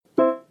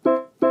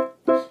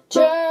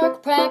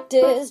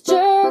practice,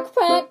 jerk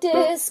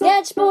practice.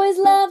 Sketch boys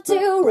love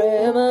to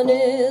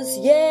reminisce,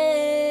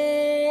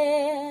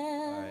 yeah.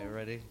 All right,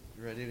 ready?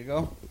 You ready to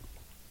go?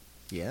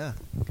 Yeah.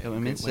 Got my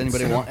mints?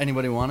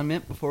 Anybody want a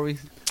mint before we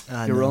get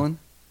no. rolling?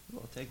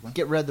 We'll take one.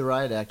 Get Read the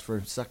Riot Act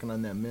for sucking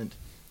on that mint.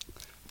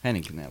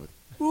 Henning can have it.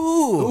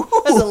 Ooh.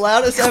 That's the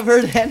loudest I've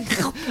heard Henning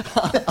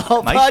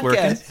all Mike's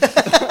podcast.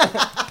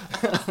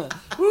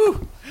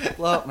 Woo!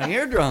 Blow out my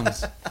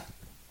eardrums.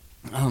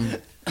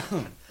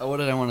 What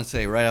did I want to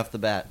say right off the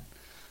bat?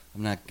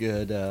 I'm not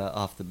good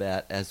off the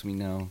bat, as we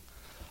know.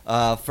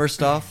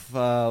 First off,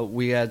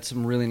 we had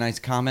some really nice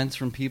comments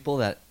from people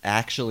that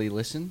actually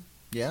listen.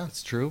 Yeah.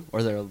 It's true.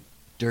 Or they're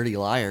dirty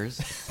liars.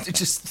 It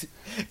just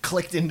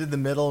clicked into the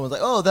middle and was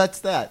like, oh, that's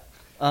that.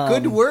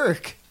 Good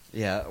work.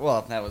 Yeah,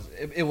 well,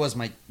 it was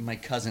my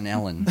cousin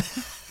Ellen.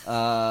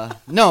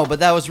 No, but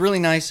that was really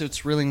nice.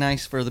 It's really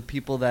nice for the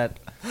people that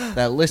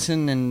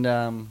listen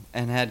and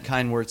had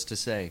kind words to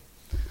say.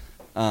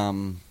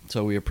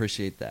 So we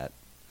appreciate that.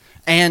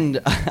 And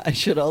I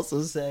should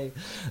also say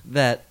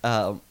that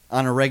on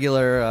a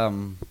regular,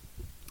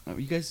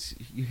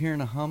 you hearing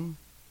a hum?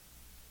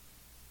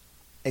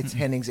 It's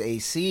Henning's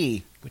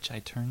AC. Which I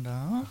turned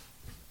off.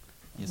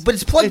 Yes. But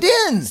it's plugged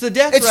in. It's the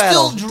death It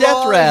rattle. still Death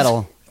draws-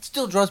 rattle. It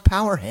still draws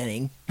power,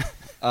 Henning.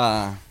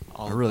 I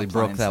really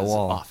broke that appliances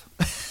wall.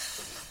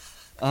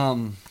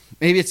 off.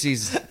 Maybe it's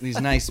these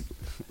nice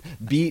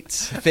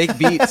beets, fake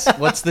beets.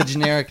 What's the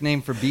generic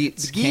name for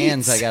beets?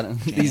 Cans. I got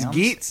these Jams?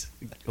 geets.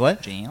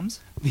 What? Jams?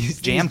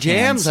 These Jam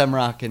jams cans. I'm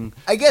rocking.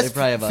 I guess They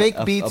probably have fake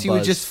a beats, you would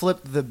buzz. just flip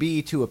the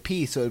B to a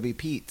P, so it would be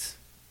Pete's.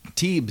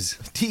 Teebs.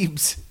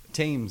 Teebs.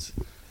 Tames.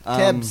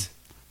 Tebs.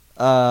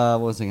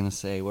 What was I gonna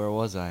say? Where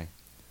was I?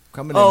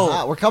 Coming in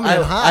hot. We're coming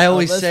in hot. I on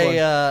always this say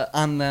one.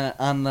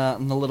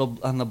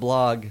 on the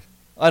blog.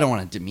 I don't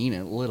want to demean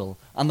it. Little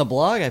on the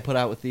blog I put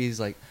out with these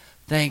like,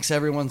 thanks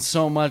everyone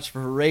so much for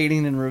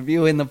rating and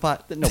reviewing the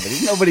pot.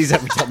 Nobody's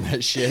ever done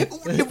that shit.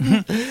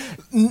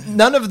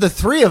 None of the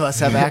three of us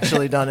have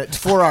actually done it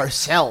for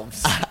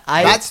ourselves.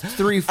 That's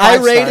 3 5 I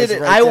stars rated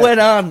it. right I there. went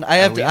on.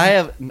 I we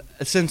have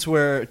since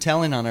we're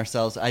telling on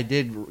ourselves. I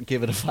did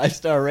give it a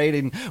 5-star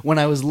rating when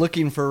I was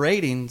looking for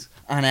ratings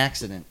on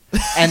accident,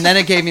 and then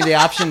it gave me the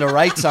option to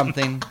write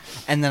something,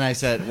 and then I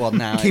said, "Well,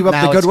 now Keep up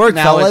now the good it's- work,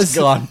 now fellas." It's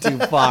gone too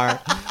far."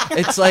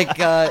 It's like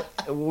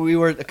we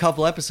were a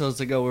couple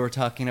episodes ago. We were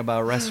talking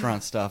about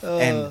restaurant stuff,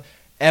 and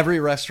every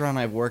restaurant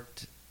I've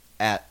worked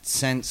at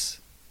since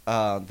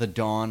the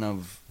dawn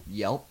of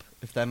Yelp,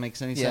 if that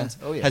makes any Yeah. sense,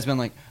 Oh, yeah. has been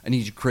like, I need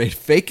you to create a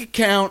fake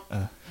account.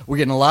 We're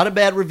getting a lot of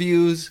bad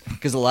reviews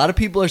because a lot of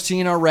people are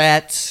seeing our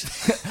rats,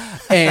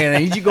 and I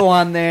need you to go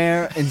on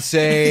there and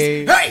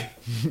say, Hey,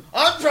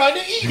 I'm trying to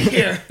eat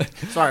here.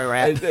 Sorry,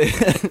 Rat.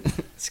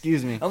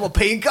 excuse me. I'm a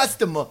paying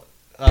customer.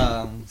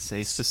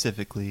 Say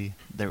specifically,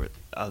 there was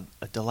a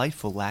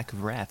delightful lack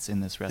of rats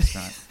in this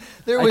restaurant.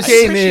 There I was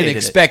came in appreciated it.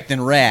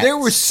 expecting rats. There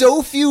were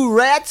so few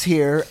rats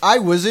here. I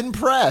was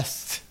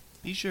impressed.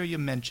 Be sure you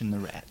mention the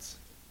rats.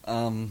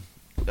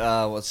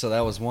 So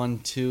that was 1,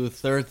 2.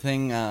 Third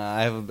thing,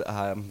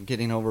 I'm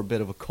getting over a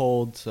bit of a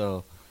cold,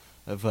 so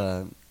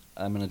I'm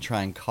gonna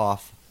try and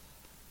cough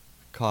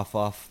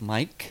off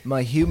Mike,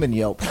 My human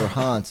Yelp for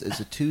Hans is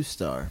a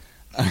 2-star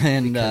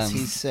and because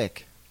he's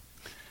sick.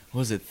 what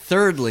was it?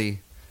 Thirdly,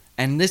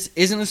 and this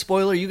isn't a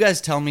spoiler. You guys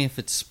tell me if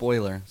it's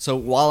spoiler. So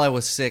while I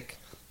was sick,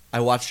 I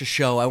watched a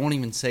show. I won't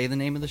even say the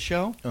name of the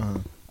show.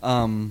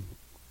 Yeah,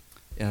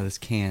 this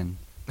can,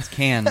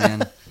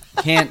 man,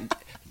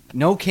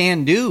 no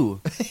can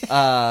do.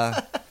 While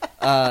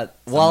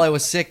I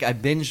was sick, I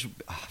binged.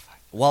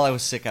 While I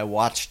was sick, I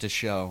watched a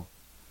show.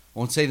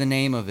 Won't say the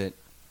name of it.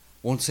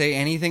 Won't say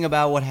anything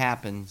about what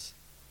happens.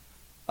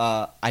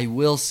 I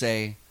will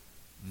say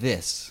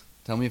this.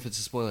 Tell me if it's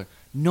a spoiler.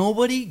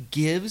 Nobody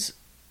gives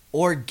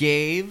or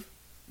gave,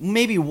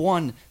 maybe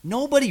one,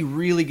 nobody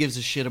really gives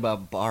a shit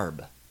about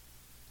Barb.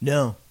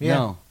 No. Yeah.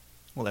 No.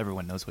 Well,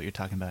 everyone knows what you're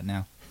talking about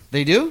now.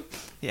 They do?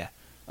 Yeah.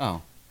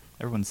 Oh.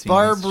 Everyone's seen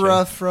Barbara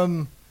this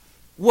from...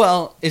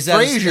 Well, is that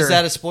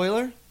Frasier. a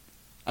spoiler?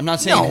 I'm not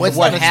saying No, it's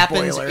what not a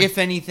happens, spoiler. if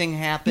anything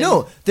happens.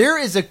 No, there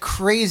is a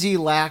crazy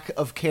lack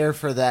of care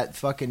for that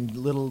fucking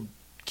little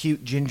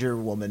cute ginger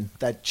woman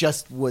that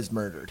just was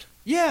murdered.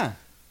 Yeah.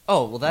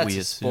 Oh, well, that's We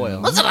a assume.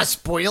 spoiler. That's not a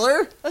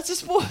spoiler. That's a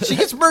spoiler. She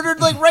gets murdered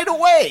like right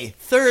away.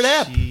 Third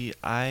ep.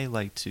 I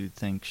like to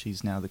think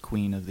she's now the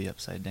queen of the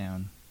Upside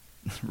Down,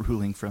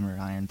 ruling from her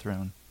iron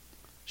throne.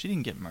 She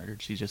didn't get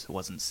murdered. She just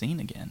wasn't seen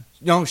again.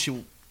 No,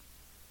 she.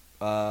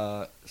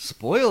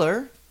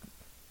 Spoiler.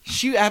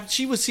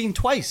 She was seen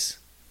twice.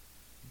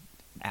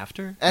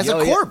 After? As Oh,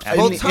 a yeah. corpse, In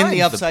both in times. the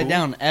The upside pool?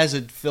 down as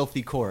a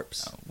filthy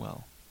corpse. Oh,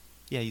 well.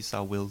 Yeah, you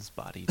saw Will's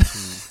body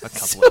too a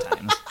couple of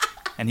times.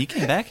 And he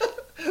came back?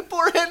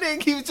 Poor Henning.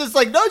 He was just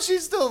like, no,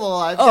 she's still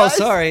alive. Oh, guys.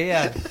 sorry,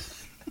 yeah.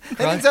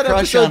 Henning's at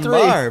Crush episode on 3.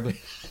 Barb.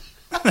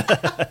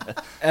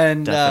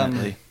 And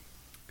Definitely.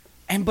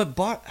 but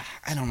Barb,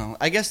 I don't know.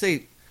 I guess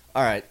they.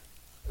 All right.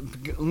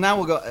 Now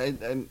we'll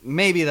go.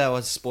 Maybe that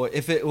was spoil.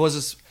 If it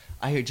was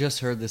I just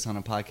heard this on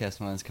a podcast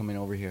when I was coming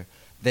over here.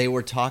 They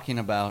were talking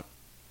about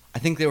I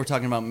think they were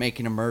talking about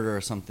making a murder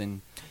or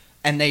something,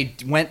 and they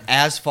went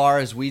as far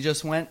as we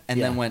just went,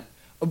 and then Yeah. went,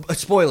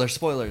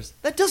 spoilers.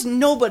 That does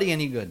nobody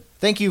any good.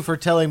 Thank you for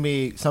telling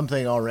me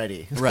something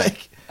already. Right.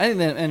 Like, and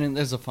then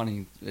there's a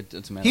funny.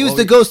 It's a matter. he was What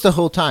the were- ghost the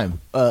whole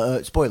time.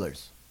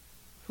 Spoilers.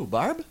 Who,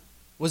 Barb?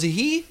 Was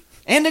he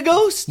and a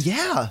ghost?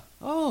 Yeah.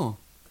 Oh,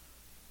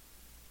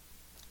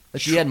 A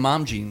she tr- had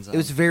mom jeans on. It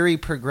was very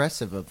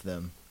progressive of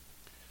them.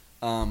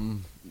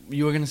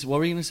 You were gonna. What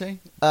were you gonna say?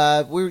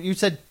 You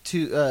said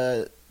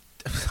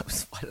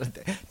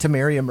to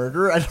marry a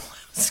murderer. I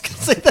was gonna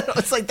say that. I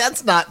was like,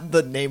 that's not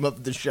the name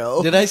of the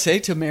show. Did I say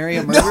to marry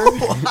a murderer?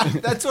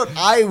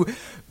 No,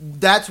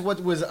 that's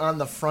what was on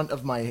the front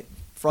of my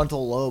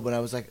frontal lobe, and I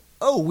was like,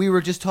 oh, we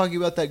were just talking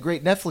about that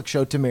great Netflix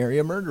show, To Marry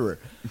a Murderer.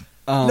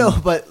 No,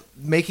 but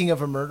Making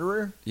of a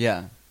Murderer.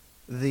 Yeah.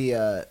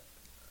 The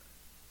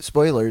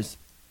spoilers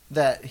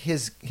that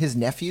his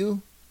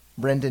nephew,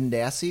 Brendan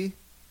Dassey,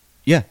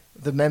 Yeah.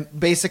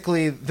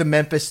 basically the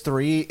Memphis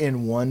 3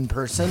 in one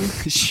person.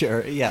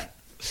 Sure. Yeah.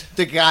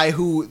 The guy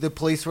who the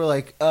police were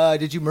like,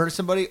 did you murder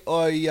somebody?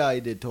 Oh yeah, I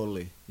did,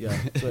 totally. Yeah,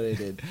 that's what I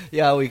did.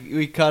 Yeah.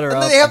 We cut her And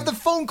up. then they have the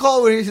phone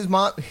call where his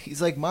mom. He's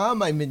like,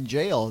 "Mom, I'm in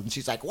jail," and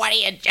she's like, "What are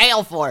you in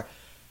jail for?"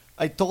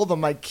 I told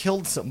him I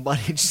killed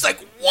somebody, and she's like,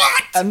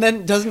 "What?" And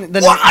then doesn't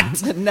the, What?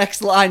 the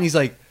next line? He's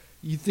like,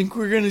 "You think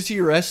we're gonna see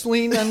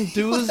wrestling on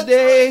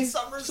Tuesday?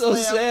 SummerSlam. So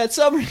sad,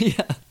 summer."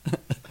 Yeah.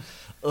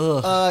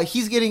 Ugh.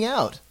 He's getting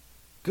out.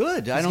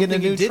 Good. I He's don't getting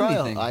think a new he did trial.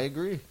 anything. I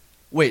agree.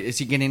 Wait, is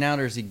he getting out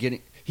or is he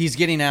getting? He's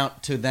getting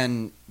out to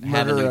then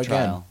have a Murder new again.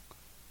 trial.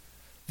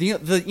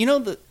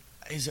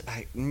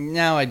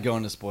 Now I'd go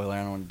into spoiler.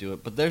 I don't want to do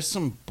it, but there's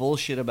some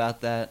bullshit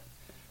about that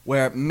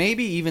where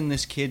maybe even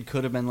this kid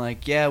could have been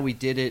like, "Yeah, we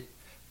did it,"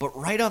 but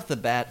right off the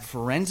bat,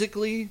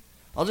 forensically,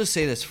 I'll just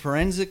say this: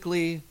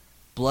 forensically,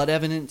 blood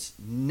evidence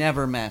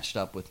never matched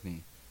up with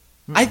me.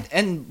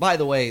 And by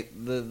the way,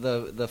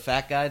 the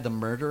fat guy, the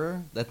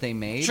murderer that they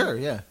made, Sure,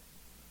 yeah.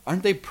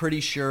 aren't they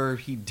pretty sure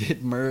he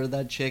did murder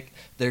that chick?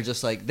 They're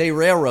just like, they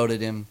railroaded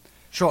him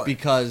Sure.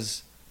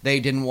 because they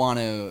didn't want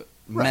to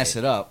mess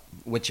Right. it up,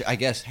 which I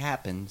guess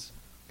happens.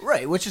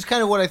 Right, which is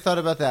kind of what I thought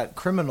about that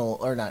criminal,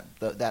 or not,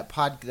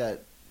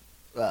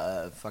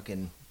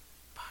 fucking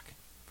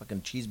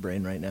cheese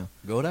brain right now.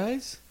 Goat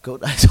eyes?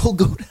 Goat eyes, whole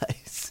goat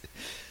eyes.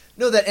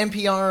 No, that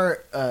NPR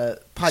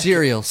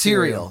podcast.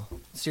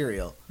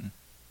 Serial.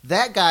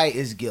 That guy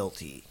is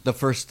guilty. The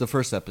first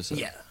episode.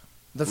 Yeah.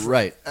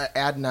 Right.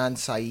 Adnan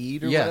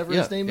Syed or Yeah, whatever yeah,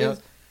 his name yeah. is.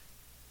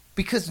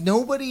 Because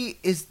nobody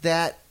is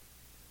that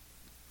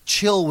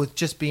chill with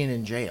just being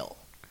in jail.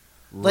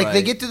 Like, they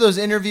Right. get to those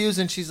interviews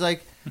and she's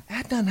like,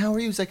 Adnan, how are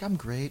you? He's like, I'm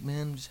great,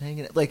 man. I'm just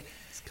hanging out. Like,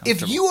 if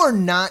comfortable. you are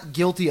not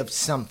guilty of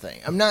something,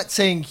 I'm not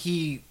saying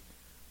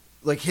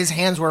his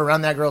hands were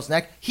around that girl's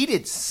neck. He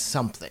did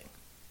something.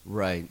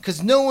 Right.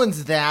 Because no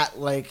one's that,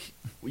 like,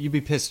 You'd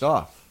be pissed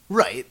off.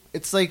 right.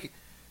 It's like,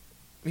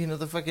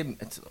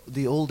 it's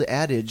the old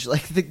adage,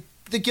 like,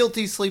 the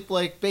guilty sleep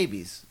like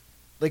babies.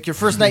 Like, your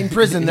first night in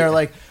prison, they're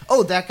like,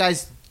 oh, that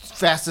guy's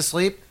fast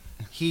asleep.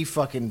 He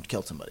fucking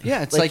killed somebody.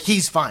 Yeah, it's like-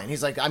 he's fine.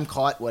 He's like, I'm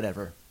caught,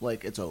 whatever.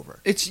 Like, it's over.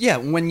 It's,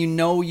 when you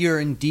know you're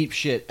in deep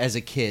shit as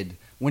a kid,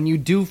 when you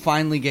do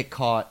finally get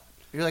caught,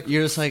 You're like,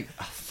 you're just like,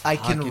 I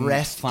can fucking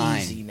rest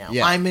fine. easy now.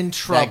 Yeah. I'm in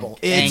trouble.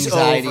 That It's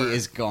anxiety over.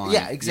 is gone.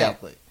 Yeah,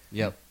 exactly.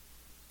 Yep.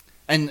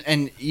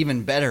 And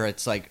even better,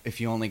 it's like if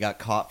you only got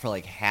caught for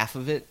like half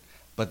of it,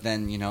 but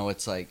then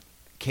it's like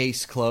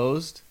case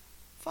closed.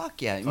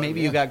 Fuck yeah!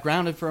 Maybe yeah. you got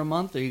grounded for a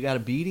month, or you got a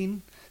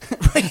beating.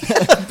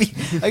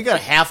 I got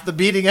half the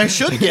beating I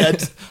should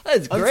get.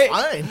 That's I'm great.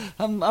 fine.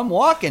 I'm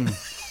walking.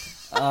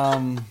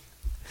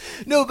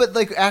 No, but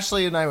like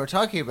Ashley and I were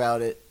talking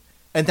about it,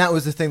 and that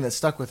was the thing that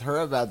stuck with her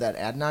about that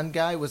Adnan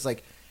guy was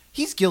like,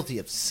 he's guilty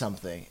of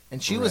something,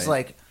 and she was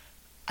Right. like,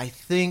 I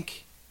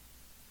think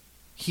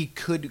he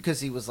could,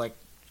 because he was like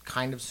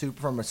kind of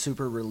from a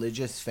super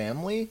religious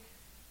family.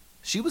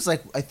 She was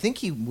like, I think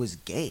he was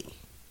gay,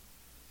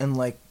 and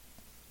like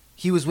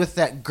he was with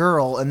that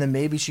girl, and then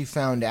maybe she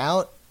found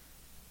out,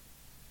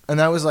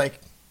 and I was like,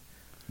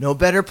 no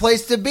better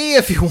place to be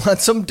if you want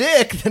some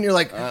dick. Then you're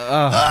like,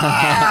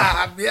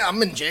 yeah,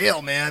 I'm in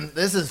jail, man.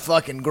 This is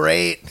fucking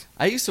great.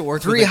 I used to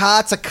work 3 with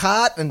hots, a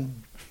cot,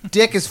 and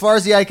dick as far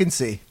as the eye can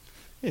see.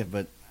 Yeah,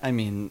 but I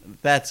mean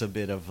that's a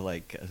bit of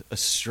like a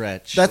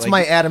stretch. That's Like,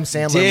 my Adam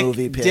Sandler dick,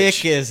 movie pitch.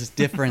 Dick is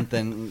different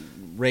than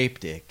rape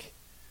dick.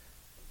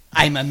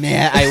 I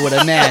would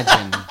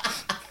imagine.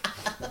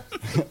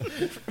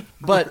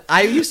 But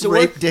I used to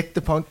Rape work. Dick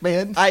the Punk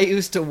Band. I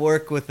used to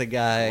work with a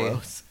guy.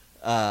 Gross.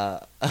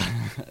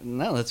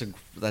 No, that's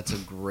a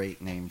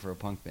great name for a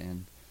punk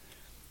band.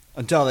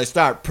 Until they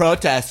start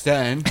protesting.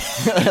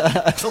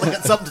 Until I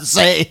got something to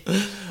say.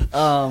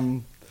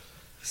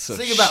 So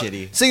Sing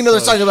shitty. Sing another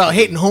So song about shitty.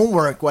 hating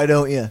homework. Why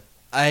don't you?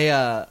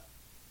 I'm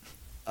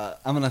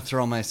gonna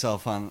throw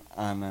myself on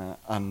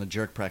the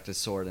jerk practice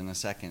sword in a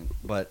second,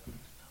 but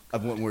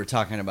when we're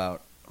talking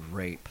about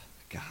rape,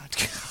 God,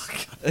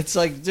 it's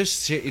like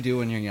just shit you do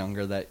when you're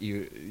younger that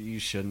you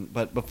shouldn't.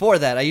 But before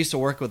that, I used to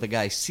work with a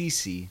guy,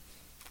 Cece,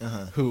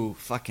 who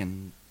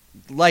fucking,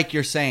 like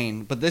you're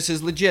saying, but this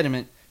is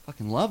legitimate,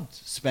 fucking loved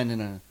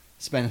spending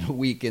a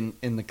week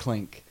in the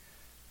Clink.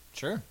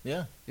 Sure.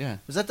 Yeah. Yeah.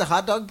 Was that the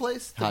hot dog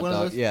place? Hot One of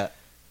dog, those- yeah.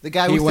 The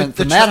guy He with went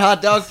the from that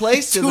hot dog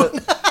place to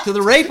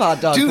the rape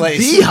hot dog to place.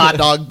 the hot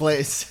dog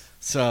place.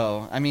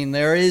 So, I mean,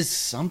 there is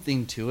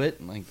something to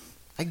it. Like,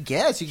 I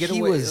guess you get He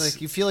away. was-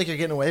 Like you feel like you're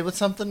getting away with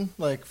something.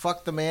 Like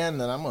fuck the man,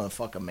 then I'm gonna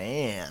fuck a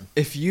man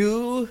if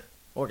you,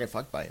 or get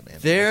fucked by a man.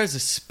 there's a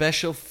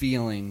special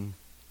feeling,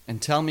 and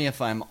tell me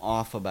if I'm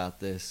off about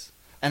this.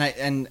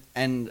 And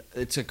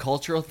it's a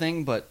cultural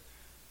thing, but,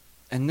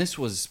 and this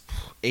was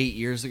 8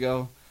 years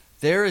ago.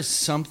 There is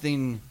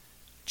something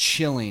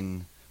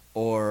chilling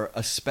or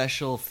a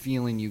special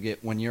feeling you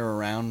get when you're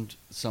around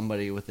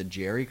somebody with a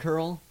jerry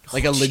curl,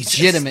 like a Jesus.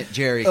 legitimate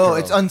jerry curl. Oh,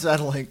 it's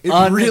unsettling.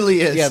 It really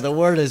is. Yeah, the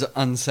word is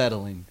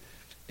unsettling.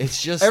 It's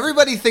just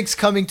Everybody thinks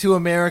Coming to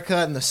America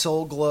and the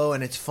Soul Glow,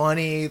 and it's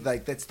funny.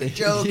 Like that's the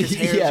joke. His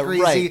hair's Yeah,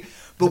 greasy. right.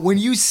 But when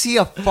you see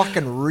a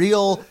fucking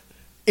real,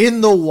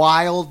 in the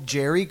wild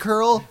Jerry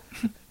curl,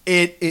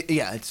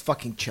 it's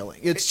fucking chilling.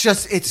 It's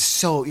just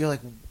so you're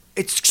like,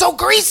 it's so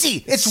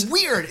greasy. It's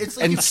weird. It's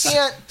like and you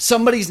can't.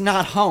 somebody's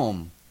not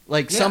home.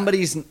 Like Yeah.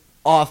 somebody's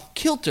off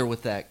kilter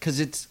with that because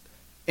it's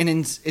an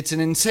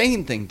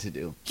insane thing to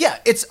do, Yeah,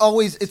 it's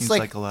always. It's Seems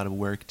like a lot of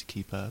work to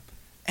keep up.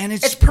 and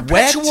it's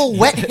perpetual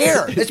wet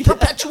hair. It's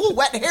perpetual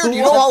wet hair. Do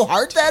you know how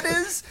hard that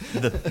is?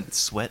 The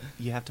sweat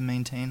you have to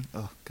maintain.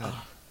 Oh god.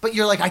 But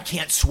you're like, I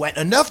can't sweat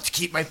enough to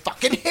keep my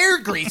fucking hair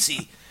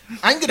greasy.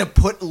 I'm gonna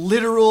put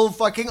literal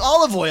fucking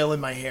olive oil in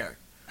my hair.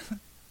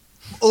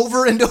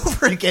 Over and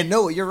over again.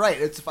 No, you're right.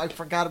 I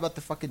forgot about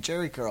the fucking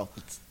cherry curl.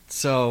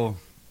 So,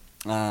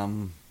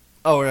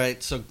 oh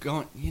right. So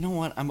going. You know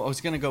what? I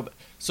was gonna go.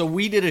 So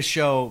we did a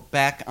show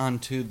back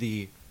onto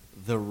the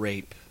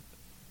rape.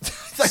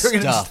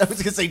 I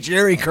was gonna say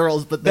jerry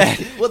curls, but then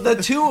Well, the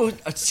two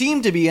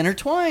seem to be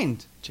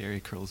intertwined. Jerry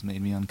curls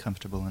made me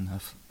uncomfortable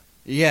enough.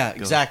 Yeah,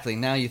 exactly.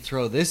 Now you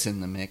throw this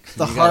in the mix.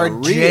 the You got a hard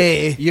real-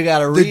 J. You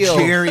got a the real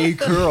jerry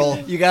curl.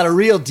 You got a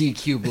real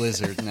DQ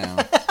blizzard now.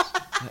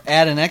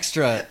 Add an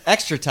extra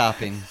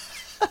topping.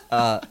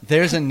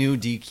 There's a new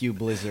DQ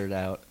blizzard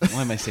out.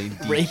 Why am I saying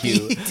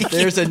Rapey DQ?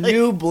 There's a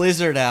new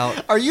blizzard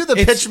out. Are you the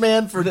It's- pitch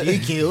man for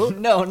DQ?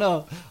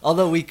 No.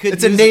 Although we could,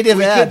 It's a native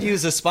we ad. could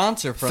use a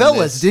sponsor from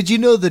Fellas, this. did you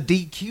know the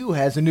DQ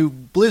has a new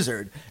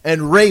blizzard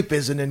and rape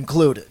isn't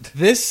included?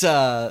 This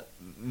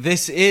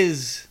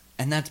is,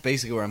 and that's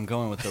basically where I'm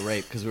going with the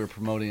rape because we were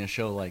promoting a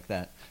show like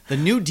that. The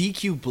new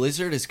DQ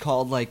blizzard is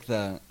called like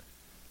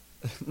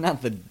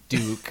not the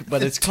Duke,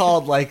 but it's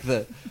called like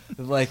the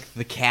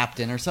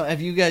captain or something.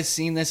 Have you guys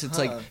seen this? It's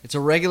like it's a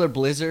regular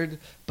blizzard,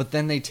 but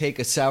then they take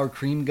a sour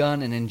cream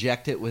gun and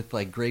inject it with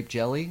like grape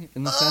jelly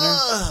in the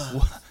center.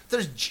 Ugh.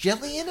 There's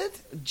jelly in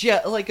it?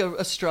 Like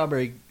a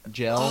strawberry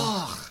gel,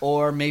 Ugh.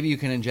 or maybe you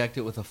can inject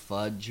it with a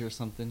fudge or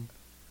something.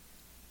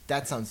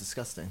 That sounds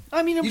disgusting.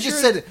 I mean, I'm You sure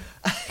just said,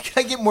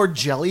 can I get more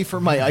jelly for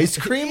my ice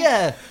cream?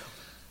 yeah.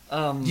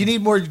 You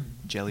need more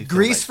Jelly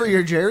grease filled for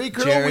your Jerry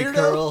curl, Jerry weirdo?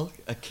 curl,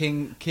 a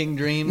king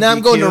dream. Now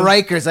I'm going to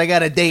DQ. Rikers. I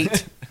got a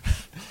date.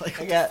 Like,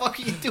 what got- the fuck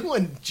are you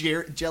doing,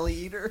 jelly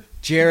eater?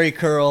 Jerry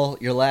curl.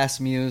 Your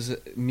last meals.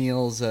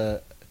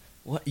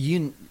 What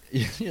you?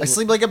 I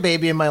sleep like a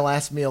baby, and my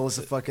last meal is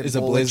a fucking Is a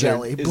bowl blizzard. of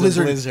jelly. Is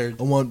a blizzard.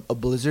 I want a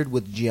blizzard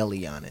with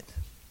jelly on it.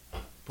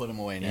 Put them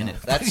away In now.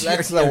 it.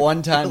 That's the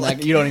one time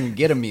that you don't even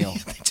get a meal.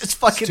 Just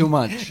fucking too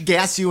much.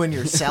 gas you in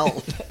your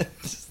cell.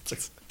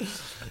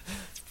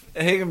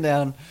 Hang them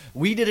down.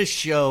 We did a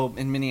show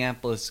in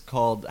Minneapolis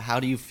called "How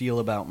Do You Feel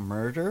About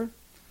Murder,"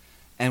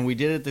 and we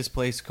did it at this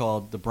place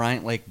called the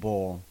Bryant Lake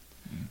Bowl,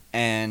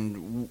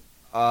 and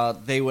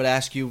they would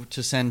ask you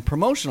to send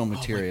promotional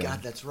material. Oh my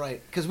god, that's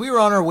right. Because we were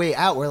on our way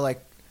out. We're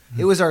like,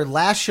 it was our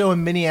last show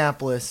in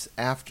Minneapolis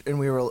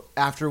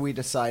after we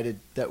decided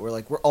that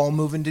we're all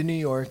moving to New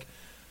York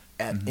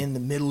in the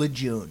middle of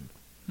June.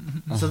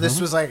 So this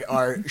was like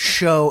our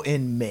show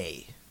in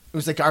May. It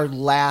was like our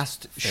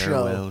last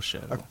Farewell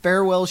show. Our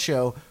farewell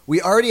show.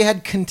 We already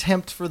had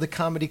contempt for the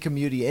comedy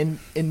community in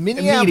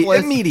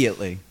Minneapolis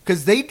Immediately.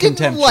 because they didn't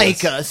Contemptuous.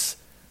 like us.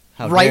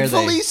 How dare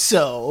Rightfully they?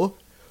 so.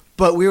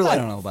 But we were I like,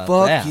 don't know about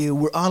fuck that. you.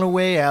 We're on our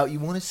way out. You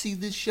want to see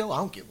this show? I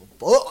don't give a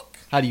fuck.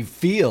 How do you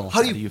feel?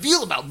 How do you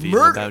feel about feel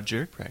murder? about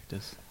jerk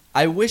practice?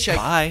 I wish I.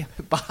 Bye.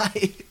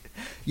 Bye.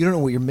 You don't know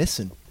what you're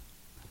missing.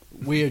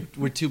 We're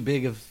too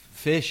big of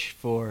fish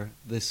for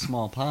this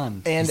small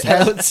pond. And Is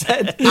that what it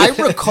said? I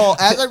recall,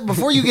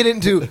 before you get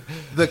into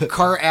the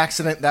car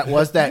accident that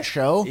was that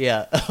show,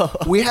 Yeah.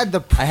 we had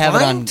the I have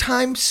it on- prime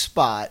time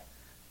spot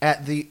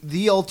at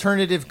the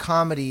alternative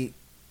comedy.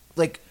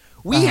 Like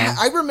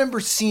I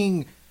remember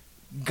seeing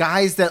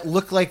guys that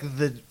looked like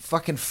the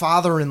fucking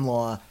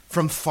father-in-law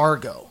from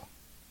Fargo.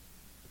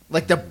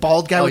 Like the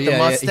bald guy Oh, with the yeah,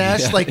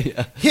 mustache, yeah, like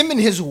yeah. him and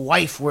his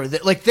wife were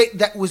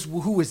that was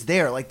who was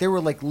there. Like they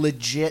were like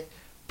legit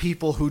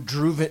people who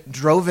drove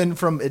in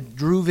from like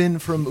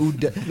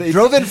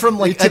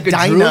They took a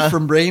Edina. Drew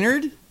from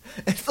Brainerd.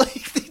 It's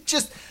like they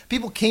just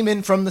people came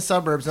in from the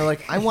suburbs. And they're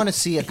like, I want to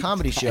see a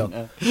comedy show,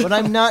 know. but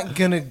I'm not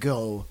gonna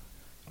go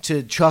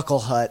to Chuckle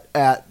Hut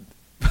at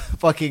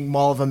fucking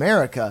Mall of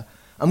America.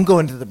 I'm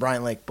going to the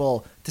Bryant Lake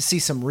Bowl to see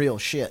some real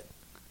shit.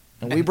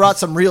 And we brought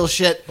some real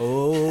shit.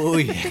 Oh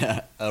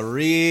yeah, a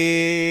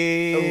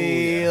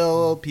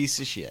real piece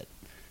of shit.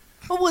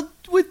 Well,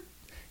 with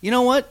you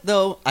know what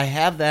though, I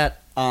have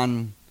that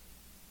on.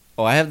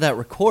 Oh, I have that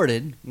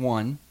recorded.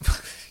 One,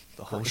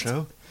 The whole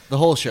show? the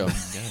whole show.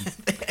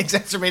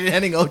 Exacerbated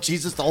ending. Oh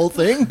Jesus, the whole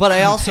thing. But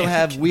I also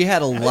have. We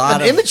had a lot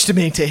An of image to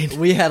maintain.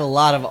 We had a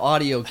lot of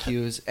audio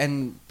cues,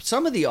 and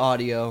some of the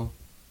audio.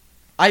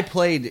 I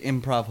played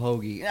improv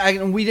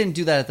hoagie. We didn't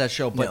do that at that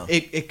show, but No.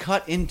 it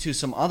cut into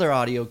some other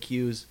audio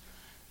cues,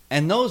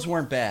 and those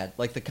weren't bad.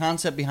 Like the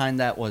concept behind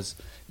that was,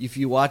 if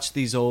you watch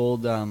these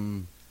old,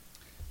 Wasn't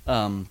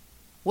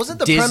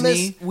the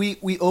Disney- premise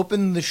we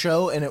opened the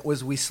show and it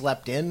was we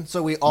slept in,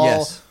 so we all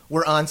Yes.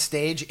 were on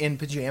stage in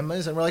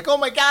pajamas and we're like, oh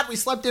my god, we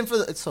slept in for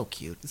the. It's so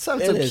cute. It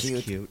sounds so it is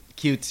cute.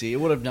 cutesy. It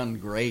would have done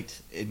great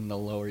in the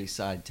Lower East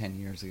Side 10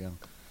 years ago.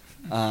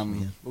 But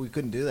we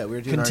couldn't do that. We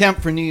were doing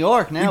Contempt for New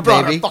York our, now, we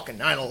brought baby. our fucking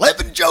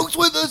 9/11 jokes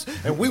with us,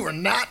 and we were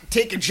not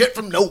taking shit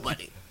from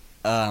nobody.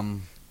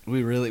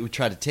 We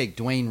tried to take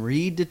Dwayne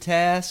Reed to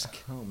task.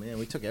 Oh man,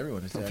 we took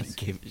everyone to Nobody task.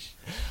 gave a sh-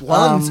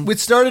 Lunds. We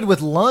started with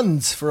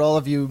Lunds for all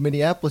of you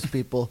Minneapolis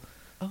people.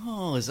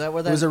 Oh, is that where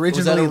It that was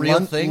originally that a real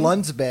Lund, thing?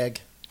 Lund's bag.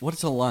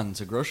 What's a Lund's?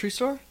 A grocery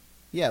store?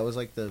 Yeah, it was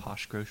like the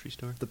Posh grocery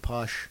store?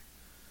 posh.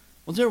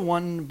 Was there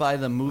one by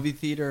the movie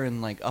theater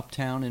in like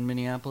Uptown in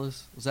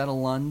Minneapolis? Was that a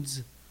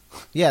Lund's?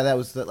 Yeah, that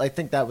was the. I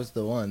think that was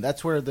the one.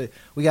 That's where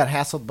we got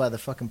hassled by the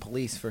fucking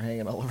police for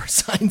hanging all of our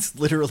signs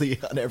literally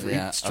on every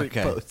Yeah, street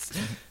okay. post.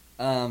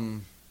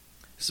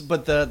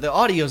 But the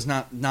audio's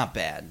not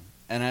bad,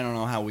 and I don't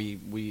know how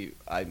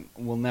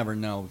we'll never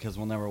know because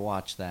we'll never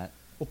watch that.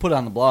 We'll put it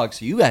on the blog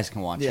so you guys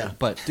can watch Yeah, it.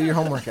 But do your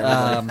homework,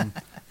 everybody.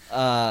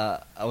 I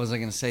was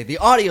going to say the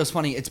audio's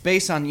funny. It's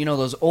based on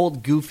those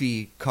old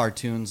Goofy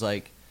cartoons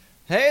like,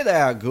 "Hey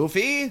there,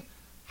 Goofy,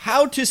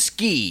 how to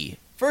ski.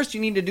 First,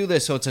 you need to do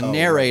this." So it's a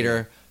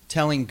narrator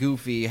telling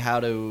Goofy how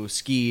to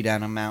ski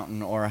down a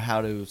mountain or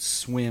how to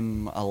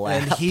swim a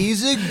lap. And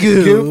he's a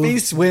goof. Goofy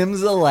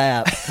swims a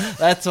lap.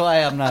 That's why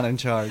I'm not in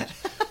charge.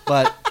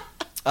 But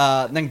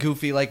then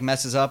Goofy like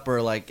messes up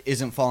or like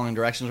isn't following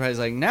directions right. He's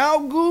like, "Now,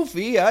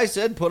 Goofy, I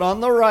said put on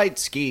the right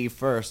ski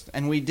first,"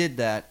 and we did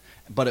that.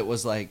 But it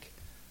was like,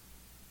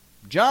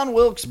 John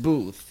Wilkes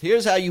Booth,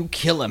 here's how you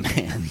kill a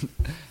man.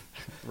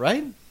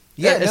 Right?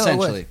 Yeah, no, it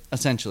essentially. was.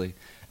 Essentially.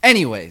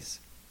 Anyways,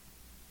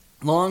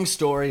 long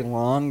story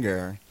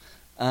longer.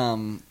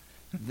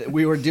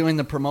 We were doing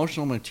the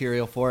promotional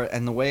material for it,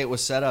 and the way it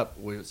was set up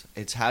was,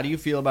 it's how do you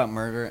feel about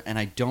murder? And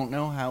I don't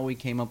know how we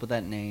came up with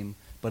that name,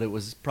 but it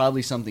was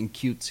probably something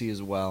cutesy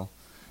as well.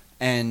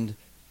 And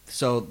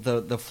so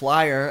the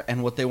flyer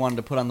and what they wanted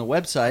to put on the I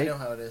website. know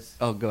how it is.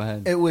 Oh, go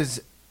ahead. It was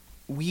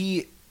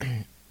the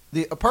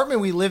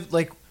apartment we lived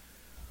like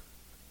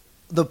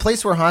the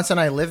place where Hans and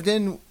I lived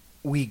in.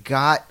 We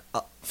got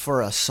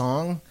for a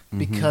song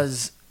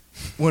because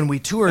when we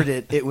toured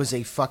it, it was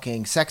a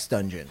fucking sex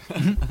dungeon.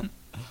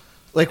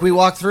 Like we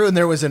walked through and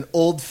there was an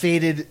old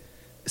faded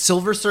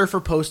Silver Surfer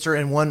poster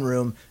in one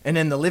room, and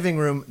in the living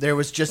room there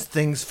was just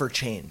things for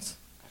chains,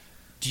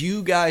 Do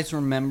you guys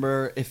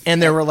remember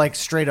and there were like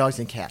stray dogs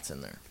and cats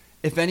in there.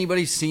 if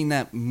anybody's seen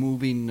that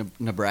movie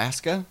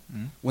Nebraska,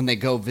 when they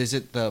go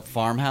visit the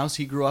farmhouse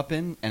he grew up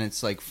in, and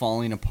it's like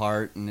falling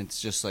apart, and it's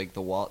just like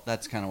the wall.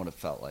 That's kind of what it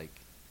felt like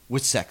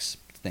with sex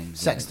things.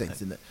 Sex right?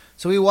 things in there.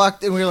 So we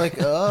walked and we were like,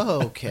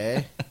 oh,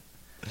 okay.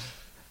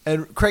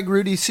 And Craig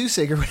Rudy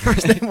Susig, or whatever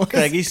his name was,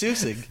 Craigie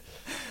Susig.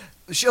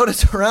 showed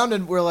us around,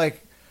 and we're like,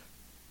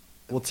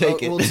 We'll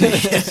take it. We'll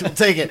take it. We'll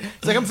take it.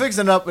 It's like, I'm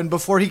fixing it up, and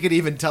before he could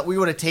even tell, we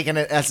would have taken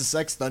it as a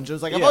sex dungeon. It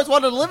was like, I've Yeah. always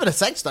wanted to live in a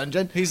sex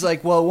dungeon. He's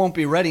like, well, it won't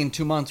be ready in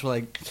 2 months. We're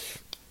like,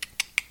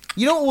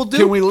 You know what we'll do?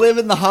 can we live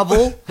in the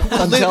hovel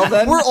until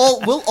then?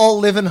 We'll all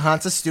live in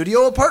Hansa's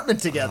studio apartment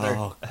together.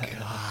 Oh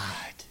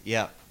God.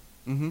 Yeah.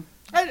 Mm-hmm.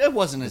 It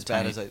wasn't as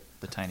bad as I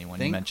The tiny one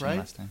think. you mentioned Right?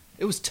 last time.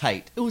 It was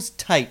tight. It was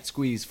tight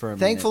squeeze for a minute.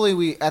 Thankfully,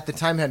 we at the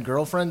time had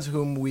girlfriends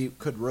whom we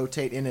could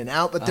rotate in and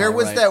out. But there Oh,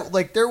 was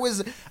right. there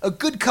was a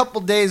good couple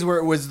days where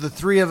it was the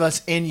three of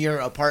us in your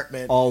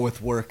apartment. all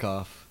with work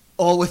off.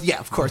 All with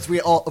of course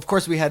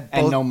we had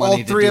And both, no money all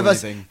to three do of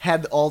us anything.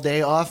 had all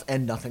day off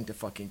and nothing to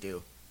fucking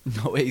do.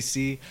 No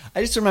AC.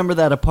 I just remember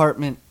that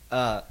apartment.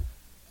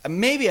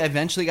 Maybe I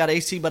eventually got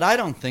AC, but I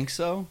don't think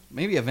so.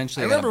 Maybe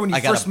eventually I remember when you I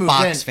got first a moved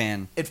box in,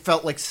 fan. it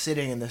felt like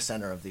sitting in the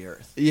center of the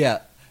earth. Yeah.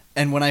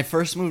 And when I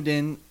first moved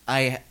in,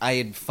 I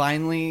had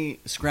finally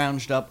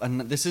scrounged up, and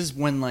this is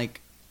when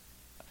like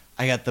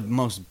I got the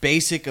most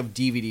basic of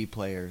DVD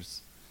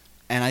players,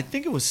 and I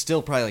think it was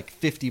still probably like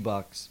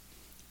 $50,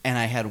 and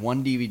I had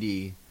one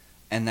DVD,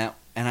 and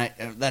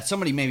that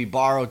somebody maybe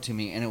borrowed to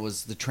me, and it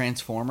was the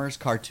Transformers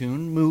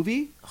cartoon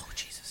movie. Oh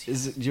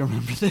Jesus! Do you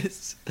remember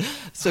this?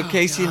 So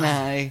Casey and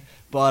I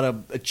bought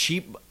a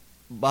cheap.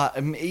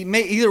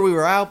 Either we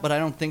were out, but I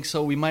don't think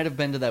so. We might have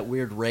been to that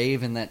weird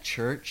rave in that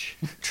church.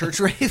 Church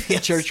rave,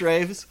 yes. Church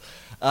raves.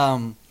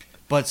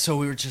 But so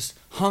we were just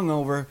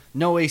hungover,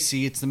 no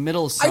AC. It's the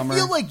middle of summer. I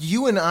feel like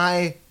you and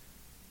I,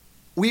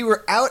 we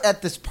were out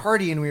at this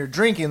party and we were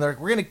drinking. They're like,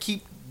 we're gonna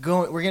keep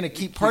going. We're gonna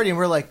keep partying.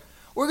 We're like,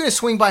 we're gonna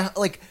swing by.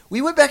 Like,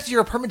 we went back to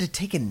your apartment to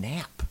take a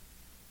nap.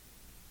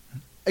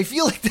 I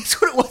feel like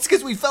that's what it was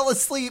because we fell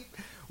asleep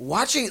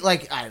watching.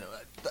 Like, I don't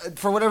know,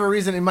 for whatever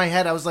reason in my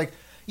head, I was like,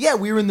 yeah,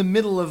 we were in the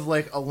middle of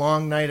like a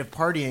long night of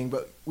partying,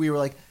 but we were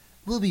like,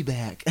 we'll be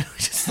back. And we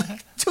just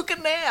like took a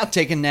nap.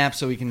 Take a nap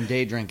so we can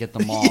day drink at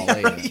the mall Yeah,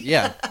 later. right.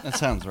 Yeah, that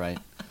sounds right.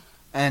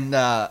 And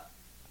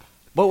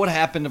but what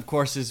happened, of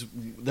course, is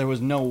there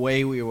was no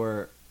way we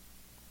were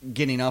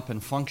getting up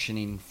and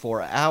functioning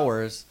for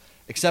hours,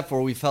 except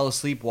for we fell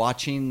asleep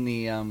watching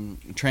the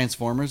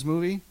Transformers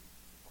movie,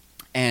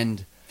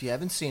 and If you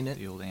haven't seen it,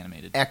 The old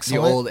animated.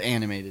 excellent. the old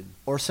animated.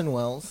 Orson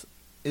Welles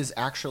is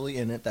actually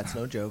in it. That's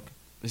no joke.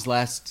 His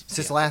last. It's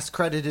his last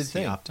credited Is he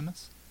thing.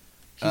 Optimus?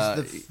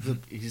 He's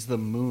he's the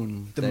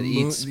moon the that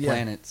moon- eats yeah.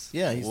 planets.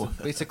 yeah, he's Whoa.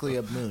 basically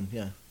a moon.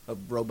 Yeah, a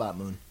robot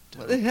moon.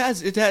 He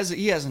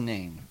has a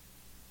name.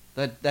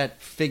 That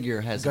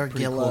figure has a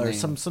pretty Gargilla cool or name.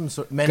 some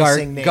sort of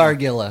menacing name.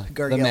 Gargilla, the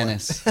Gargilla.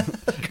 menace.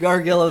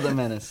 Gargilla the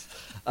menace.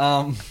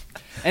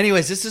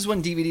 Anyways, this is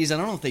when DVDs. I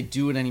don't know if they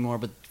do it anymore,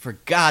 but for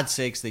God's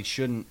sakes, they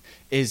shouldn't.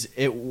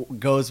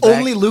 Goes back.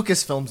 Only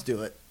Lucasfilms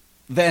do it.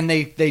 Then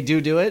they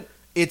do it.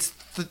 It's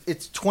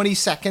 20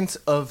 seconds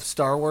of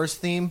Star Wars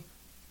theme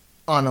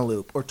on a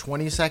loop, or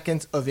 20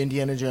 seconds of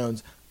Indiana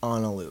Jones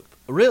on a loop.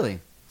 Really?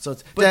 So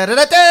it's da da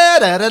da da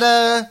da da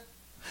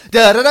da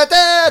da da da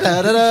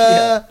da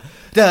da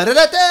da da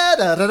da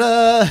da da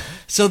da.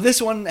 So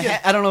this one,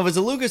 I don't know if it's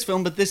a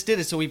Lucasfilm, but this did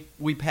it. So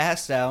we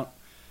passed out,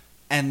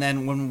 and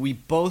then when we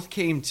both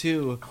came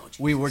to,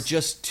 we were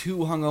just too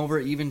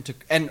hungover even to.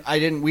 And we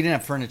didn't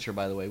have furniture,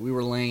 by the way. We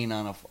were laying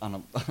on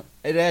a.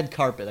 It had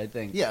carpet, I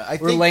think. Yeah, I we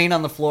were think- laying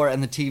on the floor,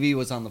 and the TV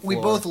was on the floor. We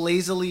both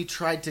lazily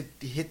tried to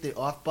hit the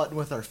off button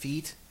with our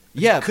feet.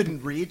 Yeah,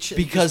 couldn't reach and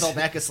because- just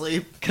fell back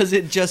asleep. because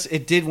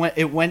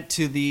it went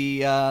to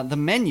the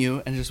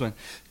menu and it just went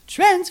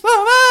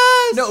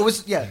Transformers. No, it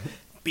was beep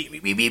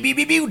beep beep beep beep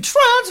beep beep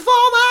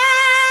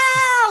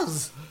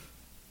Transformers.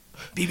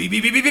 Beep beep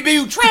beep beep beep beep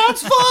beep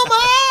Transformers.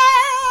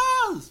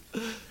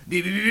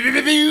 Beep beep beep beep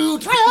beep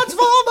beep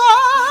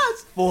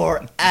Transformers.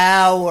 For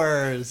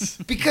hours.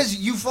 Because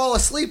you fall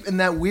asleep in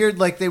that weird,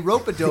 like, they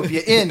rope-a-dope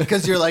you in,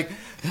 because you're like,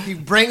 he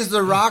brings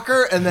the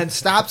rocker and then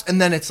stops,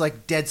 and then it's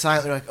like dead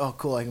silent. You're like, oh,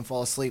 cool, I can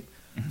fall asleep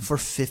for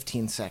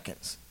 15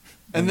 seconds.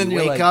 And then you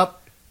you're wake like-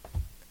 up,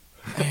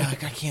 and you're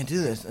like, I can't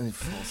do this, and you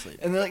fall asleep.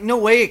 And they're like, no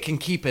way it can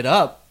keep it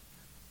up.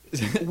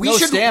 No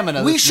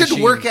stamina. We this should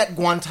machine. work at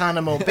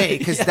Guantanamo Bay,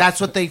 because that's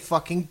what they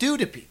fucking do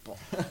to people.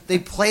 They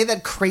play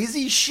that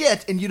crazy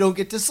shit, and you don't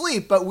get to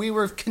sleep, but we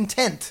were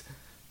content.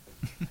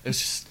 It's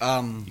just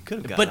You could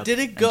have got But up did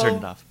it and go? turned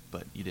it off,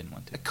 but you didn't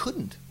want I to.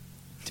 couldn't.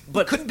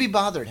 But Couldn't be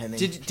bothered, Henning.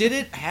 did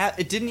it have?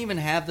 It didn't even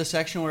have the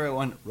section where it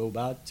went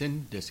robots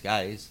in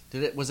disguise.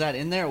 Did it? Was that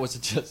in there? Or was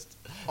it just?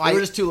 They were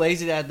just too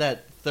lazy to add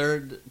that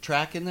third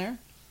track in there.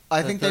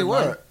 I The think they third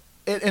were.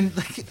 line? And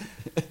like,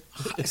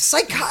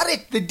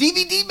 psychotic. The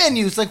DVD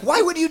menus. Like,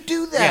 why would you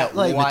do that? Yeah,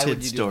 like, why would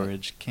Limited you do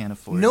storage, can't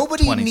afford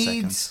nobody 20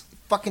 needs seconds.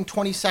 fucking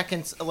 20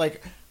 seconds.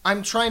 Like,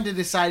 I'm trying to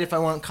decide if I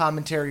want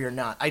commentary or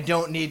not. I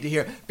don't need to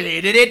hear.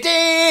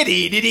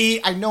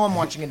 I know I'm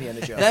watching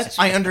Indiana Jones.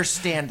 I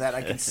understand that.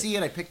 I can see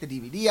it. I pick the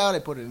DVD out. I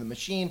put it in the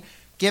machine.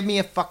 Give me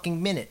a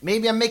fucking minute.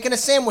 Maybe I'm making a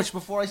sandwich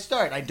before I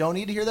start. I don't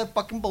need to hear that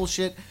fucking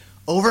bullshit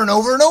over and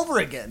over and over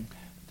again.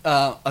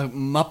 A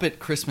Muppet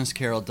Christmas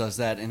Carol does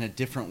that in a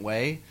different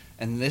way,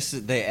 and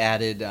they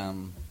added.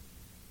 God,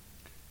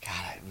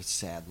 it was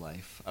sad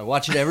life. I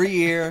watch it every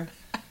year,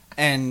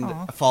 and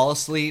fall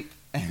asleep,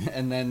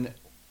 and then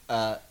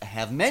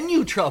have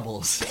menu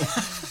troubles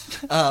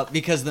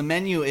because the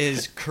menu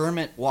is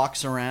Kermit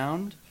walks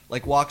around,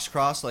 like walks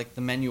across, like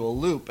the menu will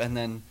loop, and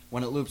then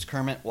when it loops,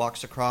 Kermit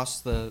walks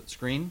across the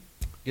screen,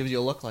 gives you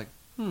a look like,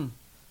 you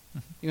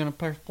gonna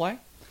press play,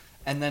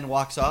 and then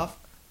walks off.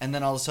 And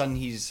then all of a sudden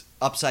he's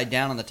upside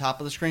down on the top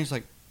of the screen. He's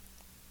like,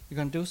 "You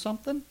gonna do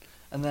something?"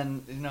 And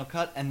then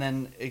cut. And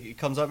then it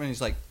comes up and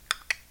he's like,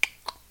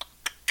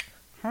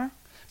 "Huh?"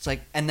 It's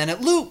like, and then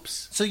it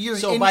loops. So you're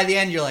by the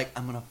end you're like,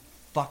 "I'm gonna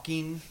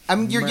fucking."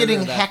 You're murder getting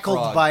that heckled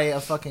frog. by a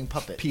fucking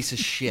puppet. piece of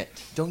shit.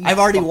 Don't you I've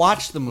already fucking-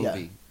 watched the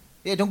movie.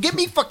 Yeah, don't give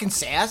me fucking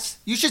sass.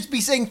 You should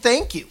be saying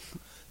thank you.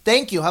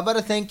 Thank you. How about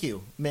a thank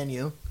you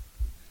menu?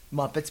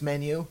 Muppets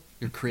menu.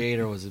 Your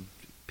creator was a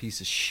piece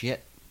of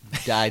shit.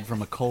 Died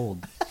from a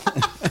cold.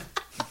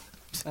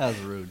 That was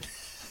rude.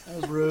 That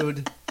was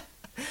rude.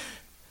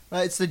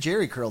 It's the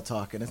Jerry curl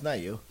talking. It's not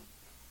you.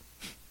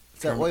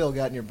 It's that Kermit. oil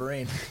got in your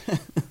brain.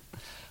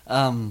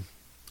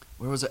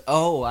 Where was it?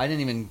 Oh, I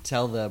didn't even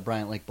tell the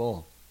Bryant Lake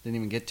Bowl. Didn't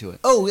even get to it.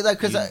 Oh,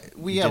 because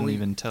You didn't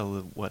even tell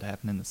what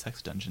happened in the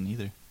sex dungeon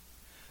either.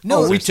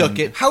 No, Oh, we Is there took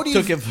some- it. How do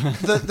you took it?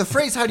 the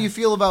phrase "How do you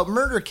feel about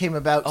murder" came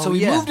about? Oh, So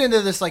we yeah. moved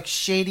into this like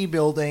shady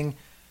building,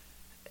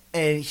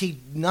 and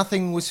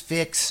nothing was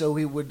fixed. So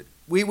we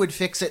would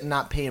fix it and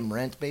not pay him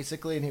rent,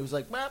 basically. And he was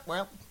like,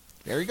 "Well,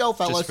 there you go,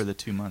 fellas." Just for the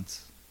 2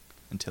 months.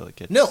 until it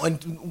gets. No,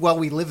 and while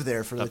we lived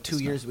there for the Up to 2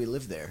 snuff. years we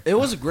lived there. It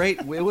was a great.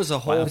 It was a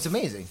whole. It's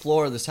amazing.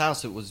 Floor of this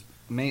house. It was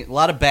a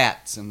lot of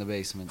bats in the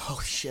basement.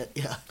 Oh shit,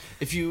 yeah.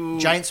 If you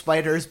Giant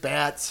spiders,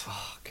 bats,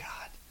 Oh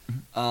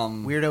God.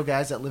 weirdo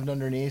guys that lived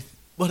underneath.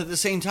 But at the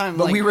same time,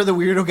 But like, we were the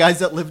weirdo guys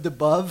that lived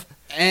above.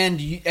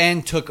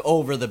 and took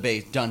over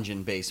the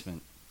dungeon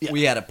basement. Yeah.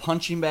 We had a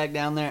punching bag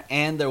down there,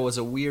 and there was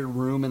a weird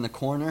room in the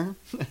corner.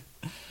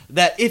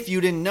 That if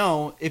you didn't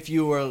know, if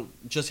you were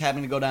just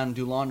having to go down and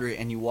do laundry,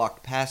 and you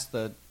walked past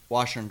the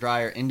washer and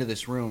dryer into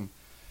this room,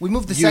 We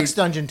moved the You- sex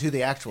dungeon to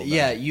the actual dungeon.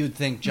 yeah, you'd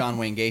think John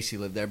Wayne Gacy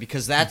lived there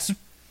because that's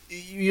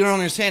you don't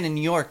understand in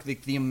New York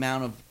the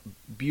amount of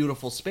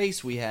beautiful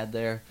space we had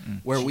there,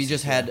 where we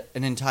just had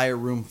an entire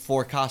room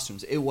for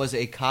costumes. It was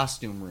a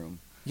costume room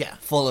Yeah.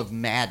 full of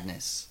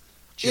madness.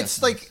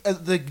 It's like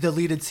the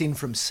deleted scene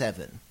from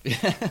Seven.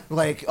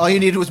 Like, all you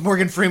needed was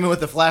Morgan Freeman with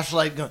the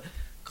flashlight going,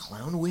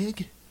 clown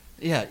wig?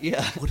 yeah.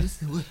 What is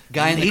the what?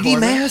 Guy in the Lady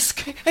corner. mask?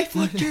 Hey,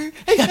 Factor!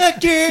 Hey,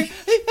 Factor!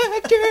 Hey,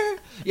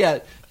 Factor! Yeah,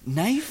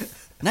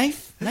 knife,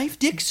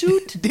 dick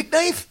suit. Dick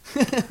knife?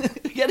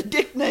 You got a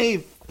dick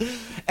knife.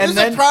 And it was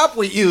a prop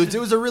we used. It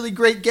was a really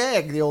great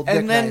gag, the old dick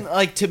and then knife.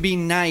 like to be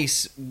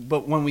nice,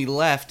 but when we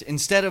left,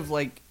 instead of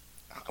like,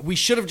 we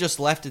should have just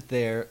left it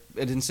there,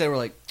 and instead we're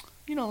like,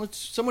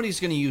 somebody's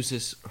going to use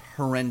this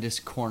horrendous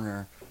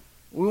corner.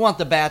 We want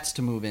the bats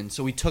to move in,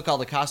 so we took all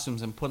the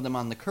costumes and put them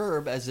on the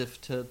curb as if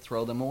to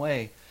throw them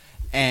away.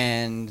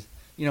 And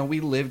we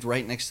lived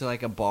right next to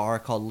like a bar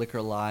called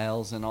Liquor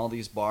Lyle's and all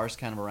these bars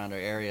kind of around our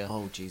area.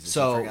 Oh, Jesus. I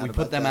So forgot we about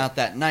put them that. out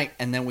that night,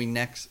 and then we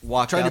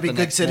walked Tried to out be the good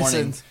next morning,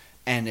 citizens.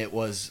 and it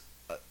was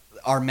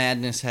our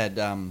madness had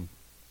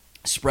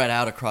spread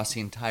out across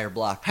the entire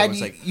block. There Had was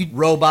you- like you-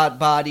 robot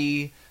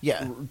body,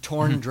 Yeah.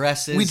 torn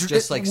dresses,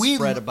 just like we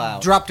spread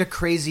about. dropped a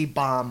crazy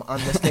bomb on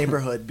this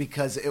neighborhood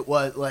because it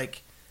was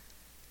like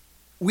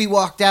we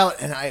walked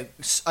out and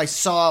I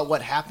saw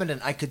what happened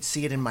and I could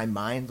see it in my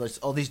mind. Like,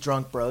 all these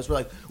drunk bros were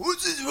like,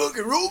 "What's this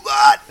fucking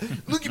robot?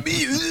 Look at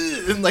me!"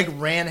 and like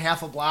ran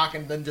half a block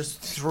and then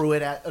just threw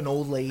it at an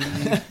old lady.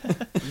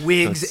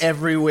 Wigs That's-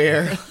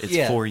 everywhere. It's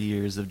Yeah. 4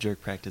 years of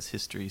jerk practice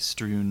history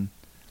strewn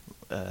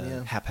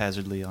Yeah.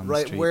 haphazardly on the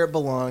Right street. where it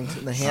belongs,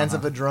 in the hands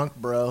of a drunk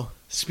bro.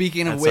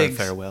 Speaking of That's wigs,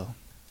 our farewell.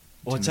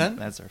 What's to that?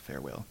 That's our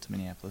farewell to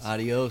Minneapolis.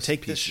 Adios,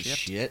 Take piece this of shit.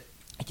 shit.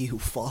 You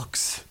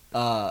fucks.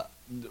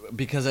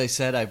 Because I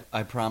said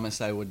I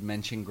promised I would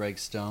mention Greg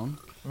Stone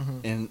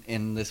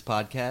in this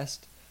podcast.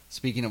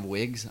 Speaking of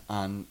wigs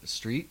on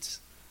streets,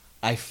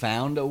 I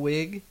found a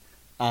wig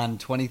on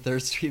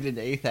 23rd Street and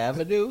 8th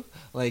Avenue,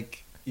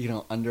 like,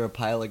 under a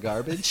pile of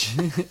garbage.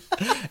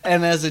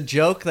 And as a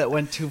joke that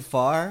went too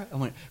far, I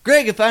went,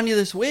 "Greg, I found you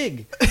this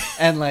wig,"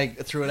 and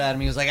like threw it at him.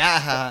 He was like,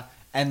 "Aha!"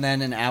 And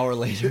then an hour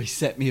later, he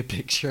sent me a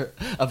picture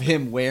of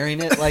him wearing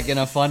it, like in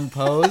a fun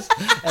pose.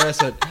 And I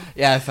said,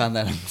 "Yeah, I found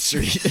that on the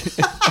street."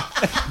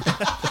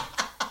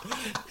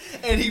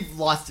 And he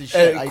lost his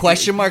shit.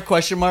 Question mark?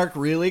 Question mark?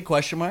 Really?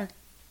 Question mark?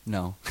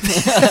 No.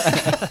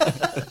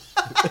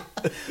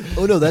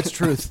 Oh no, that's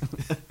truth.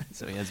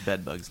 So he has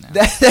bed bugs now.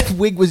 that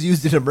wig was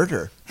used in a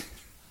murder.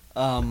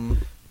 Oh,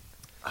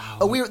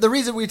 The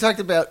reason we talked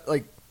about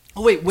like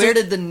wait. Where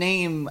did the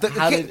name?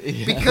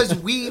 because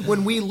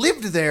when we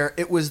lived there,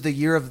 it was the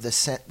year of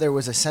there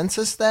was a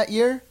census that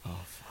year. Oh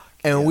fuck.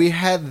 And we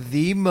had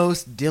the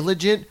most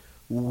diligent,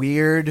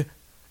 weird,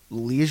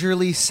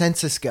 leisurely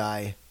census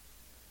guy.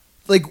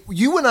 Like,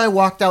 you and I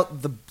walked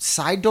out the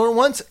side door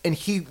once, and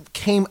he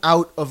came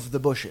out of the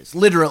bushes.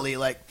 Literally,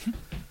 like,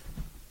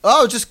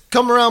 "Oh, just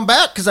come around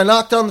back," because I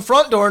knocked on the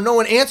front door, and no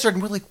one answered.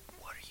 And we're like,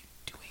 "What are you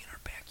doing in our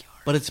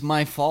backyard?" But it's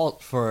my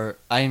fault for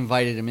I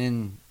invited him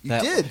in. You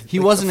did. He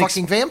Like wasn't the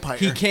fucking vampire.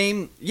 He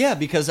came. Yeah,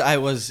 because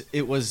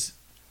it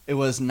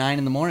was 9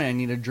 a.m. I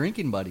need a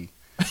drinking buddy.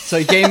 So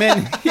he came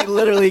in. He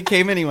literally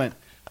came in. He went,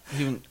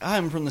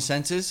 "I'm from the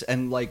census,"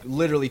 and like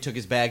literally took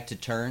his bag to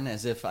turn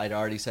as if I'd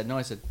already said no.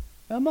 I said,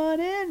 "Come on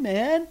in,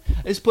 man.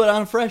 I just put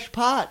on a fresh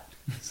pot."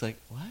 It's like,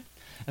 what?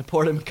 I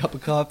poured him a cup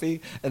of coffee,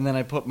 and then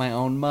I put my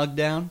own mug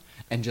down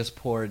and just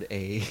poured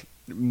a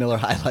Miller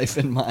High Life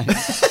in mine.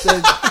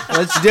 Said,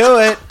 "Let's do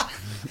it."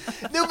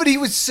 No, but he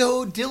was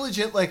so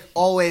diligent. Like,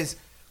 always,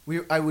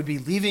 I would be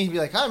leaving. He'd be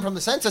like, "Hi, I'm from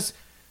the census."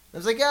 I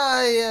was like,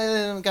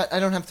 I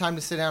don't have time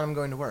to sit down. I'm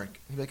going to work."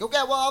 He'd be like,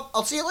 "Okay, well,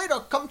 I'll see you later. I'll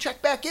come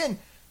check back in."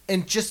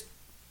 And just,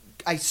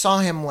 I saw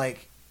him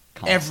like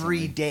every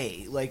Constantly.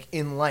 day, like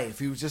in life.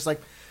 He was just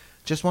like,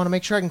 "Just want to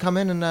make sure I can come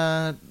in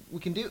and we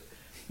can do."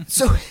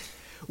 So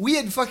we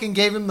had fucking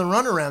gave him the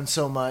runaround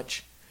so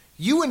much.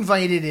 You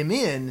invited him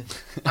in.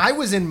 I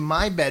was in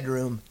my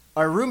bedroom.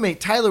 Our roommate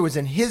Tyler was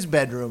in his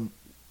bedroom.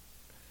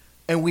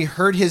 And we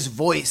heard his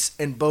voice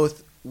and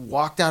both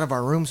walked out of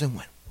our rooms and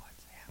went,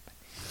 "What's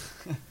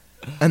happening?"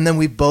 And then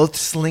we both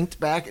slinked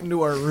back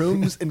into our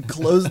rooms and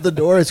closed the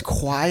door as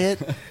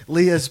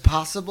quietly as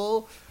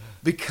possible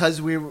because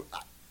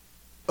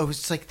I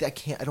was like,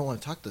 I don't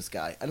want to talk to this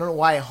guy. I don't know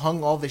why I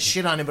hung all this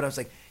shit on him, but I was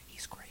like,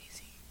 he's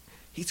crazy.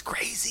 He's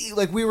crazy.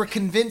 Like, we were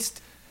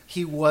convinced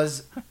he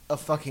was a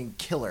fucking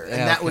killer. And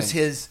Yeah, that okay. was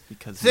his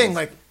Because he thing. was-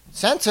 Like,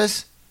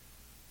 census,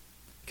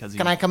 because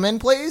Can I come in,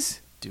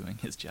 please? doing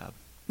his job.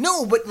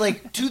 No, but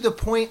like to the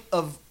point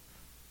of,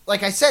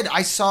 like I said,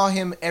 I saw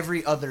him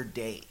every other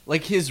day.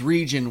 Like his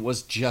region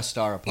was just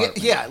our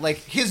apartment. Yeah, like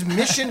his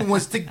mission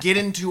was to get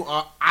into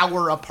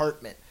our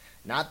apartment,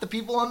 not the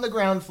people on the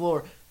ground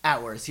floor.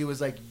 Ours. He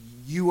was like,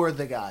 "You are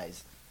the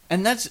guys."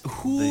 And that's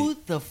who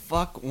the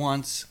fuck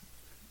wants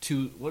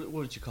to. What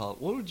would you call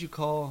it? What would you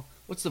call?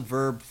 What's the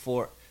verb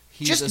for?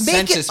 He's Just a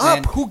make it census up.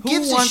 man. Who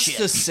gives a wants shit?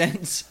 to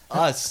sense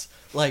us?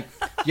 Like,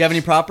 do you have any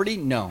property?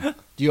 No.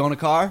 Do you own a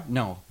car?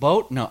 No.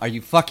 Boat? No. Are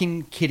you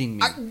fucking kidding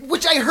me?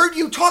 Which I heard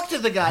you talk to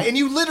the guy, and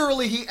you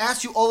literally, he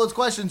asked you all those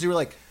questions. You were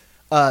like,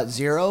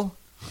 0,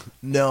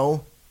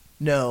 no,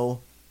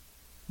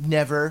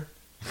 never,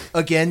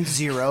 again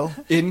 0.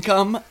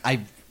 Income?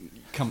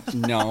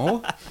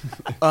 No.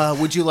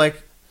 Would you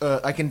like?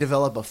 I can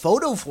develop a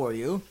photo for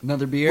you.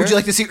 Another beer? Would you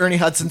like to see Ernie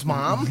Hudson's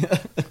mom?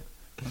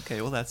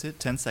 Okay, well that's it.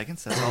 10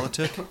 seconds. That's all it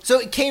took. So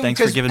it came Thanks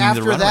for because giving me the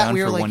after that runaround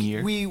we were for like, 1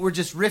 year. we were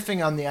just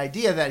riffing on the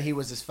idea that he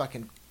was this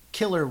fucking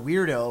killer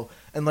weirdo,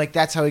 and like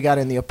that's how he got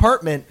in the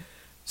apartment.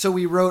 So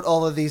we wrote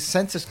all of these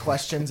census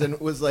questions, and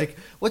it was like,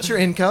 "What's your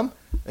income?"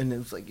 And it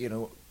was like,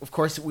 of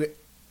course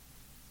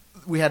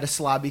we had a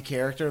slobby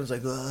character. It was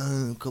like,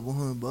 a couple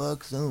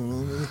 $100. I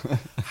don't know.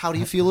 How do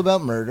you feel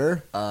about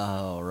murder?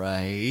 All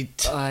right.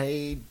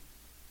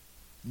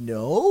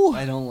 No.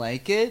 I don't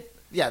like it.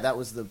 Yeah, that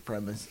was the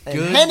premise. And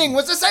Good. Henning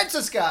was a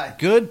census guy.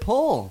 Good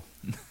pull.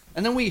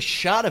 And then we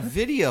shot a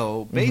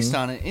video based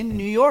on it in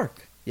New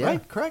York. Yeah.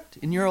 Right? Correct?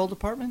 In your old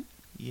apartment?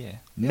 Yeah,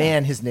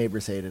 Man, his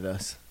neighbors hated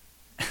us.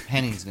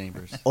 Henning's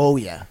neighbors. Oh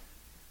yeah.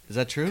 Is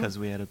that true? because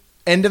we had a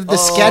End of the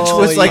Oh, sketch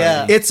was like,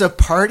 yeah. it's a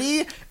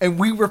party, and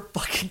we were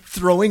fucking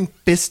throwing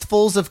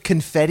fistfuls of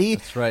confetti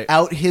That's right.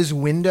 out his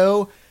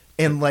window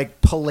in like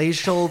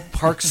palatial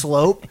Park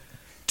Slope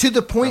to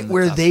the point On the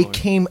where top they floor.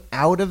 came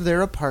out of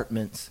their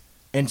apartments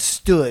and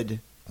stood.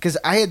 Because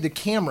I had the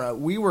camera.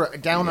 We were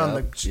down on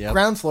the Yep.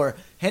 ground floor.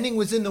 Henning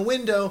was in the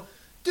window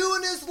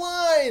doing his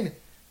line.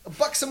 A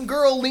buxom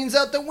girl leans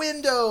out the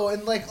window,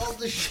 and like all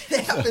this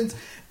shit happens.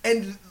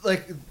 And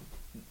like,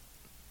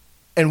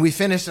 and we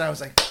finished, and I was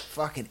like,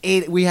 fucking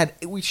 8.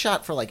 We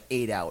shot for like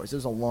 8 hours.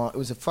 It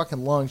was a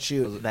fucking long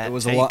shoot. that It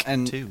was a take lot-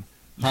 and- too.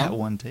 Huh? That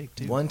one take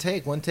too. One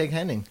take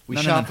Henning. We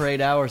No, no, shot no. for 8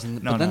 hours, No,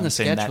 but then no, the I'm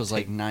saying sketch that was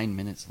like take. 9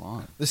 minutes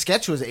long. The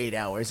sketch was 8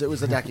 hours. It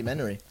was a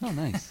documentary. Oh,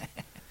 nice.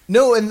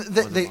 No, and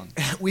Wasn't long.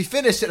 we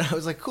finished it. I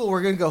was like, cool,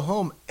 we're going to go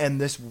home. And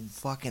this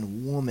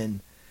fucking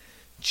woman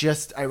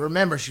I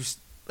remember she was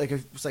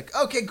like,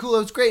 okay, cool, it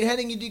was great.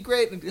 Henning, you did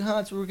great.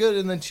 So we're good.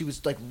 And then she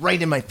was like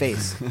right in my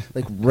face,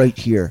 like right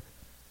here.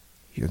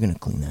 You're going to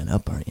clean that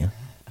up, aren't you?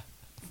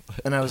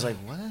 And I was like,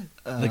 what?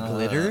 The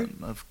glitter?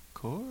 Of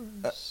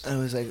course. I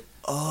was like,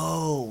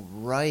 oh,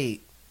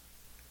 right.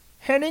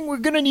 Henning, we're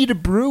going to need a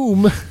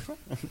broom.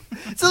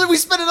 So then we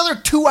spent another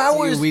 2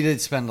 hours We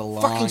did spend a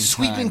long fucking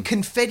sweeping time.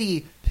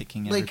 confetti.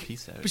 Picking every like,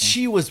 piece out. But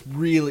she was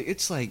really.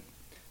 It's like.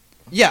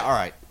 Yeah, all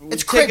right.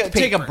 It's take crepe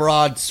take a paper.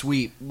 broad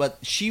sweep, but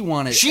she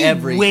wanted She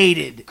every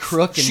waited.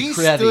 crook and She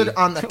cranny. stood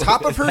on the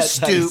top of her That's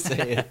how you stoop.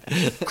 say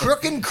it.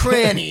 Crook and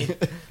cranny.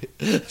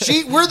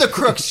 We're the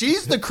crooks.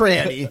 She's the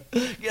cranny.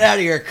 Get out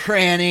of here,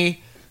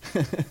 cranny.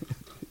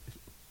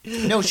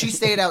 No, she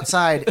stayed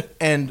outside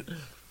and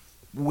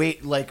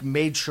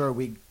made sure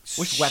we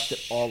swept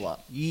it all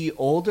up. Ye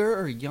older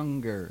or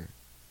younger?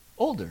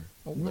 Older.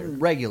 Older.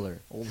 Regular.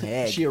 Old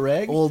hag. She a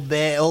reg? Old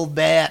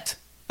bat.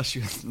 Oh, she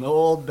was an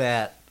old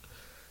bat.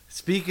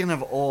 Speaking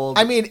of old,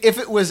 I mean, if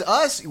it was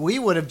us, we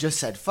would have just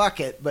said fuck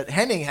it. But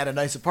Henning had a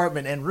nice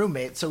apartment and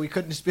roommate, so we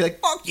couldn't just be like,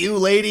 fuck you,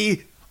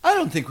 lady. I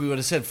don't think we would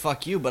have said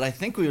 "fuck you," but I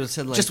think we would have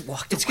said like, Just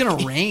walked "It's away."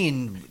 gonna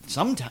rain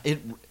sometime.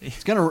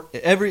 It's gonna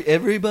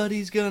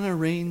everybody's gonna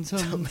rain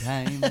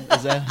sometime."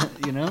 Is that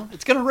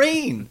It's gonna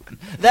rain.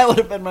 That would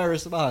have been my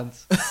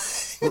response.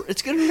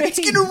 It's gonna rain. It's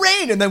going to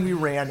rain. And then we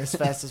ran as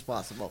fast as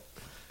possible.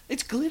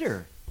 It's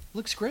glitter.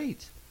 Looks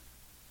great.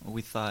 Well,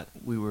 we thought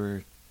we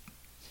were.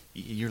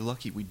 You're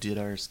lucky we did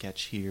our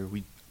sketch here.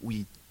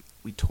 We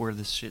tore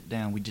this shit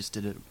down. We just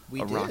did it.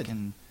 We a did.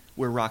 rockin'.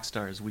 We're rock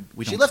stars. We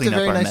She don't left a clean up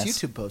very our nice mess.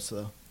 YouTube post,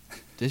 though.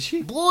 Did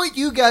she? Boy,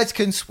 you guys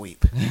can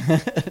sweep.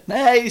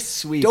 Nice,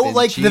 sweet. Don't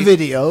like the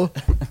video.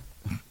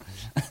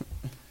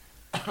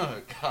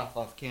 Cough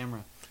off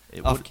camera.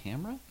 It Off would-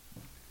 camera?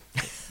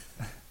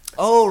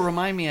 Oh,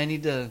 remind me. I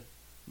need to.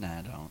 Nah,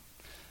 I don't.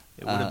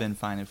 It would have been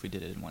fine if we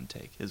did it in one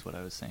take. Is what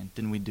I was saying.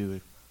 Didn't we do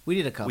it? We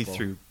did a couple. We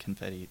threw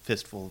confetti,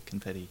 fistful of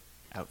confetti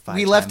out 5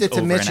 We left times it to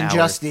over Mitch an and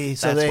hour. Justy,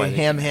 so That's why they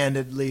came out.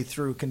 ham-handedly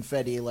threw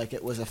confetti like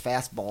it was a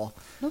fastball.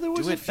 No, there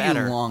was Do a it few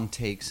fatter. long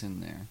takes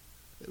in there.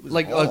 It was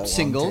Like all a long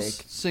singles,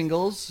 take.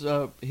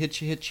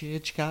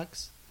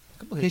 Hitchcocks. A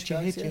couple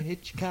Hitchcock. Hitchcocks, yeah.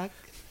 Hitchcock.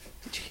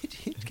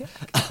 Hitchcock.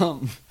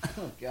 Oh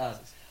God.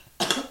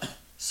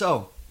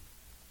 So,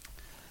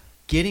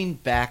 getting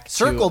back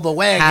Circle to the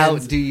wagons. how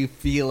do you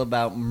feel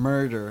about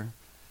murder?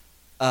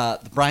 The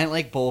Bryant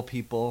Lake Bowl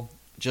people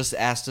just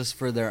asked us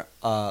for their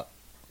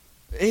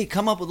hey,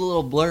 come up with a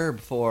little blurb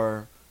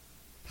for.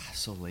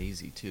 So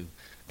lazy too.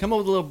 Come up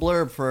with a little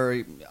blurb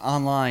for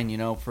online,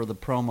 for the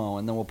promo,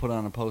 and then we'll put it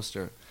on a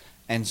poster.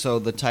 And so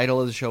the title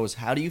of the show is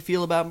 "How Do You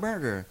Feel About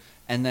Murder?"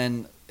 And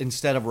then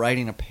instead of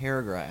writing a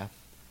paragraph,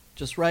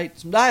 just write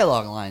some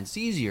dialogue lines. It's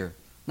easier.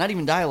 Not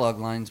even dialogue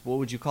lines. What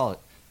would you call it?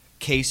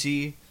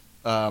 Casey,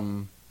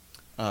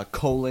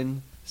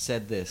 colon,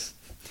 said this.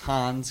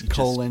 Hans, You just-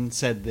 colon,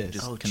 said this.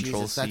 Just Oh,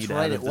 control Jesus, that's seed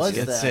right, out it of the was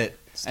sketch. That's that. it.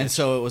 And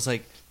so it was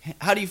like,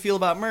 how do you feel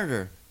about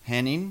murder?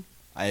 Henning,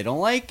 I don't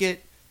like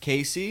it.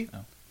 Casey, Oh.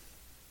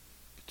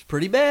 it's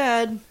pretty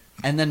bad.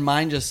 And then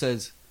mine just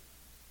says,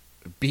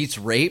 beats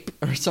rape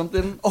or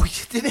something. Oh,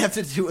 you didn't have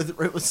to do with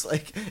it. Was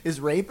like, is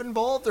rape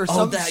involved or Oh,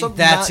 something? that's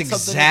something about-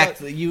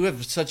 exactly. You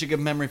have such a good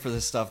memory for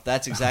this stuff.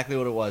 That's exactly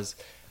what it was.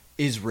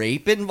 Is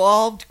rape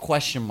involved?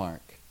 Question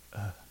mark.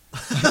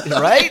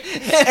 Right?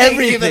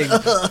 Everything.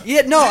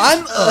 Yeah, no,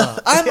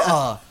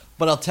 I'm.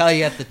 But I'll tell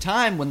you, at the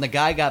time when the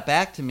guy got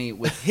back to me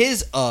with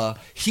his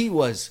he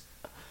was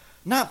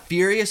not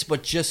furious,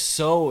 but just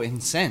so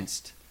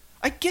incensed.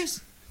 I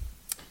guess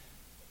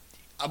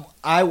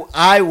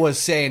I was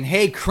saying,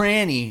 "Hey,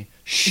 cranny,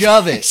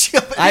 shove it."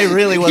 I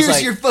really was Here's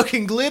like, your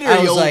fucking glitter, I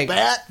you was old like,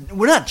 bat.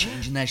 "We're not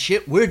changing that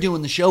shit. We're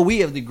doing the show. We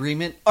have the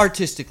agreement,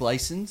 artistic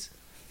license."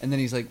 And then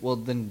he's like, "Well,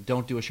 then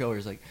don't do a show." Or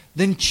he's like,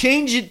 "Then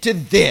change it to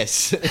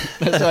this."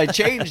 So I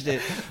changed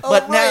it.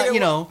 But now, right. you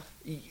know,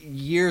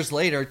 years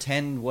later,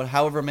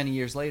 however many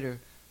years later,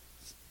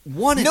 it's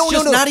No,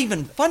 just no. not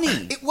even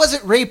funny. It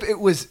wasn't rape. It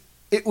was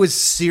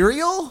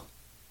cereal?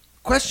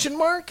 Question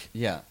mark.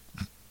 Yeah.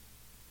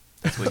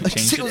 That's what you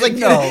changed It it. was like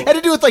No. it had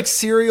to do with like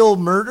serial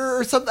murder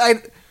or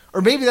something.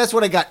 Or maybe that's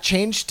what I got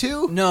changed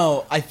to.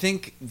 No, I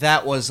think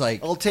that was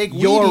like I'll take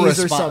your Wheaties or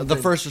response. something. The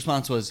first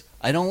response was,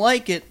 "I don't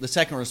like it." The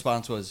second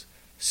response was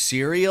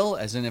serial,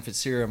 as in if it's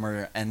serial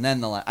murder, and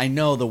then I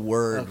know the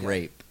word Okay.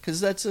 rape because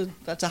that's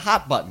a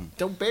hot button.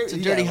 Don't bury. It's a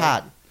dirty yeah,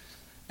 hot.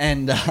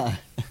 And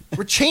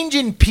We're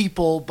changing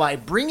people by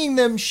bringing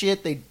them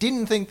shit they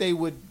didn't think they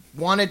would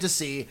wanted to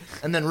see,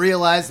 and then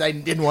realized I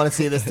didn't want to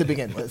see this to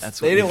begin with. That's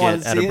They what you didn't wanna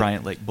get at see a it?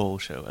 Bryant Lake Bowl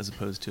show as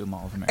opposed to a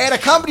Mall of America. At a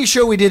comedy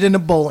show we did in a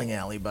bowling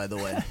alley, by the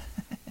way.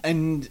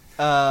 and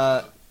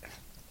that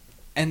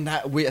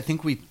I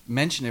think we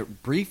mentioned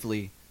it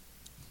briefly.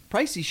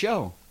 Pricey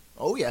show,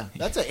 Oh yeah,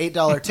 that's an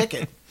 $8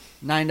 ticket,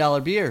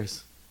 $9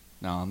 beers.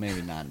 No,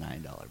 maybe not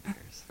 $9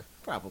 beers.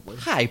 probably.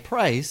 High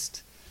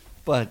priced,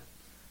 but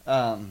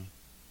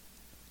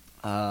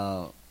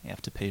You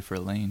have to pay for a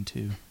lane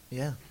too.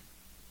 Yeah.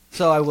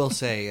 so I will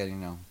say, you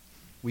know,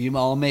 we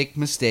all make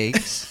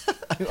mistakes,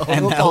 and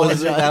I'll that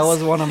apologize.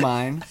 was one of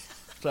mine.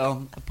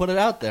 So I put it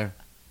out there.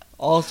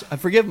 I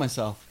forgive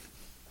myself.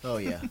 Oh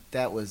yeah,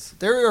 that was.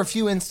 There are a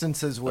few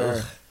instances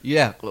where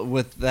Yeah,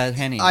 with that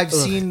Henny. I've Ugh.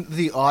 seen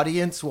the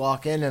audience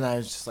walk in, and I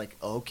was just like,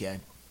 okay,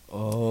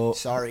 Oh,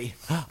 sorry.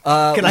 can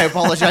Can I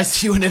apologize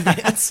to you in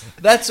advance?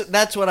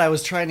 That's what I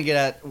was trying to get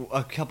at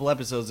a couple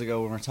episodes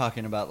ago when we were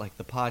talking about like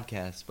the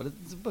podcast.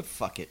 But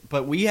fuck it.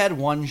 But we had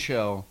one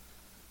show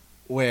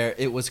where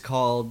it was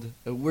called.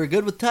 We're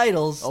good with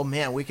titles. Oh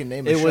man, we can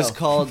name a it show. was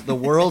called The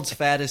World's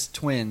Fattest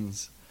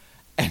Twins,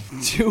 and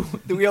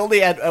we only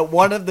had at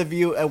one of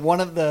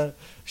the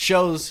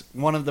shows,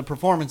 one of the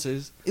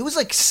performances. It was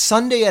like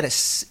Sunday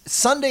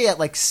at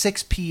like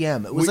 6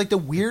 p.m. It was like the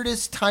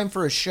weirdest time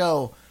for a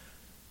show,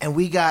 and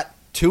we got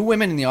 2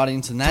 women in the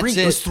audience, and that's Three- it.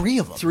 it was 3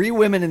 of them. 3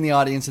 women in the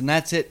audience, and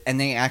that's it. And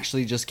they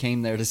actually just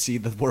came there to see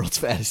The World's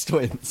Fattest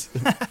Twins.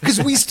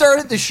 because we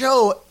started the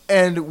show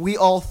and we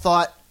all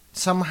thought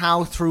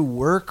somehow through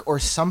work or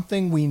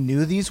something we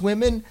knew these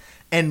women.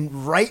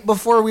 And right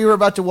before we were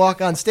about to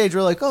walk on stage, we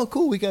were like, "Oh,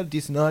 cool! We got a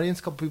decent audience.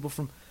 A couple people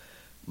from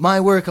my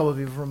work, a couple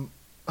people from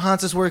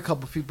Hans's work, a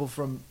couple people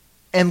from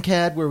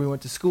MCAD where we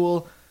went to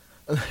school."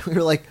 And we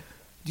were like,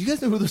 "Do you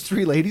guys know who those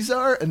 3 ladies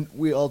are?" And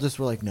we all just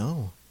were like,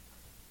 "No."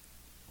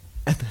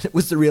 And then it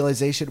was the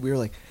realization we were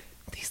like,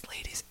 these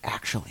ladies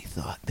actually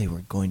thought they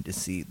were going to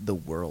see the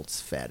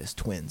world's fattest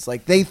twins.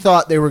 Like they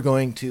thought they were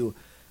going to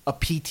a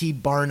P.T.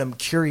 Barnum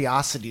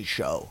curiosity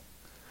show.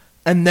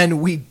 And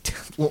then we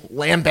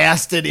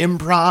lambasted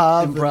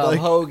improv. Improv, and, like,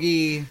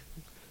 hoagie.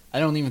 I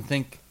don't even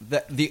think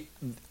that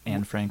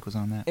Anne Frank was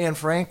on that. Anne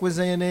Frank was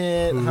in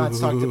it. Hans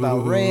talked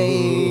about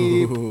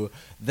rape. Ooh,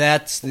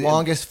 that's the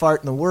Longest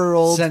fart in the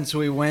world. Since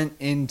we went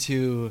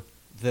into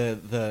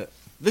the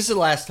this is the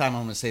last time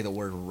I'm going to say the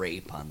word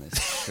rape on this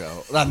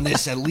show, on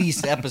this at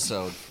least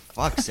episode.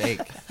 Fuck's sake,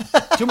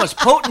 too much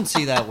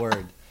potency that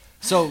word.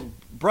 So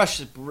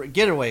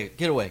get away.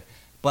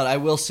 But I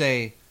will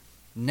say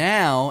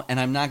now, and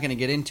I'm not going to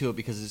get into it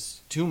because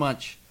it's too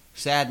much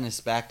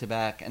sadness back to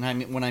back. And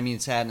when I mean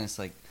sadness,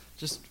 like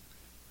just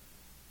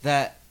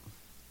that.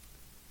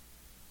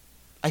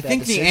 I That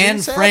think the decision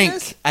Anne Frank.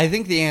 sadness? I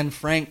think the Anne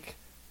Frank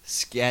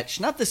sketch,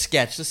 not the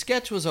sketch. The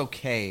sketch was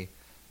okay.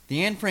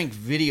 The Anne Frank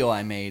video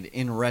I made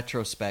in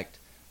retrospect,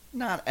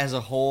 not as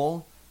a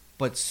whole,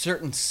 but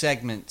certain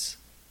segments,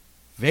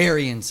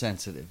 very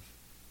insensitive.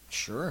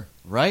 Sure.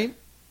 Right?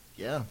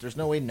 Yeah, there's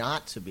no way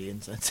not to be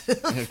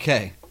insensitive.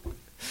 Okay.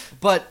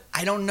 But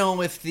I don't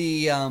know if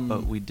the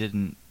But we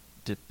didn't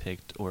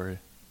depict or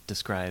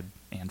describe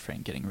Anne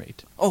Frank getting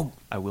raped. Oh,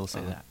 I will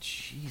say that.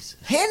 Jesus.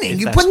 Henning, If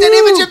you that's put that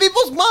true. image in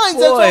people's minds.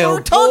 That's Boy, what oh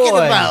we're talking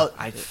boy. about.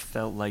 I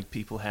felt like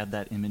people had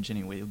that image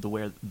anyway. The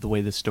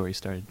way this story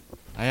started.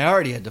 I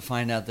already had to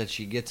find out that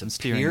she gets a I'm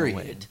steering away.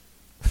 period.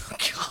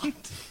 God.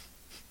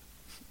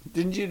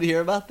 Didn't you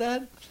hear about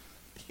that?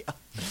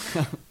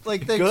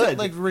 Like they Good.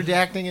 like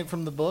redacting it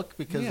from the book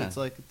because Yeah. it's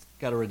like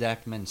Got to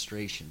redact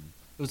menstruation.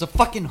 It was a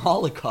fucking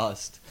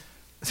Holocaust.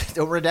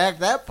 don't redact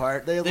that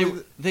part.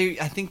 They,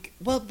 I think,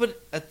 well,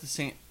 but at the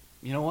same,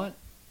 you know what?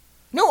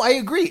 No, I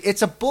agree.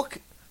 It's a book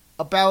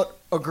about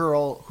a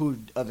girl who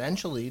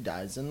eventually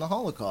dies in the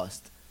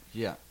Holocaust.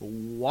 Yeah.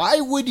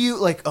 Why would you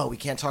like? Oh, we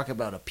can't talk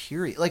about a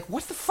period. Like,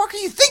 what the fuck are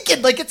you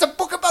thinking? Like, it's a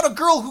book about a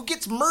girl who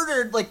gets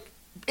murdered, like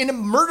in a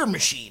murder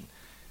machine.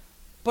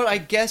 But I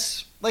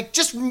guess, Like,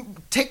 just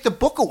take the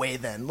book away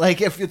then.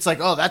 Like, if it's like,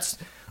 oh, that's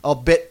a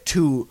bit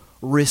too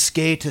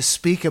risque to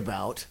speak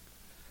about.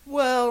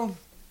 well,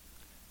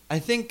 I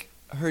think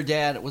her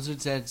dad, was her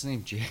dad's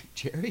name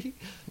Jerry?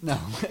 No,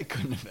 it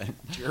couldn't have been.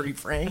 Jerry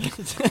Frank,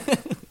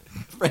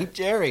 Frank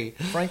Jerry.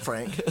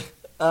 Frank.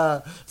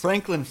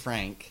 Franklin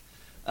Frank.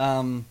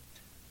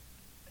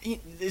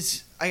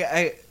 Is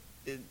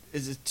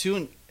it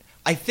too?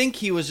 I think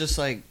he was just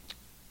like,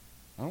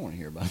 I don't want to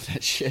hear about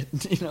that shit.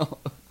 You know,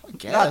 I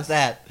guess. not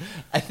that.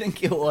 I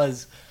think it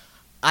was.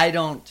 I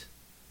don't.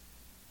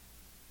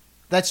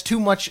 That's too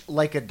much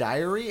like a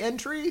diary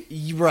entry.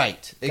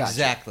 Right. Gotcha,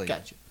 Exactly.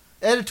 Gotcha.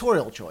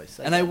 Editorial choice.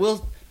 And I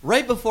will.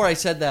 Right before I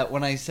said that,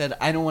 when I said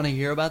I don't want to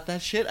hear about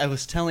that shit, I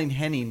was telling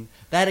Henning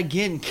that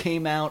again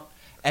came out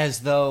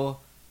as though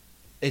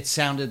it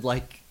sounded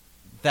like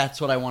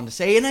that's what I wanted to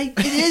say, and it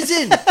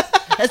isn't.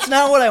 That's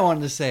not what I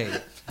wanted to say,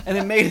 and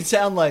it made it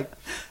sound like,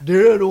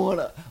 dude, I don't want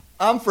to.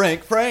 I'm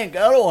Frank. I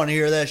don't want to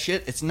hear that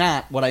shit. It's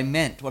not what I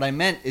meant. What I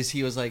meant is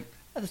he was like,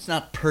 that's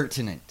not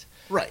pertinent.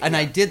 Right. And yeah,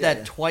 I did that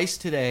yeah. twice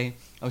today.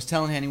 I was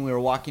telling Henning we were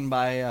walking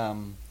by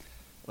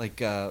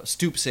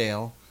stoop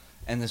sale,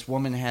 and this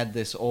woman had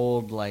this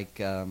old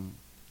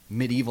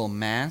medieval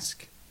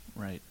mask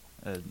Right.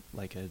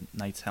 Like a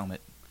knight's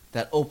helmet.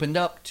 that opened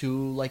up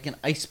to like an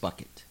ice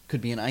bucket.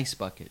 Could be an ice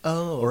bucket.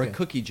 Oh, or a okay.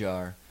 cookie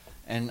jar.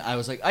 And I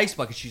was like, ice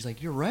bucket. She's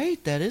like, you're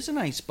right, that is an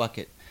ice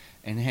bucket.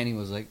 And Henny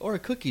was like, or a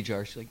cookie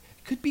jar. She's like,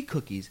 it could be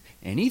cookies.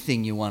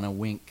 Anything you want to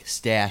wink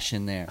stash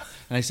in there.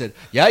 And I said,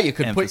 yeah, you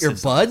could put your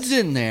Emphasis on buds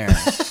in there.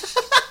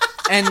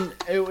 And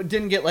it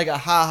didn't get like a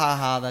ha ha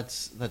ha,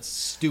 that's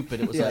stupid.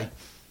 It was Yeah. like,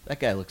 that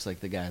guy looks like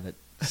the guy that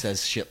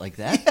says shit like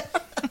that.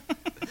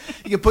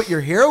 You can put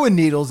your heroin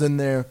needles in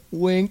there.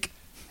 Wink.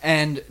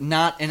 And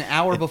not an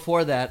hour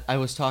before that, I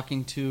was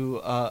talking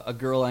to a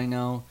girl I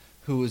know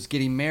who was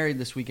getting married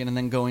this weekend and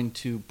then going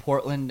to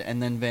Portland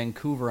and then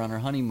Vancouver on her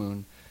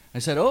honeymoon. I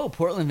said, oh,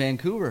 Portland,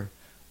 Vancouver,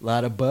 a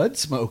lot of bud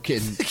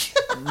smoking.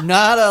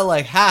 Not a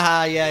like,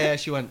 ha, yeah.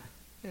 She went,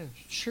 yeah,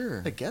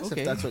 sure. I guess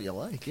okay. if that's what you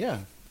like. Yeah.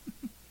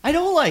 I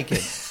don't like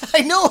it.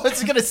 I know. I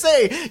was gonna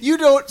say you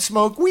don't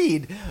smoke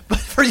weed, but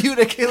for you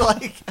to get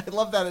like, I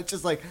love that. It's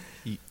just like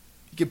you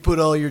can put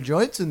all your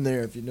joints in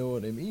there if you know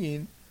what I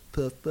mean.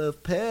 Puff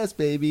puff pass,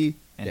 baby.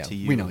 And Yeah, to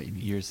you, we know what you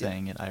mean. you're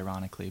saying it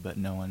ironically, but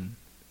no one,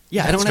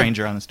 Yeah, I a don't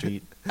stranger on the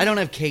street. I don't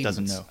have cadence,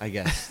 Doesn't know. I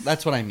guess.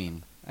 That's what I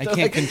mean. I So,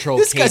 can't like, control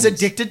This cadence. guy's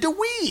addicted to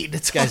weed.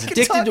 This guy's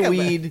addicted to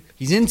weed.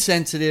 He's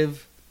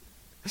insensitive.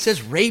 He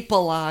says rape a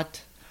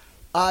lot.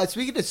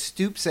 Speaking of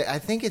stoop say, I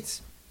think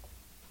it's,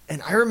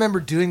 and I remember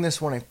doing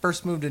this when I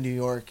first moved to New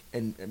York,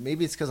 and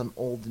maybe it's because I'm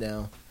old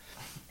now.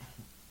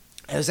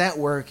 I was at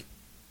work,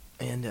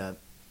 and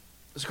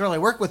this girl I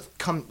work with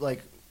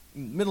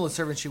middle of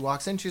service. She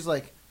walks in. She's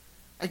like,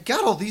 "I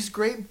got all these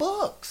great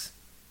books,"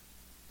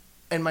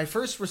 and my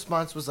first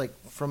response was like,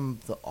 "From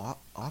the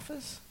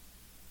office?"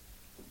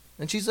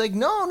 And she's like,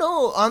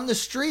 "No, on the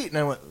street." And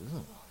I went,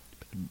 "Ugh."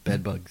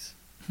 Bed bugs.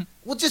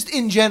 Well, just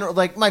in general,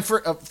 like my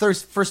first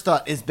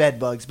thought is bed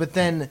bugs, but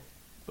then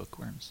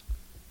Bookworms.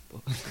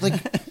 like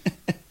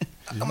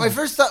my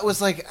first thought was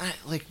like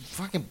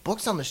fucking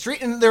books on the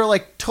street, and they're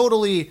like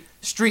totally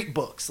street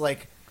books.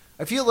 Like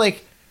I feel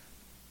like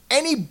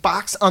any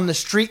box on the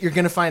street you're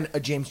gonna find a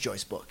James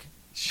Joyce book,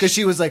 because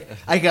she was like,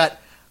 I got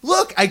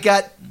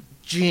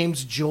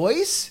James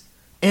Joyce,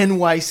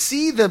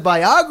 NYC the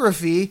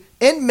biography,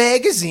 and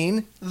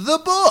magazine the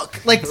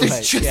book. Like there's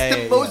Right. just Yeah,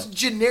 the yeah, most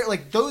generic.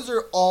 Like those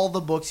are all the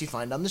books you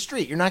find on the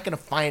street. You're not gonna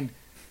find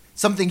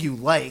something you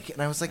like.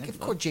 And I was like, of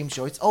course James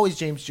Joyce, always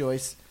James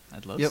Joyce.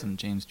 I'd love Yep. some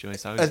James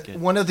Joyce. I always get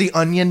One of the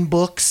Onion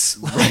books.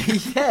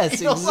 Yes,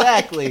 You know, like,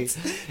 exactly. it's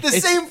the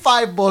It's same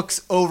 5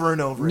 books over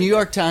and over. New again.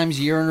 York Times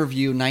Year in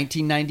Review,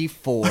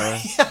 1994,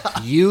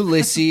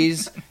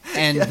 Ulysses,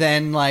 and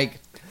then like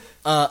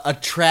a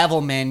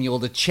travel manual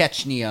to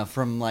Chechnya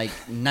from like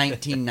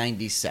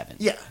 1997.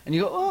 Yeah. And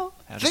you go, oh,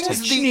 How to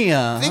Things take-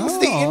 Chechnya. Things Oh,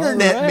 the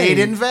internet all right. made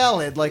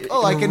invalid. Like,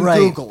 oh, I can Right.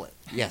 Google it.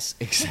 Yes,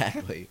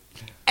 exactly.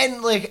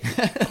 And like,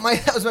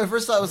 that was my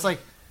first thought. Was like,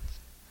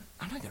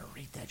 I'm not gonna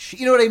read that shit.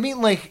 You know what I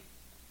mean? Like,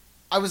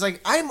 I was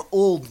like, I'm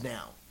old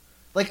now.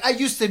 Like, I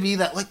used to be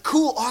that like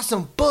cool,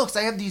 awesome books.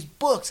 I have these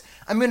books.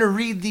 I'm gonna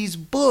read these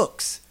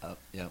books.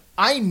 Yeah.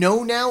 I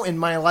know now in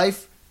my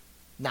life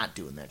Not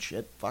doing that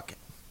shit. Fuck it.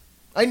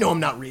 I know I'm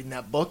not reading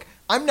that book.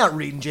 I'm not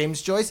reading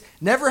James Joyce.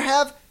 Never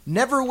have,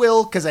 never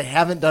will, because I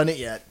haven't done it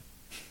yet.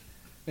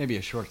 Maybe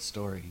a short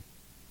story.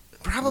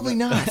 Probably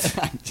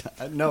not.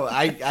 No,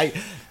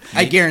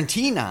 I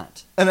guarantee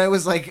not. And I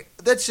was like,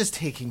 that's just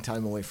taking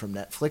time away from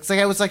Netflix. Like,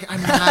 I was like,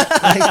 I'm not,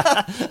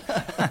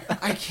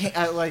 like, I can't,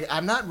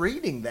 I'm not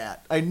reading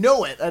that. I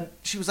know it. And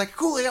she was like,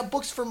 cool, I got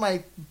books for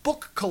my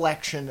book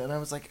collection. And I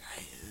was like,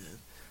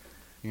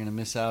 You're gonna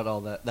miss out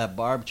all that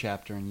Barb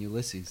chapter in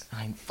Ulysses.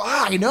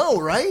 I know,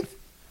 right?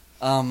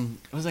 What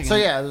was I So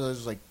gonna- yeah, it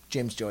was like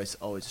James Joyce,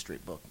 always a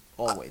street book.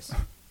 Always.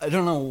 I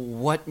don't know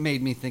what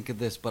made me think of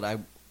this, but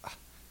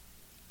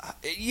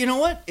you know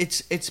what?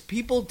 It's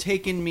people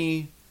taking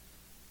me.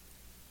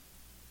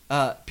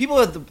 People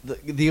have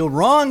the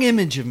wrong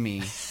image of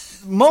me,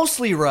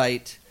 mostly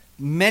right.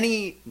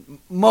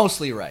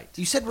 Mostly right.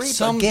 You said rape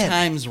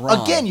Sometimes again.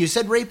 wrong. Again, you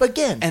said rape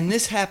again. And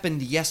this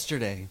happened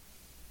yesterday.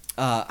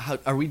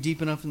 Are we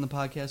deep enough in the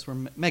podcast where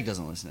Meg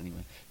doesn't listen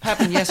anyway?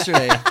 Happened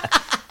yesterday.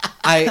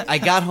 I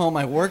got home.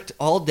 I worked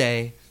all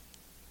day,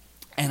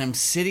 and I'm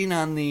sitting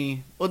on the.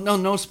 Well,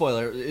 no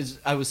spoiler.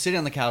 I was sitting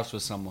on the couch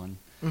with someone,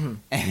 Mm-hmm.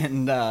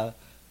 and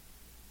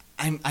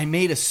I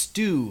made a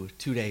stew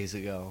 2 days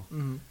ago,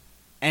 Mm-hmm.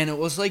 and it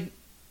was like,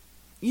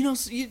 a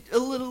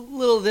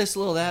little this, a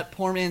little that.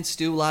 Poor man's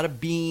stew. A lot of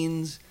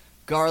beans,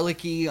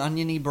 garlicky,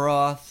 oniony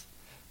broth.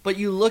 But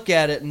you look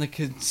at it, and the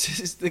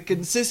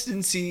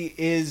consistency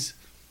is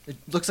It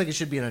looks like it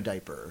should be in a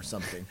diaper or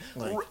something.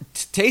 Like,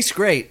 tastes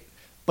great,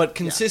 but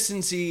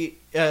consistency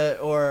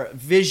or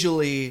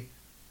visually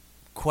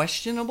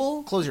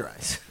questionable. close your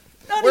eyes.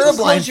 Not Wear even a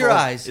close your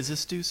blindfold. eyes. Is this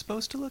stew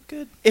supposed to look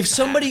good? If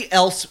somebody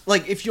else,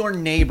 like if your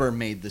neighbor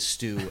made the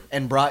stew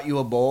and brought you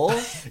a bowl,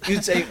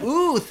 you'd say,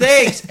 "Ooh,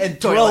 thanks," and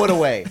throw it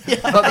away.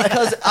 But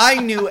because I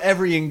knew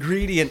every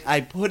ingredient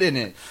I put in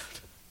it,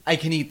 I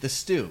can eat the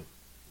stew.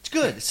 It's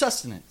good. It's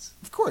sustenance.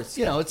 Of course.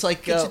 You know, it's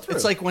like Gets you through.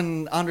 it's like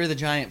when Andre the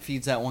Giant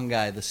feeds that one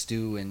guy the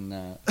stew in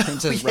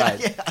Princess Yeah, Bride.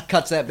 yeah.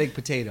 Cuts that big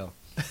potato.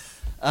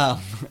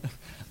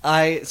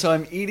 So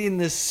I'm eating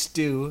this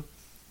stew,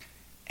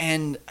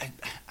 and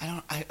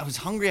I was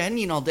hungry. I hadn't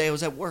eaten all day. I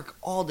was at work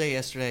all day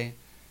yesterday,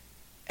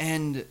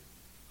 and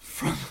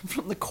from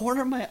the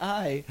corner of my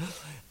eye,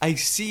 I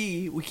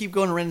see. We keep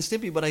going to Ren and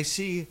Stimpy, but I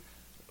see.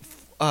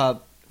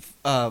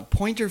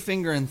 Pointer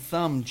finger and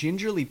thumb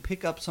gingerly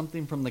pick up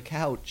something from the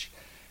couch,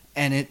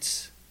 and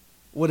it's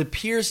what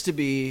appears to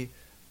be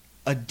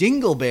a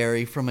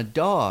dingleberry from a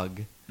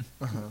dog,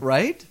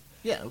 right?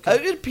 Yeah, okay.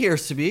 It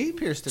appears to be.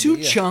 Appears to two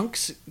be, yeah.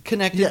 chunks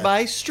connected Yeah.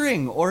 by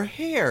string or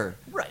hair,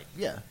 Right,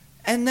 yeah.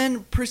 and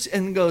then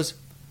and goes,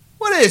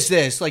 "What is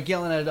this?" Like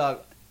yelling at a dog.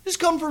 This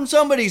come from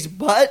somebody's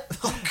butt.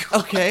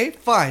 Okay,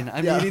 fine.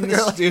 I'm Yeah. eating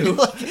You're this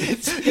like-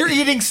 stew. You're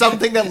eating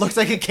something that looks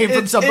like it came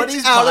from somebody's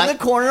it's out butt. of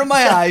the corner of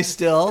my eye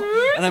still,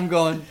 and I'm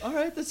going, all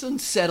right, that's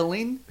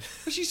unsettling.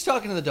 But she's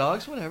talking to the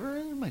dogs,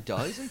 whatever. My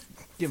dogs, I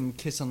give them a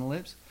kiss on the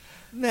lips.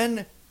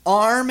 Then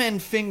arm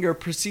and finger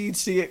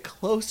proceeds to get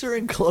closer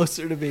and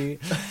closer to me,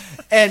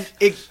 and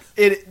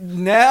it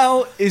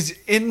now is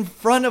in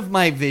front of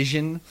my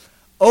vision,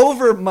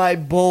 over my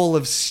bowl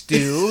of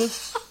stew,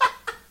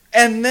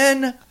 and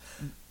then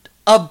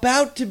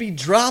about to be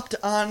dropped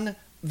on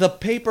the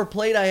paper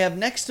plate I have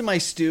next to my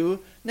stew,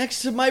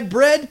 next to my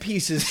bread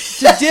pieces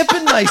to dip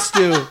in my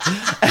stew.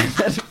 And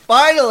then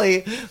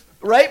finally,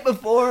 right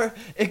before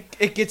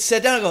it gets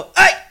set down, I go,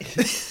 "Hey,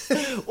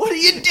 what are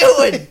you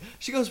doing?"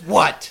 She goes,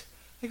 "What?"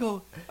 I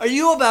go, "Are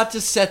you about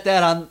to set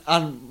that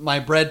on my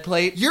bread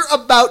plate?" You're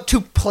about to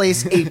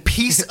place a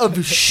piece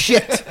of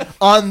shit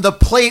on the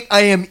plate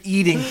I am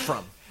eating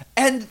from.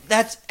 And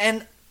that's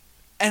and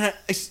I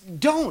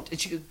don't. And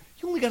she goes,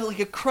 "You only got like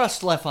a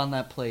crust left on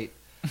that plate."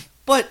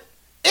 But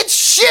It's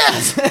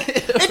shit!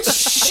 It's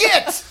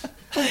shit!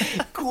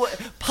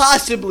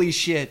 possibly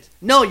shit.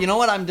 No, you know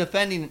what? I'm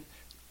defending.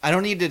 I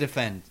don't need to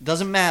defend.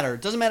 Doesn't matter.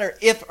 Doesn't matter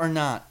if or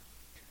not.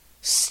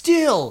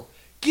 Still,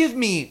 give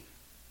me.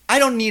 I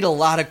don't need a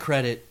lot of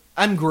credit.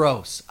 I'm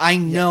gross. I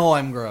know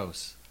I'm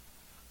gross.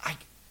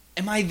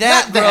 Am I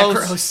that Not that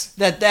gross, gross.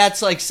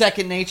 that's like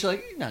second nature?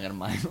 Like, you're not gonna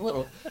mind a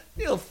little.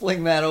 You'll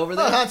fling that over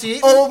there. Hansi, you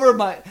eating? Over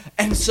my.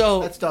 And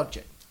so That's dog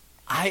shit.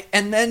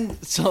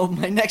 so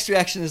my next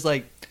reaction is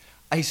like,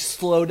 I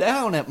slow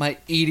down at my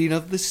eating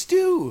of the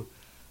stew.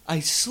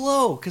 I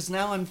slow, because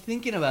now I'm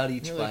thinking about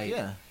each You're bite. like,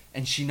 yeah.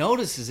 And she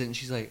notices it, and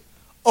she's like,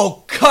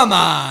 "Oh, come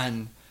on."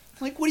 I'm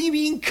like, "What do you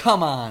mean,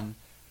 come on?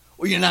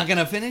 Well, you're not going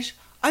to finish?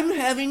 I'm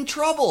having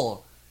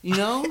trouble, you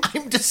know?"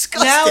 I'm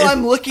disgusted. Now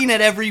I'm looking at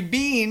every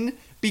bean,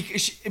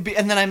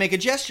 and then I make a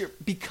gesture,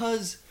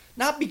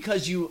 not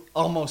because you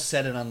almost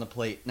set it on the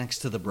plate next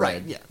to the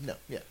bread. Right, yeah, no,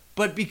 yeah.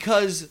 But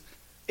because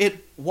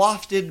it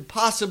wafted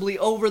possibly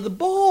over the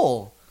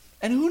bowl.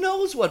 And who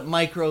knows what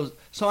micros.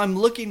 So I'm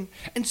looking.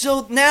 And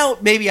so now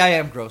maybe I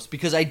am gross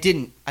because I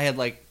didn't. I had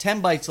like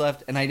 10 bites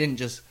left and I didn't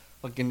just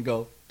fucking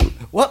go,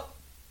 "What?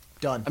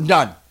 Done. I'm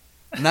done.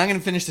 I'm not going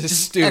to finish this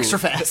stew." Extra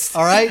fast.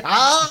 All right?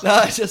 Ah.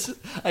 No,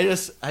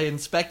 I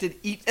inspected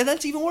each. And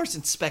that's even worse.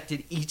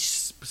 Inspected each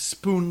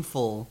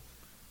spoonful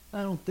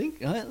I don't think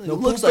it No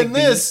looks poop like in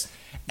this.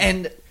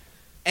 And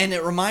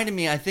it reminded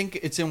me. I think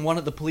it's in one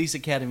of the Police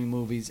Academy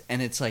movies,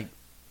 and it's like,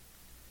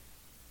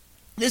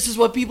 this is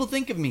what people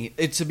think of me.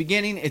 It's the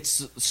beginning.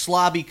 It's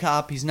slobby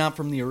cop. He's not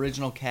from the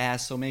original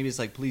cast, so maybe it's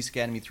like Police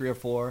Academy 3 or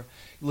 4.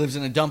 He lives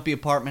in a dumpy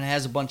apartment,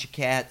 has a bunch of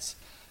cats.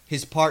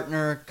 His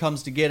partner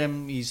comes to get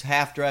him. He's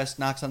half dressed,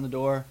 knocks on the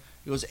door.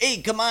 He goes,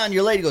 "Hey, come on,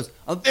 your lady." He goes,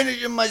 "I'm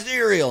finishing my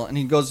cereal." And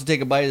he goes to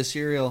take a bite of the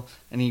cereal,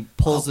 and he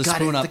pulls the God,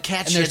 spoon it's up, the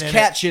cat and there's shit in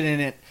cat shit in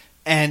it.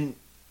 And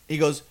he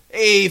goes,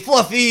 "Hey,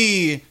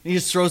 Fluffy!" And he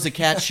just throws the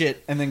cat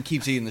shit, and then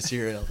keeps eating the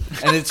cereal.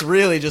 And it's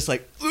really just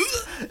like,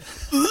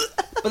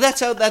 but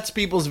that's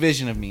people's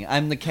vision of me.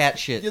 I'm the cat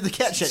shit. You're the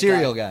cat shit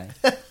cereal guy.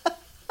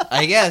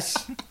 I guess,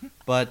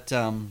 but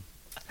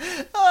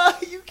Oh,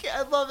 you can't.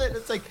 I love it.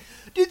 It's like,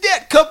 did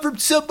that come from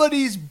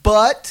somebody's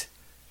butt?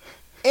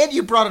 And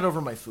you brought it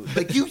over my food.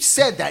 Like, you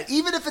said that.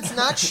 Even if it's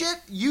not shit,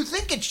 you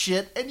think it's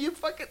shit, and you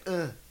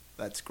fucking...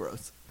 that's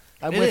gross.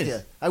 I'm It with is. you.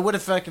 I would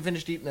have fucking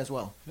finished eating as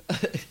well.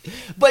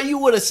 but you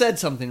would have said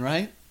something,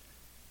 right?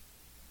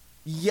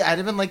 Yeah, I'd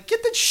have been like,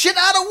 get the shit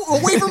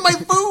away from my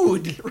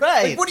food.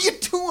 Right. Like, what are you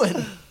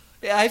doing?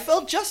 Yeah, I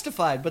felt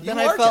justified, but then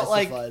You I are felt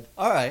justified. like,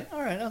 all right,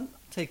 I'll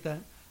take that.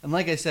 And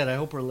like I said, I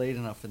hope we're late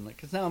enough,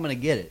 because now I'm gonna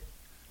get it.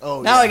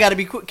 Oh, Now yeah. I got to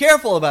be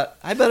careful about.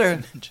 I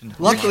better.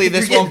 Luckily,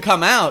 this You're won't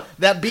come out.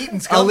 That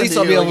beating's At coming least to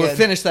I'll be you able to again.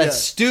 finish that Yeah.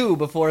 stew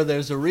before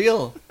there's a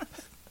real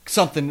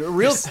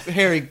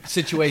hairy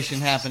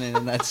situation happening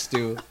in that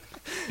stew.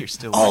 You're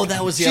still. Oh, working.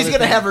 that was the She's other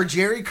gonna thing. have her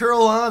Jerry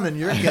curl on, and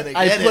you're gonna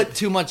I get put it.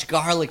 too much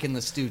garlic in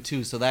the stew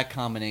too, so that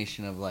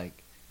combination of like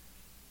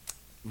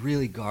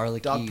really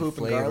garlicky Dog poop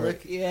and flavor.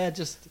 garlic? Yeah,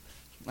 just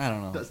I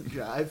don't know. Doesn't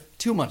jive.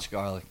 Too much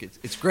garlic.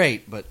 It's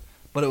great, but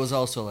it was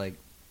also like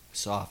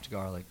soft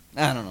garlic.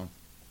 I don't know.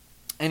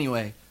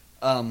 Anyway,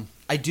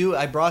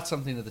 I brought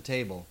something to the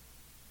table,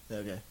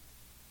 Okay.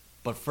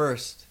 but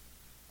first,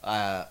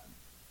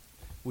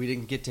 we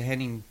didn't get to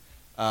Henning.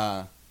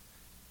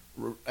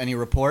 Any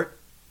report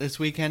this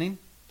week, Henning?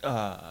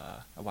 I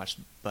watched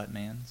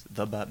Buttmans.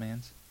 The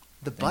Buttmans.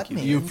 The Thank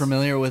Buttmans. You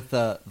familiar with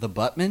the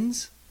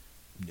Buttmans?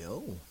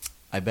 No.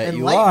 I bet you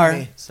Enlighten are.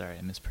 me. Sorry,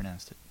 I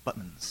mispronounced it.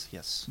 Buttmans.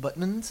 Yes.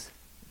 Buttmans?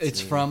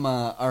 It's from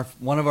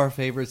one of our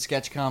favorite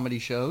sketch comedy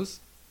shows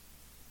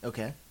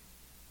Okay.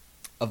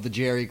 of the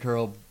Jerry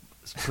Curl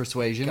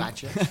persuasion.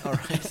 Gotcha. All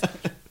right.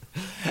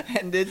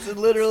 And it's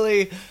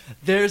literally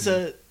there's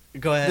a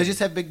go ahead. They just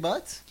have big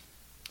butts?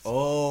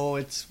 oh,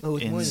 it's Oh,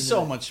 it's more than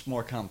so that. much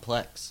more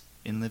complex.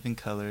 In Living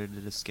Color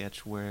did a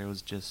sketch where it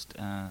was just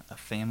a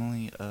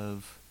family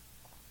of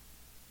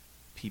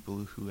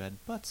people who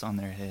had butts on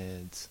their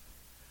heads.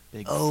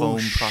 Big Oh,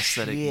 foam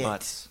prosthetic shit.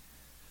 butts.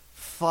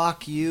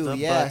 Fuck you. The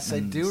Yes, I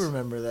do Buttmans.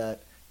 remember that.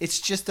 It's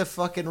just a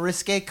fucking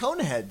risque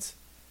Coneheads.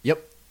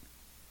 Yep.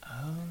 Oh,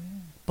 yeah.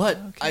 But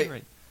Okay,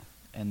 right.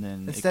 And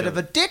then Instead of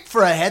a dick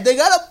for a head, they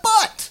got a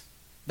butt.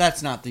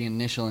 that's not the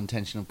initial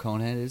intention of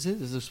Conehead, is it?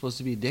 Is there supposed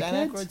to be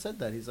Dan dickheads? Aykroyd said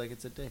that. He's like,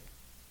 it's a dick.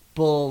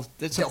 Bull.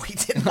 It's No, he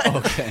didn't.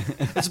 okay.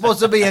 It's supposed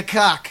to be a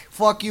cock.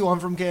 Fuck you, I'm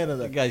from The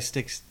Canada. guy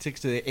sticks to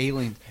the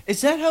alien. Is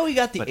that how he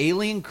got the But-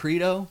 alien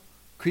credo?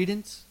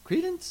 Credence?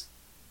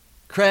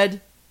 Cred?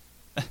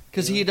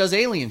 Because he does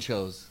alien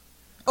shows.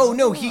 Oh,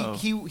 no, Oh.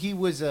 he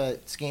was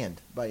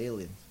scanned by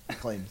aliens, he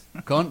claims.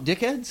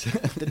 Dickheads?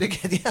 The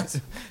dickhead,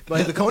 yes.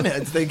 By the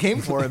Coneheads, they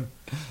came for him.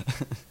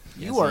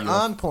 He You has a are UFO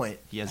on point.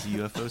 He has a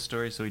UFO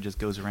story, so he just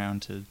goes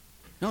around to.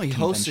 No, he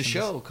hosts a Conventions.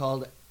 show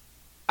called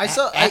I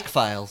saw... Ack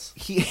Files.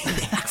 He...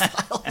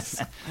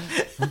 X-Files.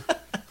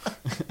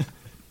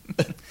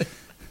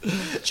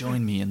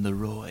 Join me in the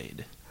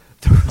Roid.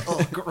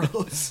 Oh,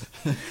 gross.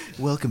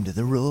 Welcome to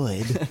the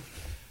Roid.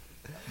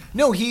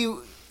 No, he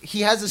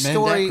has a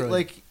story Mandackroyd.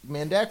 like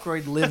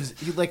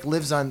Mandackroyd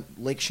lives on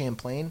Lake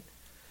Champlain,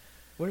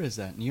 Where is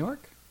that? New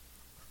York?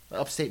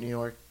 upstate New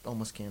York,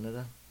 almost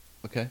Canada.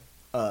 Okay.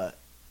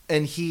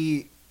 And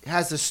he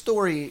has a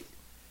story.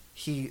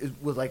 He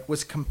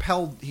was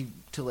compelled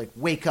to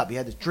wake up. He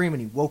had this dream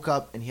and he woke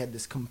up and he had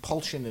this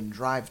compulsion and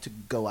drive to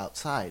go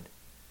outside.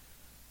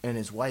 And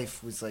his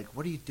wife was like,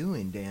 "What are you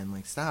doing, Dan?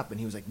 Like, stop!"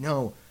 And he was like,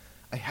 "No,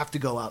 I have to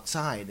go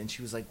outside." And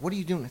she was like, "What are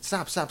you doing?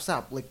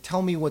 Stop! Like,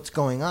 tell me what's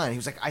going on." And he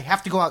was like, "I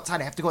have to go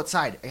outside. I have to go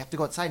outside. I have to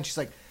go outside." And she's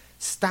like,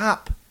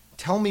 "Stop!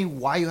 Tell me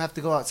why you have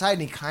to go outside."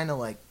 And he kind of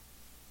like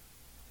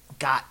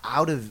got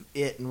out of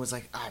it and was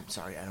like, "I'm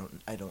sorry.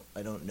 I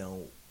don't know.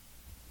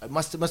 It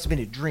must have been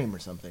a dream or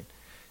something."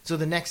 So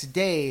the next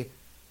day,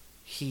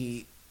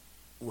 he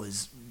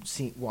was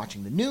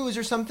watching the news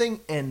or something,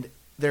 and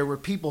there were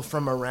people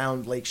from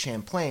around Lake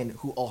Champlain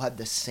who all had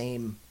the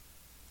same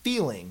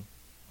feeling,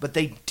 but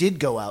they did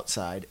go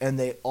outside and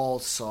they all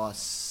saw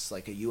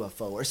like a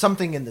UFO or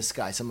something in the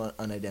sky, some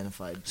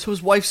unidentified. So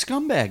his wife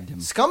scumbagged him.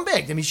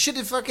 Scumbagged him. He should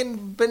have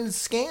fucking been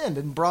scanned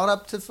and brought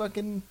up to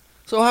fucking.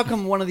 So how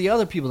come one of the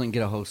other people didn't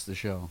get a host of the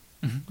show?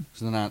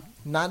 So they're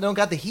Don't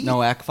got the heat.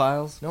 no Ack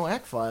Files? No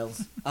Act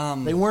Files.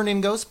 Um, They weren't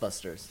in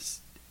Ghostbusters.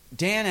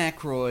 Dan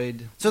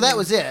Aykroyd. So that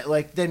was it.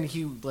 Like then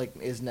he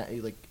is not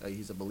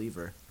he's a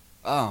believer.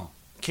 Oh.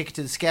 Kick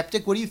to the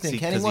skeptic. What do you think, See,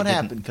 Henning? What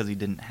happened? Because he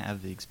didn't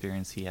have the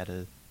experience. He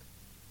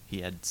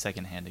had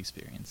secondhand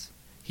experience.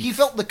 He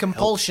felt the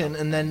compulsion,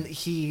 felt and then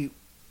he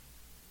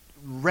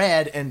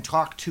read and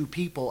talked to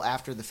people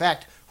after the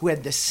fact who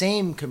had the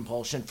same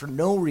compulsion for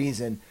no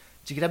reason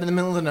to get up in the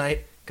middle of the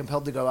night,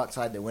 compelled to go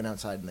outside. They went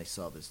outside and they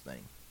saw this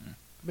thing.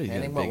 But he got a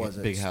Henning, what big, was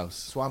it? big house.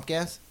 Swamp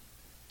gas?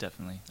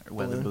 Definitely. Or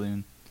weather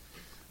balloon.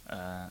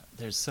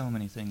 There's so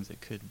many things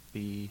it could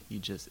be.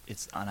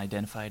 It's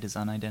unidentified is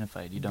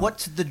unidentified. You don't.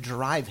 What's the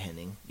drive,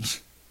 Henning?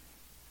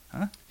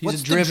 Huh?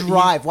 What's the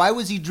drive? Why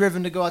was he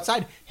driven to go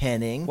outside,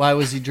 Henning? Why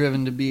was he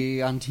driven to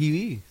be on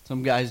TV?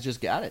 Some guys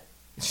just got it.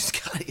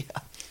 Just got it.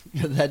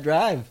 That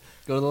drive.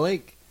 Go to the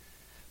lake.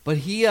 But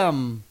he,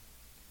 Did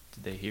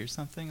they hear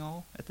something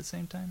all at the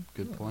same time?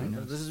 good point.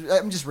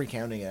 I'm just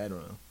recounting it. I don't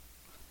know.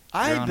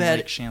 You're I on bet.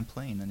 Lake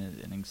Champlain in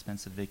an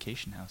expensive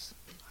vacation house.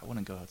 I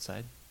wouldn't go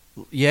outside.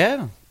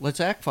 Yeah, let's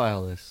act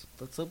file this.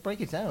 Let's break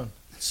it down.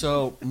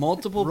 So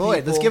multiple Royd,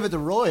 people. let's give it to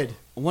Royd.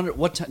 Wonder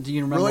what time? Do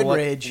you remember Royd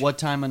Rage. what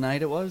time of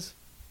night it was?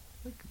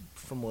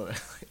 From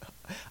what?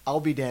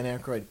 I'll be Dan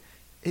Aykroyd.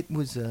 It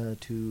was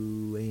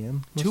 2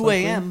 a.m. or 2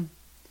 something. a.m.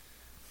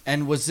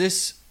 And was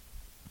this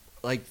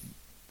like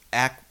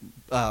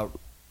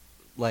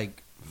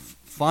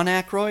fun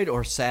Aykroyd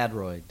or sad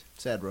Royd?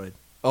 Sad Royd.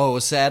 Oh, it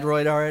was sad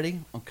Royd already.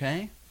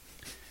 Okay.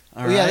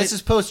 All Well, yeah, right. this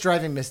is post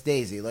Driving Miss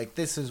Daisy. Like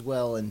this is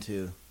well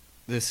into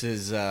This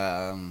is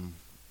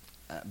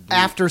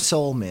after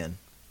Soul Man.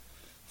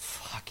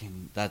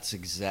 Fucking. That's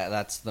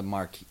the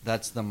mark.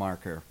 That's the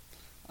marker.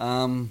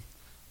 I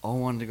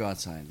wanted to go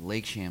outside.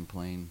 Lake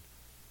Champlain.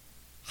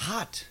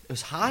 Hot. It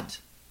was hot.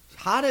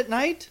 Hot at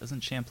night.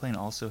 Doesn't Champlain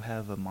also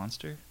have a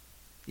monster?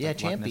 Yeah,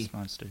 Like Loch Champy. Ness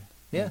monster.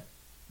 Yeah.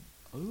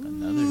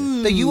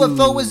 Another The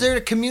UFO was there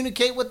to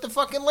communicate with the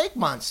fucking lake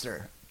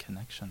monster.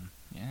 connection.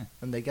 Yeah.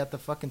 And they got the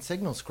fucking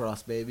signals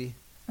crossed, baby.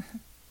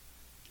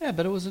 Yeah,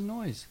 but it was a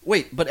noise.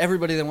 Wait, but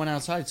everybody that went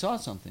outside saw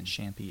something.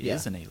 Champy Yeah.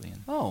 is an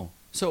alien. Oh,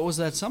 so it was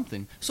that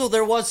something. So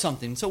there was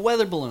something. So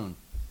weather balloon.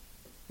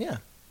 Yeah.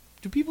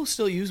 Do people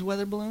still use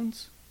weather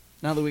balloons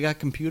now that we got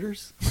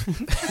computers?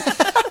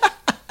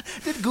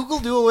 Did Google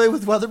do away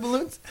with weather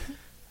balloons?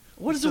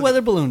 What does a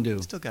weather balloon do?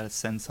 Still got to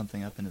send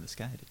something up into the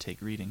sky to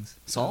take readings.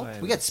 Salt? So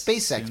I We got would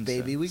SpaceX, assume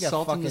baby. so. We got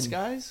Salt fucking in the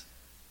skies?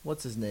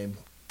 what's his name?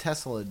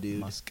 Tesla dude.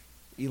 Musk.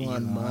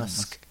 Elon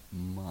Musk.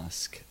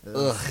 Musk. Ugh.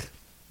 Ugh.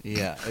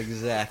 Yeah,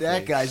 exactly.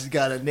 That guy's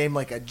got a name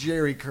like a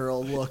Jerry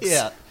curl looks.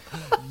 Yeah.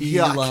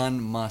 Yuck.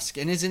 Elon Musk.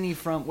 And isn't he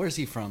from, where's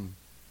he from?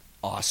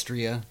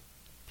 Austria?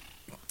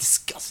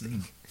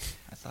 Disgusting.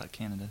 I thought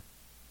Canada.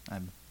 I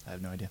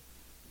have no idea.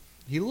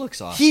 He looks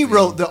Austrian. He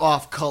wrote the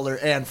off-color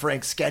Anne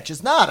Frank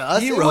sketches, not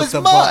us. He It wrote was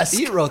the Musk.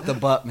 He wrote the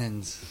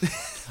Buttmans.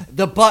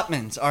 The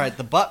Buttmans. All right,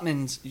 the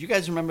Buttmans. You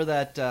guys remember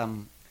that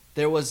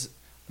there was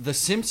The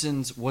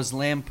Simpsons was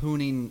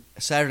lampooning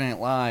Saturday Night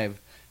Live,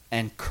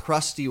 and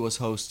Krusty was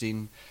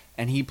hosting,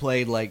 and he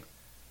played like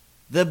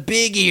the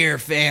Big Ear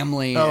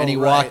family, Oh, and he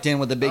right. walked in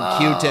with a big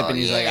Q-tip, and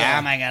he's like, yeah. "How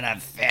am I gonna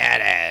fit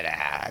it?"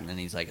 And then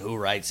he's like, "Who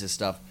writes this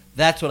stuff?"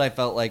 That's what I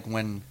felt like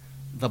when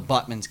the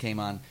Buttmans came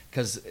on,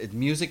 because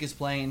music is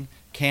playing,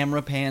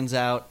 camera pans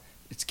out,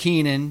 it's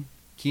Keenan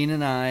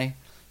I,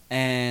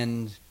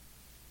 and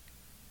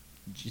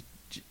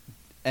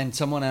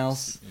someone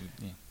else.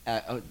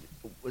 Yeah.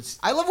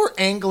 I love we're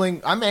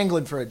angling. I'm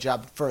angling for a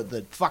job for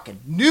the fucking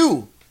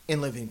new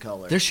In Living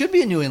Color. There should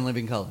be a new In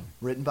Living Color.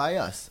 Written by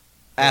us.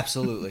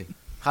 Absolutely.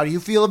 How do you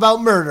feel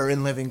about murder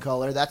in Living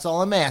Color? That's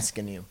all I'm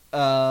asking you.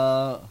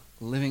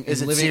 Living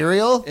Is in it living,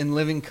 cereal? In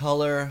Living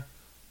Color,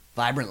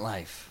 Vibrant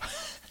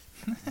Life.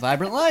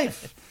 Vibrant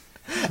Life.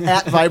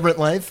 At Vibrant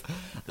Life.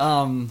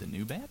 The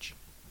new batch?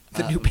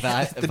 The new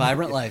batch.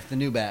 Vibrant Life, the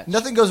new batch.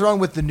 Nothing goes wrong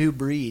with the new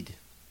breed.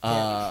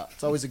 Uh,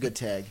 It's always a good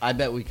tag. I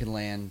bet we can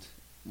land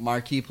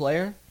marquee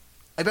player.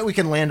 I bet we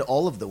can land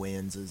all of the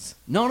Wanses.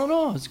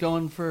 No. It's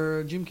going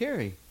for Jim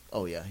Carrey.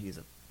 Oh yeah, he's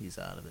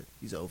out of it.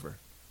 He's over.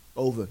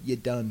 Over. You're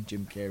done,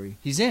 Jim Carrey.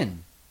 He's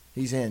in.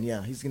 He's in.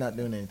 Yeah, he's not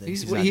doing anything.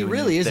 He's- not he doing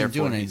really it, isn't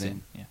therefore doing he's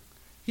anything. in. Yeah.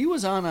 He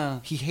was on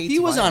a. He hates He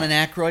was on an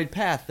violence. Aykroyd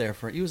path there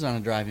for. He was on a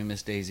Driving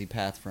Miss Daisy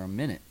path for a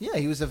minute. Yeah,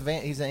 he's an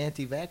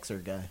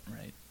anti-vaxxer guy.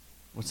 Right.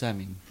 What's that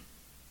mean?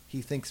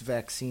 He thinks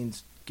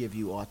vaccines give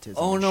you autism.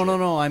 Oh and no shit.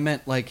 no! I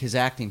meant like his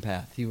acting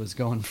path. He was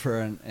going for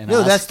an.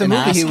 No, that's the an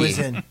movie he Oscar. was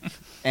in.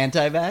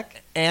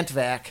 Anti-vac.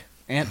 Ant-vac.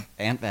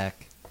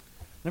 Ant-vac.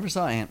 Never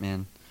saw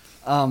Ant-Man.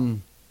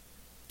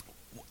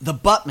 The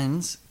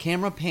Buttmans,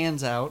 camera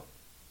pans out,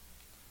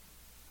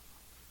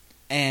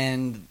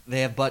 and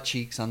they have butt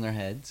cheeks on their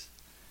heads.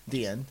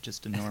 The end.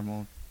 Just a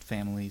normal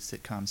family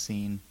sitcom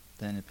scene.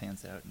 Then it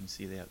pans out and you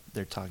see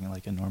they're talking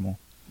like a normal.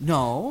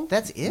 No,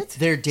 That's it.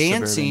 they're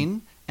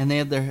dancing, and they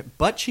have their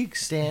butt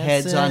cheeks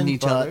heads on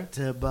each butt other.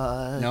 To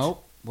butt.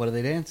 Nope. What are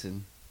they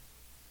dancing?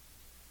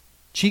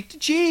 Cheek to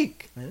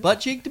cheek, Yeah.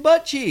 butt cheek to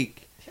butt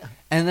cheek. Yeah.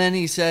 And then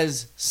he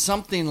says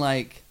something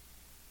like,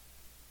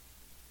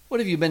 "What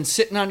have you been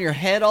sitting on your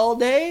head all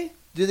day?"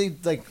 Do they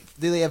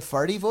have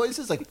farty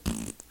voices? Like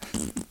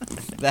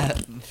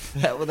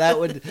That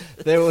would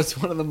there was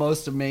one of the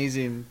most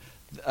amazing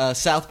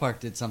South Park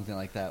did something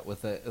like that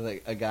with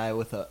a guy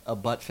with a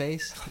butt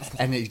face,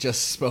 and he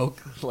just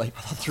spoke like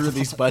through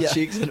these butt Yeah.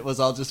 cheeks, and it was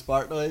all just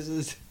fart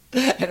noises.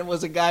 And it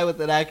was a guy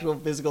with an actual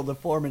physical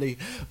deformity,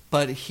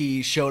 but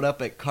he showed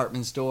up at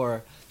Cartman's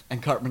door,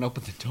 and Cartman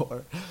opened the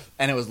door,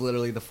 and it was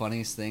literally the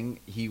funniest thing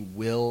he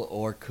will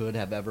or could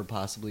have ever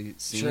possibly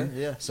seen. Sure,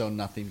 yeah. So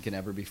nothing can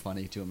ever be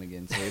funny to him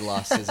again. So he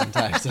lost his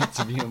entire sense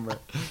of humor.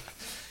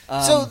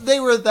 So they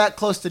were that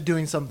close to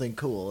doing something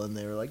cool, and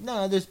they were like,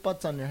 "No, there's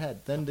butts on your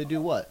head." Then to do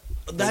what?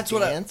 That's They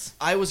what dance?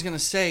 I was gonna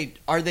say.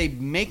 Are they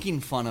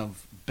making fun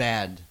of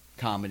bad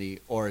comedy,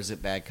 or is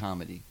it bad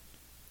comedy?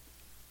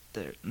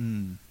 There,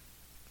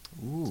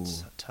 Ooh.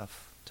 it's a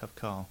tough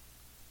call.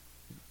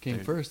 Came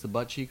They're- first, the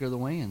butt cheek or the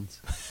Wayans?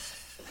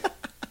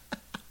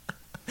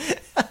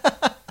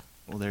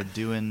 Well, they're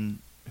doing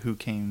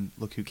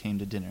Look Who Came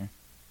to Dinner.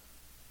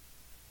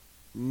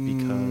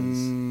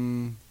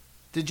 Mm,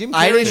 Did Jim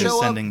I Carrey didn't- They're show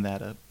up sending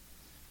that up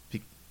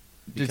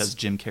because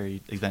Jim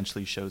Carrey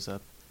eventually shows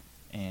up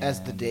and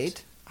as the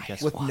date?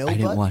 Guess With what? no I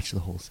didn't butt? watch the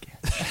whole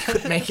sketch.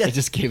 Couldn't make I it.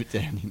 just gave it to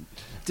him.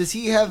 Does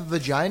he have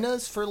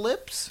vaginas for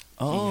lips?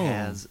 He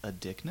has a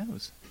dick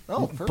nose.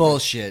 Oh, perfect.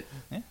 Bullshit.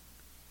 Yeah.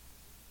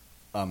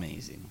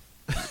 Amazing.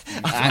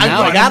 I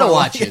Now I gotta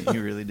watch it.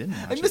 You really didn't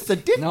watch I missed a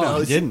it. dick No,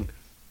 nose. I didn't.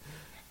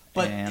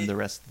 But And it- the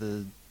rest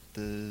of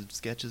the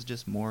sketch is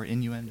just more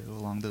innuendo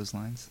along those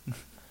lines.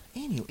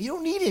 You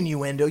don't need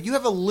innuendo. You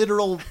have a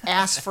literal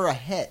ass for a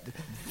head.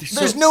 So-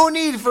 There's no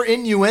need for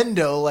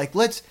innuendo. Like,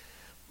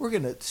 we're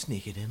gonna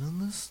sneak it in on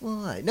the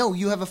slide. No,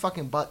 you have a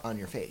fucking butt on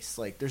your face.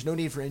 Like, there's no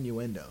need for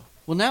innuendo.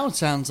 Well, now it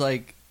sounds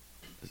like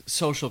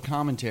social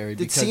commentary.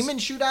 Did because semen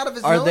shoot out of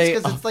his are nose? they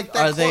Because it's like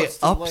that are they close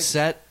to, like-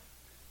 upset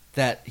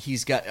that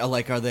he's got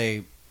like? Are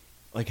they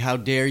like? How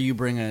dare you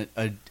bring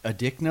a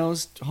dick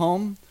nose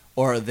home?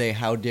 Or are they?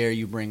 How dare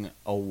you bring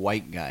a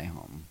white guy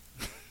home?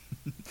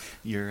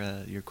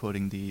 You're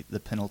quoting the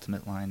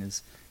penultimate line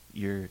is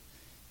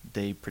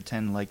they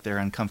pretend like they're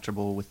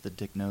uncomfortable with the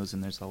dick nose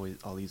and there's always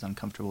all these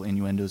uncomfortable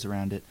innuendos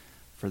around it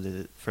for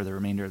the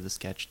remainder of the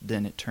sketch.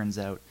 Then it turns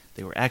out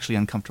they were actually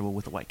uncomfortable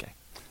with a white guy.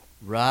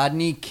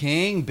 Rodney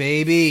King,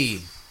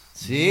 baby.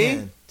 See,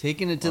 Man.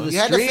 taking it to Well, the you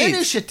had to streets.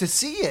 finish it to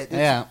see it. It's-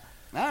 Yeah.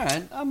 All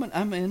right.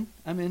 I'm in.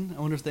 I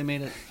wonder if they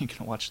made it. You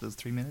gonna watch those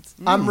 3 minutes?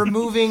 I'm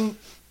removing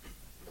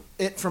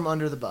it from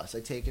under the bus. I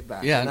take it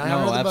back. Yeah. Not No.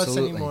 under the bus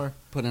Absolutely. anymore.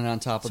 Putting it on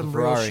top of Some the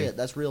real Ferrari. shit.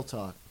 That's real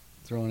talk.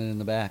 Throwing it in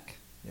the back.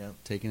 Yeah.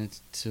 Taking it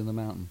to the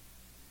mountain.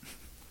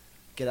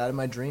 Get out of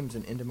my dreams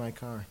and into my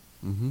car,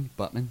 Mm-hmm.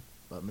 Buttman.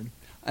 Butman.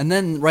 And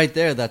then right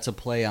there, that's a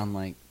play on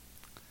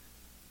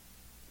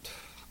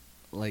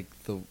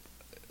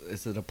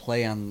is it a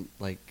play on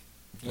like?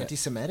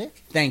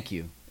 Anti-Semitic? Thank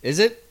you. Is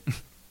it?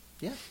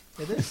 Yeah,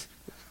 it is.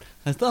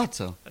 I thought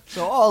so.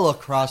 So all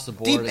across the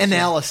board, Deep it's just-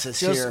 analysis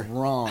just here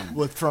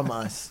wrong. from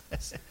us.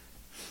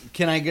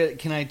 Can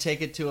I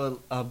take it to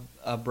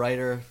a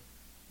brighter?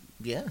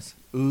 Yes.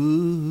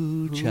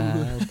 Ooh,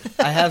 child.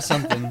 I have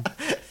something.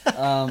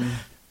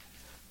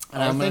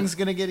 And Are things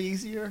gonna get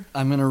easier?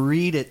 I'm gonna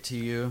read it to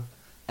you,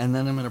 and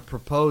then I'm gonna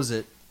propose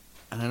it,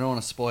 and I don't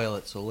want to spoil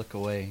it, so look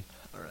away.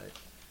 All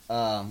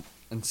right.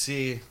 And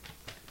see.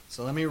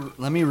 So let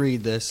me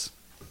read this,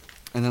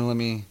 and then let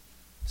me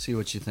see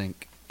what you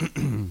think. Let's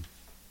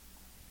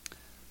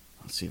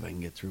see if I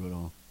can get through it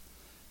all.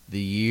 The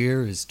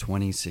year is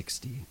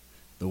 2060.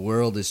 The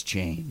world is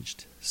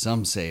changed.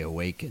 Some say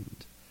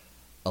awakened.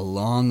 A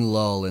long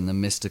lull in the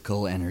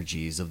mystical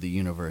energies of the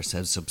universe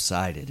has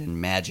subsided, and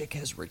magic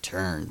has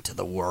returned to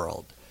the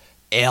world.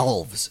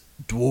 Elves,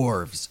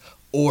 dwarves,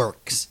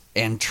 orcs,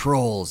 and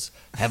trolls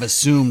have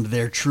assumed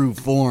their true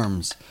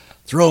forms,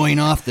 throwing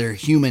off their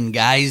human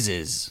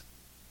guises.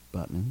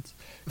 Buttons.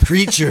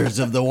 Creatures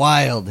of the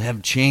wild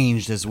have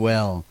changed as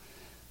well.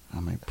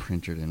 Oh, my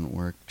printer didn't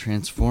work.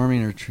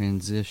 Transforming or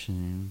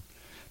transitioning?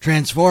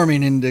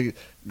 Transforming into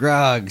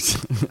grogs.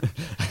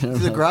 I don't Do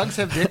the know. grogs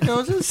have dick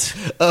noses?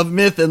 Of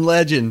myth and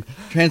legend.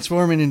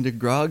 Transforming into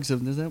grogs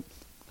of... Is that,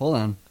 hold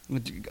on.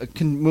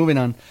 Moving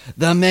on.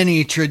 The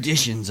many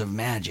traditions of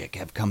magic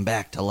have come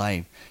back to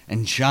life,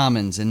 and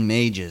shamans and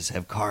mages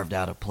have carved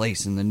out a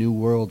place in the new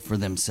world for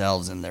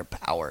themselves and their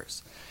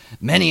powers.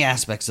 Many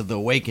aspects of the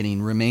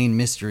awakening remain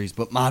mysteries,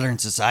 but modern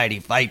society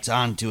fights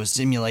on to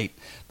assimilate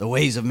the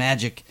ways of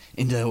magic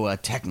into a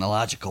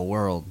technological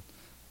world.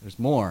 There's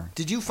more.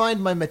 Did you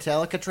find my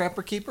Metallica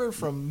Trapper Keeper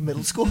from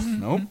middle school?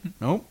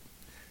 Nope.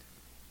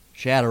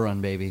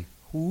 Shadowrun, baby.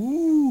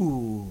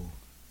 Ooh.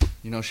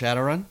 You know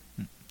Shadowrun?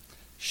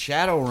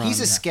 Shadowrun. He's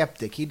a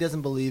skeptic. He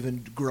doesn't believe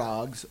in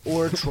grogs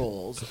or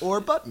trolls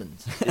or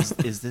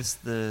buttmans. Is this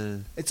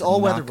the? It's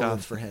all weather knockoff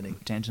balloons for Henning.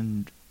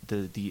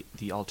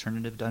 The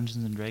alternative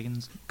Dungeons and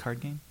Dragons card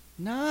game?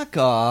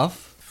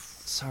 Knockoff.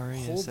 Sorry,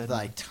 I Hold said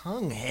thy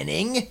tongue,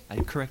 Henning. I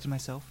corrected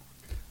myself.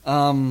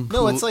 No,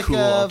 Cool- it's like cool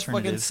a fucking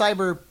alternative.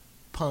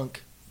 cyberpunk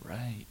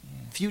Right.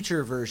 Yeah.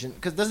 future version.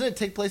 Because doesn't it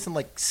take place in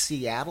like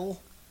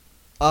Seattle?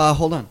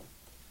 Hold on.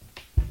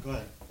 Go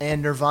ahead.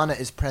 And Nirvana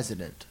is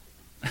president.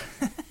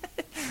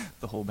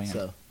 The whole band.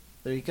 So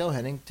there you go,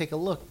 Henning. Take a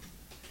look.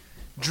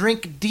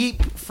 Drink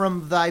deep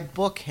from thy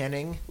book,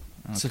 Henning.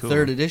 Oh, It's a cool.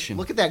 3rd edition.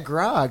 Look at that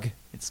grog.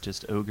 It's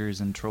just ogres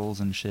and trolls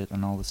and shit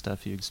and all the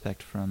stuff you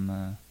expect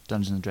from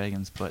Dungeons and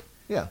Dragons, but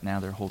Yeah. now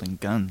they're holding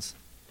guns.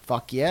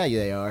 Fuck yeah,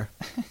 they are.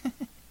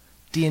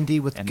 D&D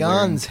with And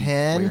guns,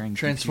 wearing Hen.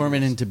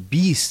 Transforming computers. into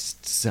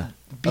beasts of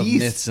Beasts.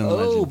 myths and Oh,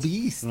 legends.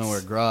 beasts. I don't know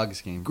where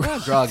Grogs came from.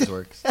 Grogs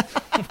works.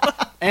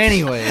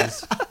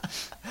 Anyways,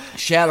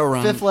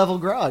 Shadowrun. 5th level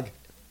grog.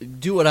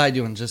 Do what I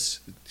do and just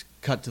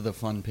cut to the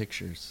fun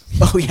pictures.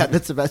 Oh yeah,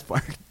 that's the best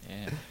part.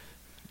 Yeah,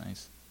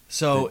 nice.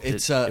 So It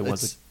it's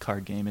was a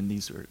card game, and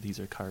these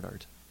are card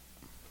art.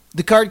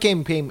 The card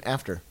game came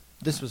after.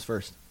 This was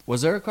first.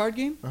 was there a card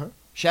game? Uh-huh.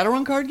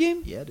 Shadowrun card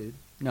game? Yeah, dude.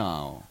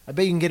 No. I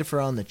bet you can get it for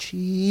on the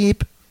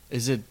cheap.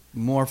 Is it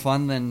more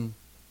fun than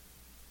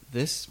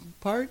this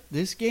part?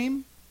 This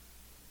game?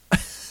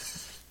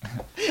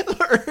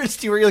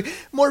 Ernst, you were like,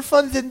 more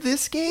fun than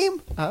this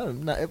game? I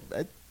don't know.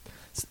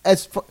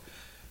 As far,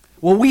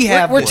 Well,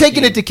 we're this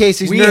taking game. it to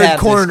Casey's We Nerd have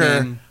this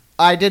Corner. game.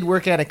 I did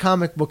work at a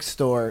comic book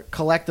store,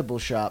 collectible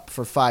shop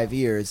for 5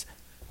 years.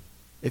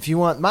 If you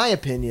want my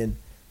opinion,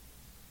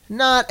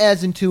 not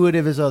as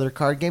intuitive as other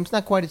card games,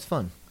 not quite as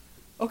fun.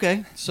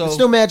 Okay, so It's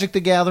no Magic the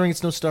Gathering,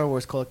 it's no Star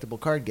Wars collectible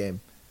card game.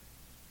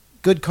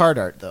 Good card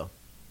art, though.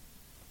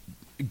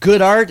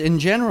 good art in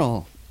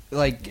general.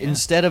 Like Yeah.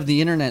 instead of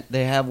the internet,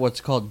 they have what's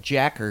called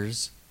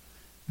jackers,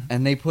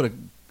 and they put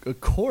a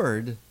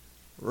cord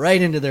right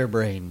into their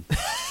brain.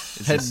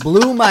 It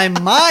blew my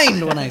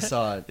mind when I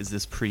saw it. Is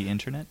this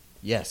pre-internet?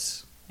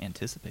 Yes.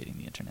 Anticipating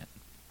the internet.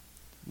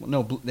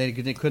 No, they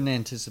couldn't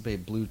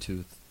anticipate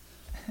Bluetooth.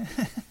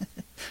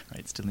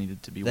 Right, still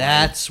needed to be.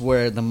 That's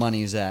where the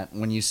money's at.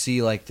 When you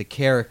see like the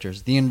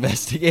characters, the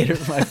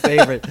investigator's my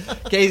favorite.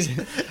 Case,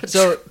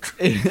 so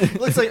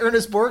Looks like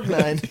Ernest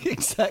Borgnine.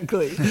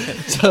 exactly.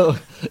 So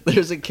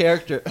there's a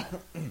character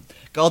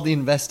called the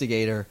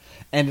investigator,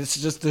 and it's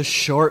just a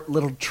short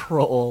little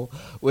troll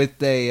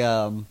with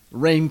a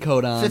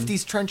raincoat on,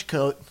 50s trench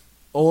coat.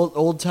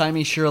 old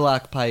timey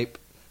Sherlock pipe,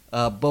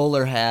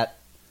 bowler hat,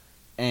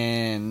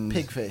 and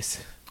Pig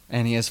face.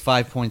 and he has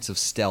 5 points of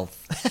stealth.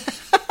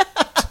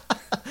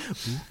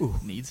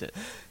 Needs it.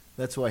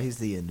 That's why he's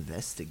the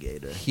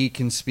investigator. He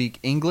can speak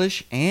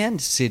English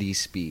and city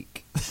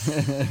speak.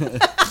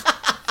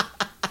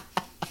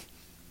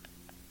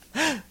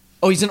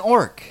 Oh, he's an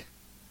orc.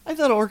 I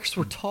thought orcs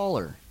were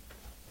taller.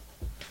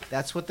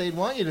 That's what they'd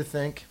want you to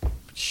think.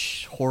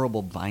 Shh,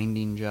 horrible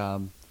binding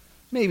job.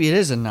 Maybe it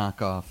is a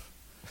knockoff.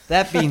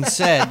 That being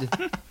said,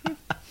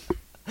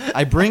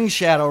 I bring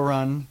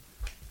Shadowrun,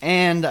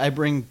 and I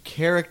bring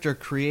character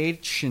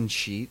creation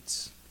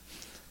sheets.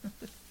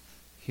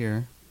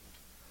 Here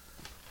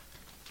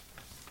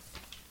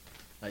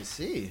I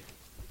see.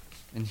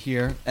 and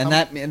here, and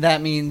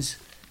that means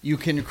you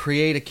can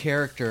create a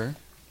character,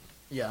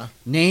 Yeah.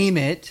 name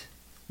it.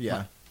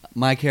 Yeah.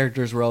 My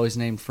characters were always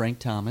named Frank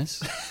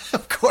Thomas.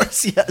 Of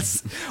course,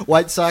 yes.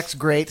 White Sox,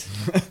 great.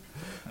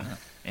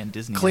 And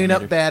Disney. Clean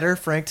up animator. batter,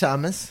 Frank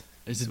Thomas.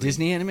 There's a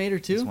Disney animator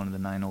He's too. one of the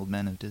 9 old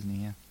men of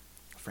Disney. Yeah,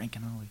 Frank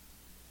and Ollie.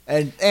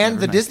 And Never the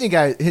mind. Disney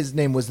guy, his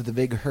name was the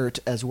Big Hurt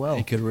as well.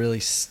 It could really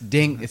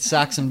it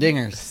sock some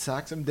dingers.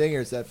 Sock some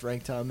dingers, that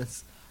Frank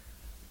Thomas.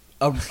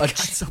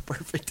 That's so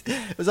perfect.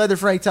 It was either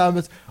Frank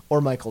Thomas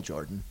or Michael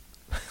Jordan.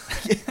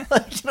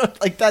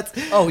 Like that's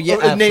Oh,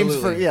 yeah, names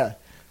for absolutely. yeah.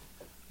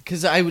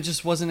 because I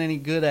just wasn't any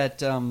good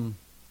at.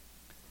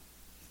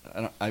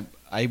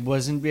 I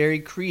wasn't very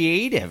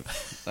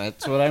creative.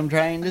 That's what I'm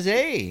trying to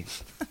say.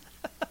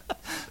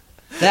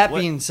 That What-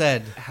 being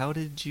said, How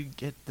did you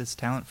get this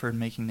talent for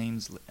making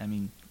names? I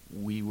mean,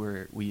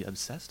 we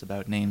obsessed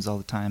about names all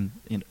the time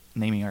in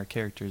naming our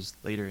characters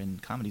later in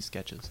comedy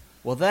sketches.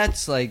 well,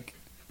 that's like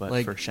But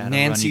for Shadowrun,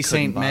 Nancy you couldn't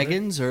St. bother?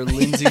 Megan's or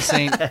Lindsay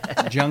St.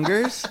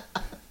 Jungers.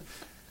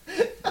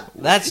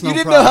 That's no you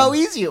didn't problem. know how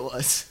easy it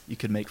was. You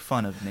could make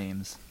fun of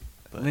names.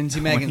 But Lindsay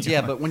when Megan's, you yeah,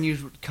 want- but when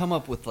you come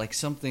up with like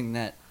something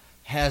that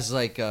has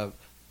like a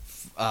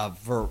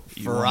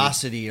you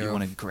ferocity wanted, or you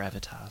wanted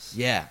gravitas.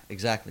 yeah,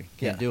 exactly,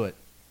 can't Yeah. do it.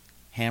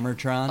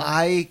 Hammertron.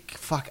 I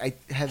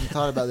hadn't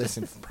thought about this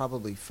in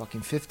probably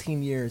fucking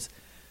 15 years.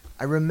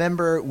 I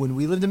remember when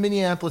we lived in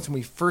Minneapolis and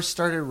we first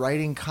started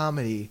writing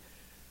comedy.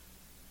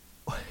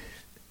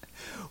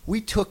 We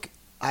took,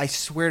 I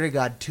swear to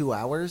God, 2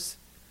 hours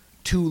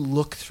to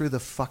look through the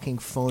fucking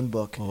phone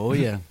book Oh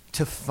yeah.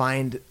 to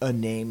find a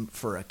name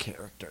for a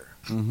character.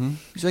 Mm-hmm.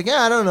 He's like,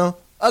 yeah, I don't know.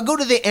 I'll go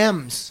to the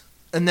M's.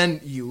 And then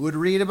you would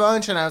read a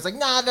bunch, and I was like,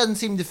 nah, it doesn't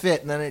seem to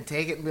fit. And then I'd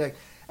take it and be like,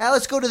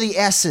 let's go to the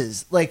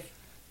S's. Like,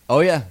 Oh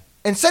yeah.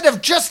 instead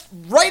of just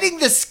writing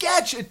the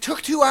sketch, it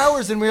took 2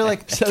 hours, and we were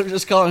like, Instead of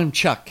just calling him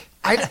Chuck.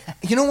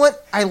 you know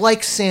what? I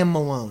like Sam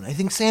Malone. I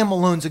think Sam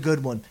Malone's a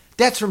good one.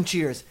 That's from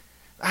Cheers.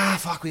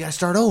 Fuck, we gotta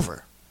start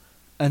over.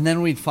 And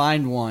then we'd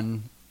find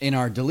one in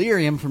our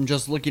delirium from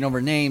just looking over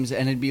names,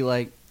 and it'd be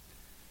like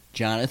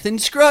Jonathan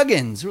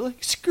Scruggins. We're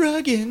like,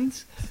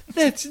 Scruggins?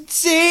 That's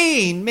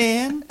insane,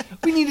 man.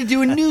 We need to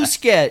do a new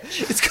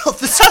sketch. It's called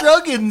The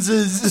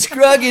Scrugginses.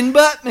 Scruggin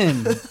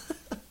Buttman.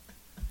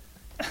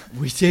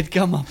 we did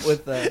come up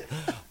with a.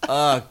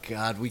 Oh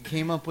God, we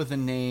came up with a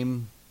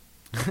name.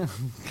 God,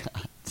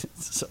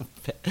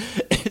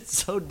 it's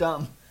so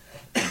dumb.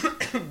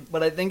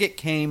 But I think it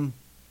came.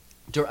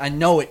 I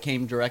know it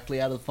came directly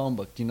out of the phone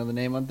book. Do you know the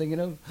name I'm thinking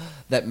of?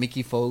 That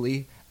Mickey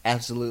Foley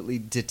absolutely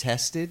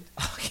detested.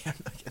 Oh, yeah,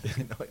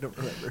 no, I don't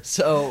remember.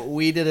 So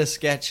we did a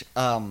sketch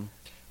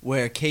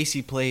where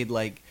Casey played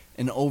like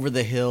an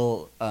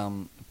over-the-hill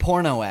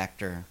porno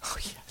actor,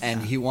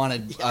 and he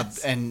wanted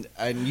and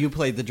you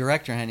played the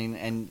director, Henning,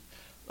 and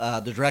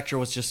the director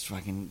was just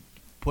fucking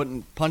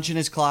punching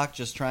his clock,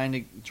 just trying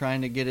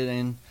to get it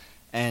in,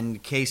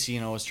 and Casey,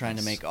 was trying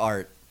to make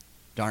art.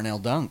 Darnell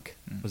Dunk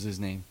was his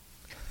name,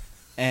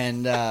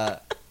 and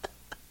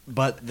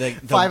but the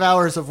 5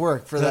 hours of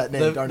work for that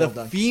name, Darnell the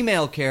Dunk.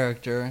 female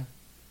character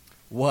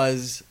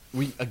was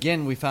we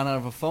found out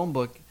of a phone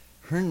book.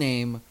 Her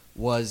name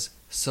was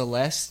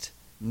Celeste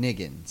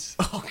Niggins.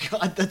 Oh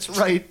God, that's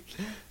right.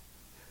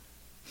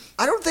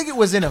 I don't think it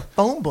was in a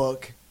phone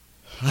book.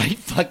 I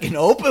fucking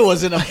hope it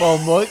was in a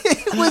phone book.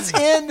 It was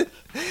in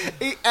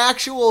an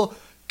actual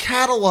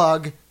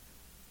catalog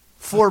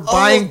for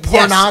buying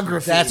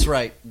pornography. Yes, that's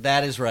right.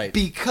 That is right.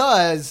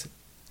 Because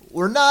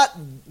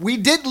we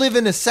did live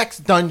in a sex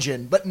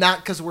dungeon, but not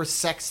because we're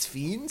sex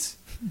fiends.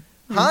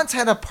 Hans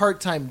had a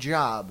part-time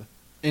job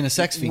In a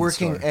sex fiend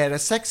working store. at a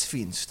sex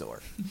fiend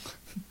store.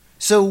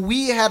 So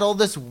we had all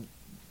this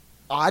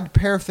odd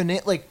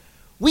paraphernalia. Like,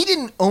 we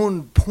didn't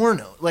own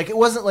porno. Like, it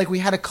wasn't like we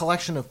had a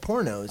collection of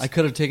pornos. I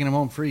could have taken him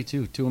home free,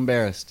 too. Too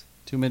embarrassed.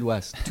 Too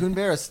Midwest. Too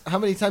embarrassed. How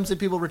many times did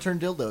people return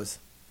dildos?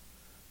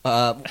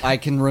 I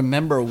can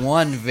remember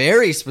one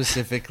very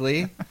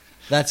specifically.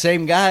 That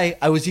same guy,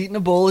 I was eating a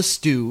bowl of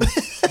stew,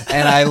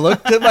 and I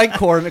looked at my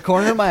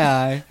corner of my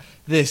eye.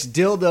 This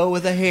dildo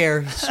with a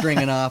hair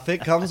stringing off it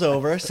comes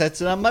over,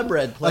 sets it on my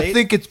bread plate. I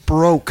think it's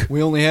broke.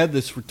 We only had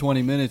this for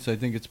 20 minutes. I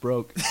think it's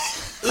broke.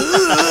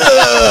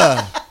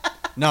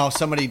 No,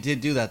 somebody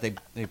did do that.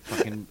 They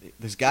fucking.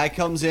 This guy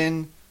comes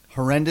in,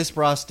 horrendous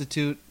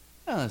prostitute.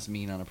 Oh, that's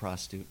mean on a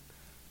prostitute.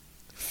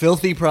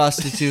 Filthy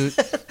prostitute.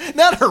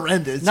 Not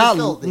horrendous. just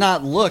filthy.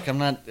 Not look. I'm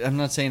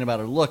not saying about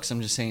her looks.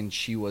 I'm just saying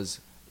she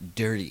was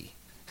dirty.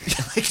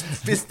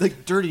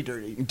 like dirty.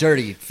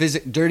 Dirty.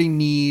 Dirty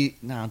knee.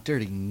 No,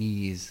 dirty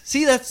knees.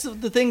 See, that's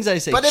the things I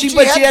say. But if she she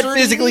had had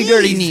dirty physically knees.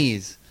 dirty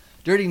knees.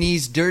 Dirty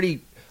knees,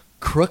 dirty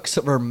crooks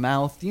of her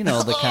mouth. You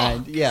know the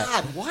kind. Yeah.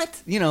 God,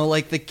 what?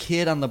 Like the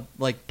kid on the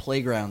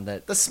playground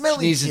that The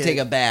smelly needs kid. to take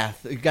a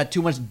bath. He got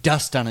too much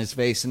dust on his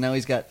face, and now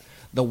he's got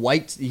the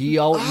white. He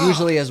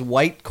usually has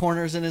white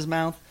corners in his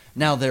mouth.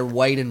 Now they're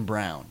white and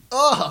brown.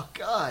 Oh,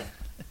 God.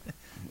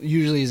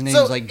 Usually his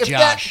name's like if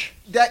Josh.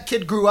 That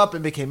kid grew up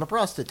and became a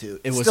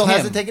prostitute. It was Still him.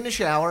 hasn't taken a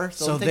shower.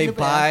 So they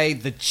buy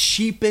the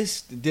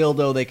cheapest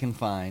dildo they can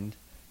find.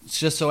 It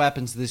just so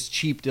happens this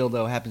cheap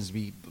dildo happens to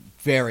be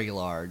very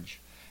large,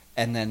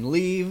 and then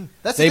leave.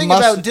 That's the thing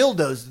about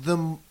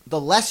dildos.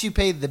 The less you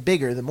pay, the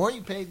bigger. The more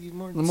you pay, the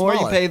more. The more you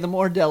smaller. pay, the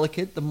more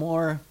delicate, the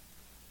more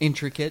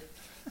intricate.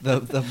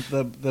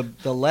 The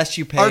less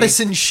you pay.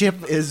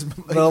 Artisanship is.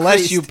 The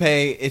less you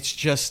pay, it's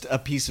just a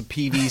piece of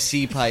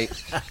PVC pipe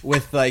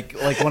with like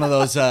one of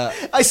those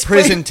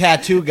prison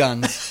tattoo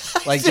guns,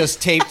 like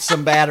just taped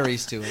some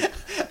batteries to it.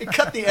 I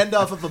cut the end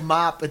off of a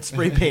mop and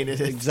spray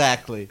painted it.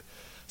 Exactly.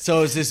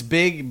 So it's this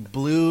big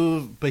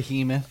blue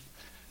behemoth,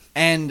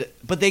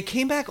 but they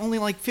came back only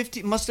like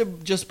 50. Must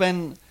have just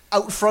been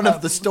Out front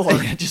of the store.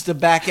 just a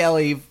back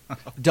alley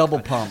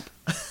double pump.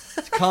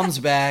 Comes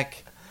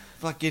back,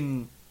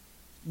 fucking.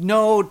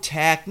 No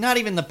tack, not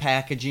even the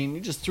packaging.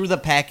 He just threw the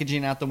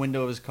packaging out the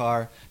window of his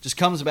car. Just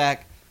comes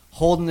back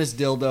holding this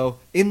dildo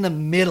in the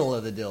middle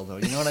of the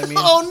dildo. You know what I mean?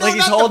 Oh, no, like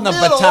he's not holding the a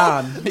middle.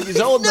 baton. He's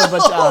holding a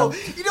baton.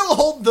 You don't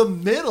hold the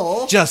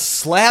middle. Just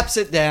slaps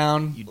it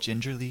down. You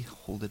gingerly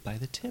hold it by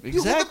the tip.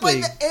 Exactly.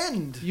 You hold it by the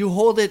end. You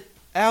hold it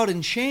out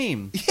in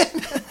shame.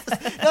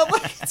 Not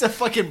like it's a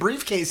fucking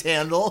briefcase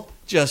handle.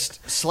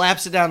 Just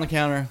slaps it down the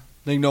counter.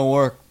 Thing don't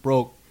work.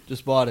 Broke.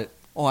 Just bought it.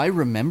 Oh, I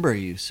remember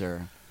you,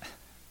 sir.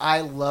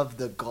 I love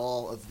the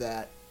gall of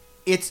that.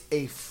 It's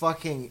a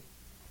fucking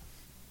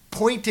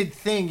pointed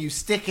thing you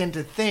stick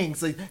into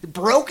things. Like,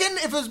 broken?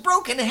 If it was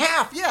broken in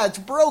half, yeah, it's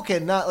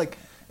broken. Not like,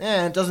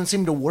 it doesn't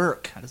seem to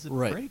work. How does it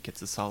Right. break?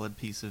 It's a solid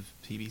piece of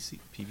PVC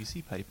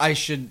pipe.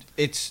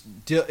 It's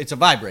a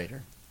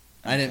vibrator.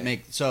 I didn't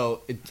make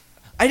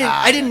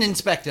I didn't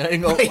inspect it. I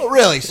didn't go. Right. Oh,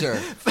 really,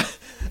 sir?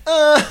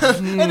 I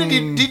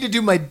didn't need to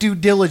do my due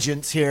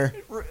diligence here.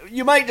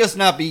 You might just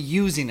not be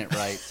using it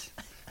right,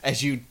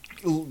 as you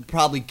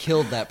probably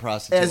killed that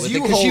prostitute As with you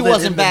it because she hold it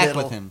wasn't in the back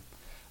middle. with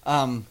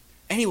him.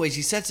 Anyways,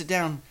 he sets it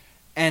down,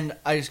 and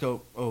I just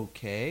go,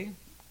 okay,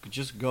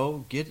 just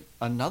go get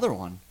another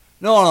one.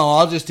 No,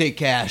 I'll just take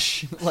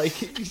cash. Like,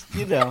 he's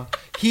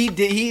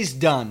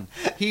done.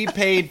 He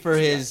paid for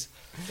his.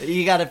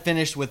 He got it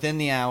finished within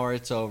the hour.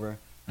 It's over.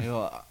 I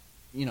go,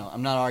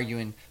 I'm not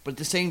arguing, but at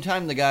the same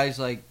time, the guy's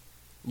like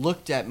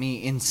looked at me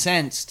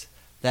incensed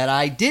that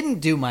I didn't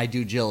do my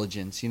due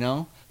diligence.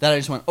 That I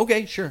just went,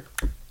 okay, sure.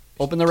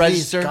 Open the Please,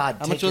 register. God,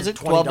 How take much was your it?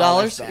 $20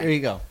 $12. back. Here you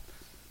go.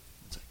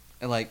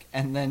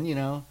 and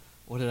then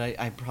what did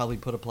I probably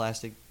put a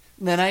plastic.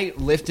 And then I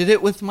lifted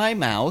it with my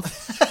mouth.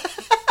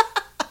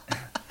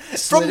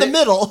 From the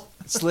middle.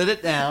 Slid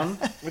it down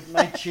with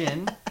my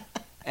chin,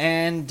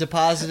 and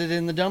deposited it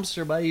in the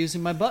dumpster by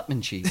using my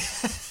Buttman cheek.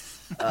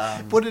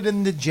 Put it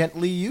in the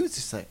gently used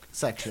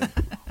section.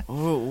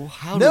 Oh,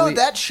 how No, do we...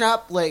 that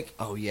shop, like,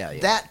 Oh, yeah.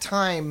 that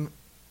time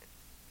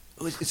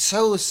was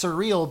so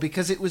surreal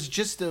because it was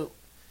just it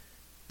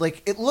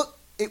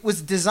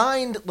was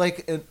designed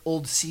like an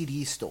old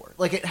CD store.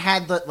 Like, it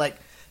had the, like,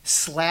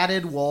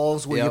 slatted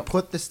walls where you Yep.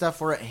 put the stuff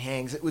where it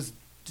hangs. It was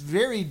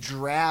very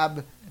drab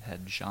It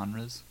had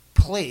genres.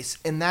 place,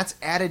 and that's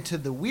added to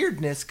the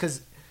weirdness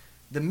because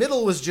the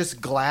middle was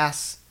just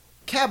glass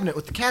cabinet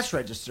with the cash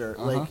register.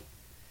 Uh-huh. Like,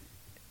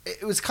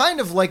 it was kind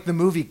of like the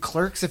movie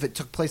Clerks if it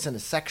took place in a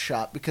sex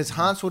shop because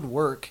Hans would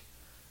work,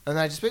 and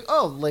I'd just be like,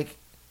 oh, like,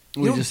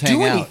 We you don't just do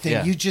hang out, anything.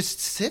 yeah. You just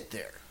sit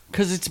there.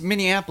 Because it's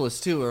Minneapolis,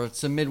 too, or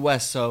it's the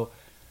Midwest, so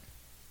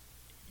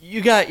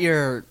you got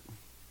your...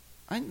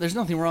 there's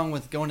nothing wrong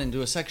with going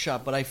into a sex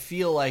shop, but I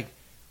feel like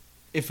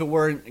if it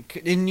were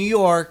in New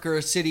York or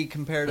a city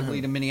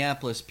comparatively to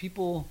Minneapolis,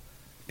 people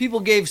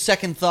gave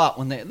second thought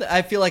when they...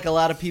 I feel like a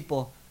lot of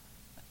people...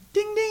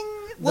 Ding, ding!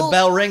 Well, the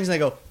bell rings and they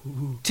go...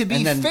 "Ooh," To be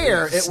and then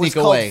fair, it was sneak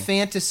called away.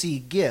 Fantasy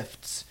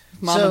Gifts.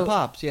 Mom So- and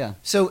Pops, yeah.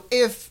 So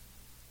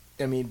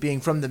being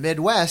from the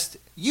Midwest,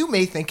 you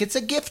may think it's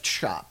a gift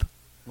shop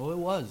Well, it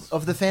was.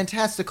 of the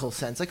fantastical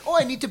sense. Like, oh,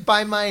 I need to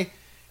buy my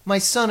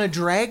son a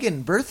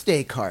dragon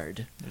birthday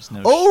card. There's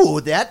no. Oh,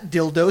 that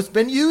dildo's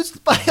been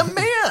used by a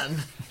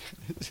man.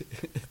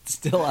 It's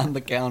still on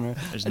the counter.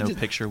 There's I no just-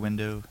 picture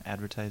window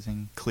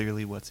advertising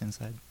clearly what's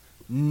inside.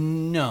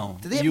 No.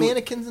 Do they have You-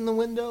 mannequins in the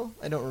window?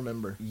 I don't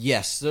remember.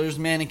 Yes, there's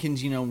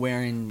mannequins,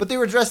 wearing... But they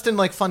were dressed in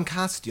like fun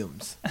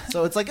costumes.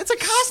 So it's like it's a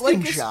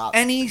costume it's shop.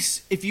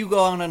 if you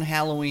go out on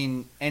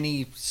Halloween,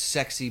 any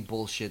sexy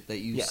bullshit that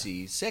you Yeah.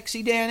 see,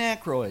 sexy Dan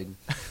Aykroyd.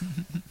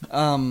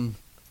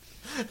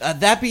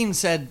 That being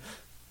said,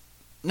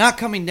 not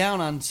coming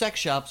down on sex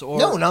shops or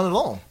No, not at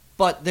all.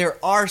 but there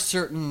are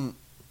certain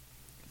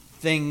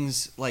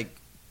things like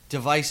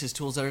devices,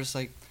 tools that are just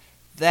like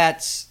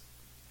it's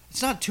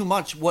not too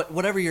much.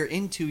 Whatever you're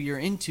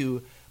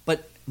into.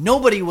 But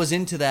nobody was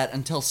into that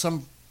until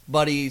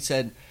somebody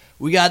said,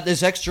 "We got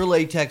this extra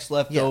latex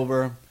left Yeah.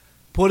 over.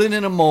 Put it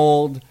in a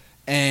mold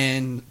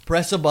and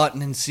press a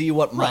button and see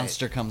what Right.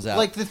 monster comes out."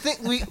 Like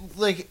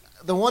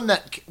the one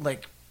that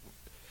like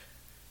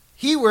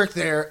he worked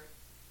there,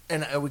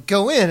 and I would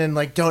go in and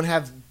like don't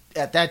have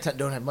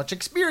much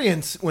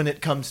experience when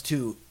it comes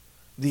to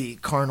the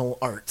carnal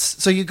arts.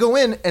 So you go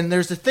in and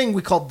there's a thing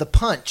we called the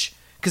punch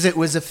because it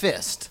was a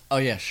fist. oh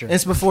yeah, sure. And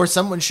it's before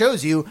someone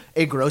shows you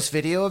a gross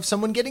video of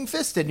someone getting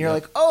fisted, and you're Yeah.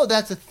 like, oh,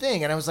 that's a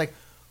thing. And I was like,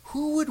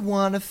 who would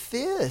want a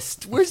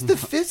fist? Where's the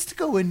fist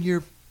go in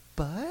your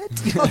butt?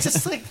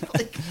 Just like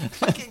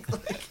fucking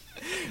like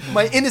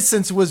my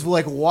innocence was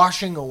like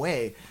washing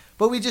away.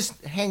 But we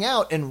just hang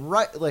out and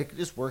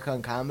just work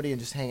on comedy and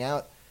just hang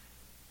out.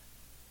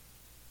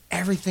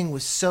 Everything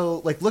was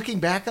so like looking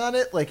back on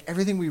it, like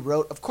everything we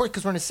wrote, of course,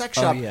 because we're in a sex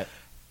shop, yeah.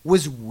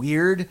 was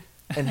weird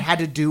and had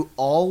to do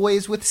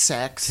always with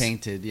sex.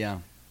 Tainted, yeah.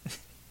 And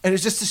it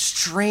was just a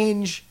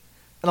strange,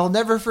 and I'll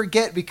never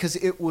forget because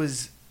it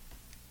was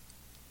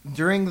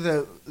during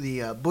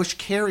the Bush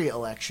Kerry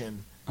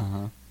election,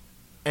 Uh-huh.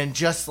 and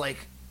just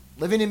like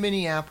living in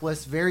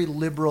Minneapolis, very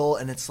liberal,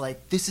 and it's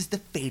like this is the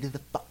fate of the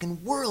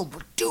fucking world.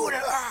 We're doing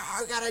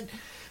it.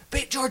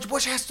 George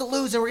Bush has to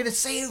lose, and we're gonna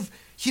save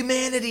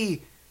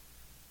humanity.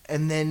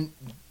 And then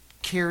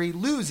Kerry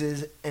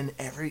loses, and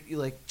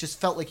just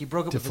felt like he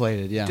broke up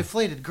Deflated, with a yeah.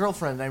 deflated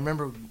girlfriend. And I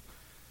remember,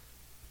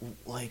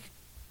 like,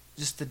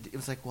 it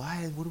was like,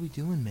 why? What are we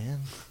doing,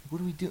 man?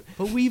 What are we doing?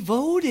 But we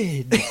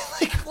voted.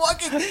 Like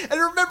walking, and I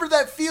remember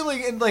that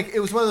feeling, and like it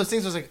was one of those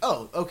things. I was like,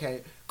 oh,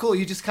 okay, cool.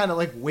 You just kind of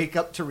like wake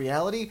up to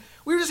reality.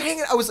 We were just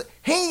hanging. I was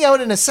hanging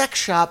out in a sex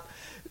shop,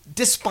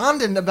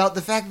 despondent about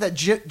the fact that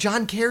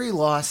John Kerry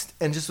lost,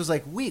 and just was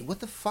like, wait,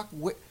 what the fuck?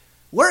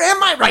 Where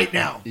am I right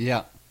now?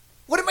 Yeah.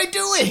 What am I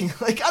doing?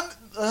 Like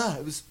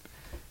it was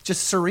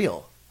just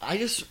surreal. I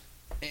just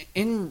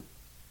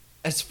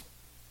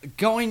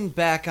going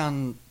back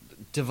on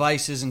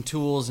devices and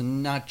tools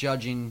and not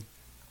judging,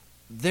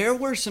 there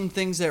were some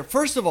things there.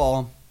 First of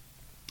all,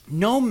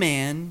 no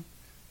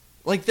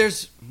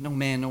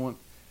one.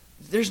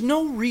 There's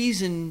no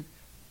reason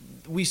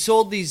we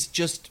sold these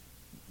just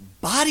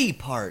body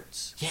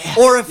parts, Yes,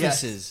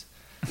 orifices,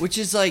 which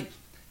is like,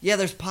 yeah,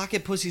 there's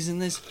pocket pussies in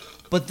this,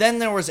 but then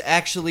there was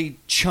actually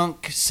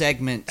chunk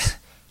segments,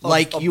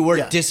 you were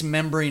yeah.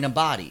 dismembering a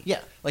body. Yeah.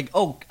 Like,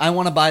 oh, I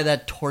want to buy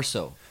that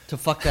torso, to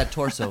fuck that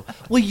torso.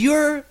 Well,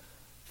 your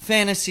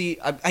fantasy,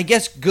 I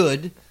guess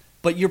good,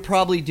 but you're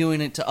probably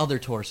doing it to other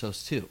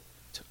torsos too.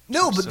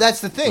 No, but So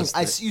that's the thing.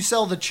 was You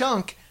sell the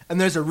chunk, and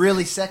there's a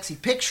really sexy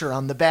picture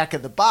on the back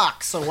of the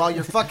box. So while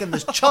you're fucking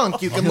this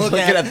chunk, you can look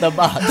at the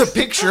box. the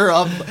picture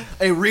of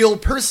a real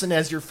person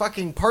as you're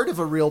fucking part of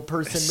a real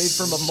person made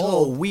from a So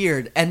mold.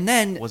 weird. And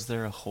then Was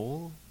there a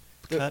hole?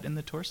 cut in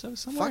the torso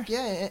somewhere? Fuck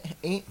yeah,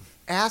 ain't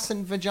ass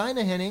and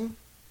vagina henning.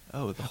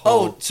 Oh, the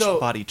whole so-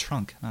 body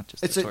trunk, not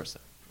just It's the a- torso.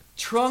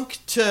 Trunk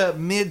to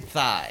mid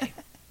thigh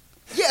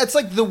Yeah, it's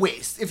like the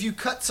waist. If you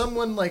cut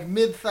someone like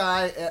mid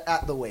thigh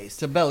at the waist,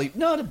 to belly.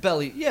 No, to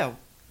belly. Yeah,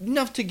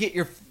 enough to get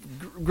your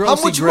how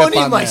grossy much grip money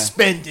on am I there.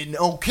 spending?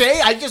 Okay,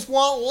 I just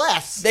want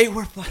less. They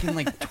were fucking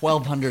like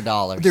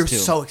 $1,200. They're too.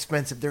 so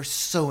expensive. They're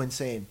so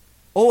insane.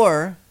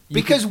 Or you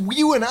Because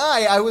you and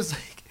I was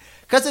like,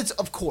 because it's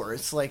of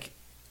course like,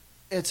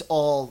 it's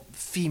all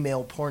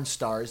female porn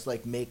stars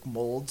like make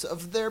molds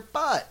of their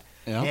butt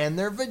Yeah. and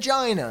their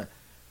vagina.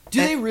 do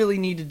and- they really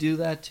need to do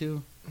that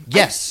too?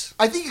 Yes,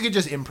 I think you could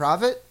just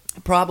improv it.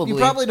 probably. You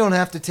probably don't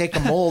have to take a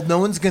mold. No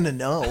one's gonna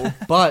know.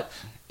 But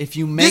if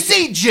you make This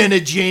ain't Jenna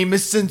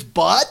Jameson's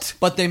butt.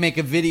 but they make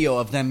a video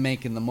of them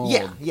making the mold,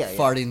 Yeah.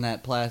 farting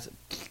that plastic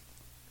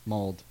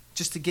mold.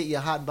 Just to get you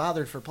hot and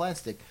bothered for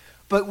plastic.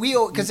 But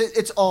because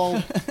it's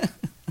all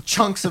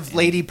chunks of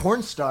lady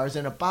porn stars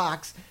in a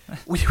box.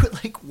 We were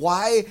like,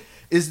 why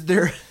is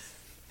there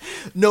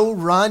no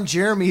Ron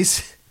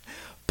Jeremy's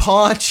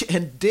paunch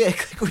and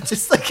dick? Like, we're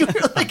just like, we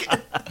were like,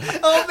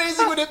 how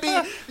amazing would it be?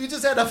 if You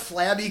just had a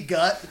flabby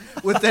gut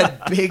with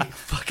that big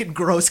fucking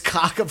gross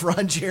cock of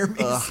Ron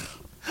Jeremy's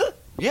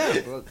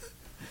Yeah,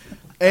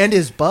 and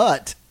his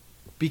butt.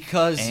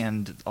 because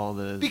And all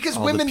the Because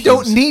all the women pubes.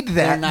 don't need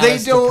They're that. not They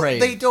as don't.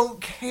 depraved. They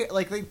don't care.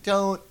 Like they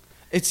don't.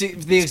 it's the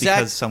It's exact.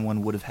 because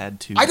someone would have had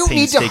to. I don't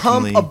need to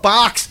hump painstakingly- a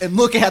box and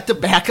look at the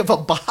back of a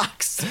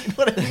box. You know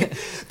what I mean?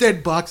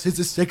 That box has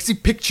a sexy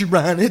picture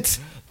on it.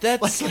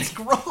 That's Like, it's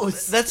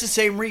gross. That's the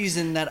same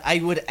reason that I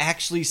would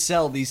actually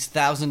sell these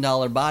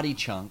 $1,000 body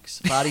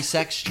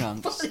sex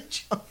chunks. Body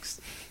chunks.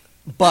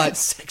 But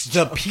Sex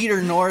the chunk.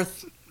 Peter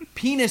North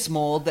penis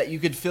mold that you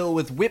could fill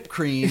with whipped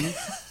cream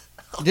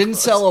didn't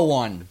sell a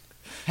one.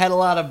 Had a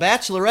lot of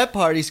bachelorette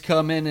parties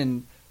come in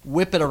and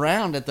whip it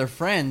around at their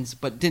friends,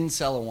 but didn't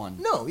sell a one.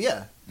 No,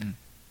 yeah.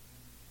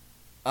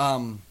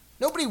 Um,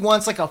 Nobody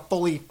wants like a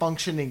fully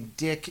functioning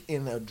dick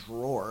in a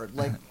drawer.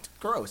 Like,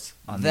 gross.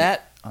 On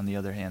that on the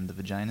other hand, the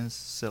vaginas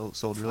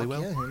sold really Fuck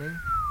well. Yeah,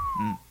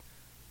 honey.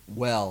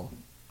 well,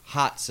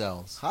 hot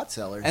sells. Hot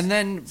sellers. And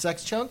then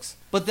sex chunks.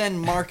 But then,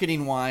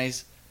 marketing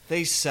wise,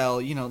 they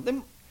sell. You know,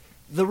 them.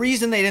 The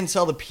reason they didn't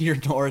sell the Peter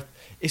North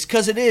is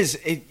because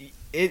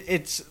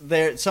it's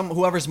there.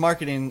 Whoever's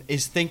marketing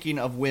is thinking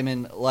of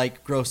women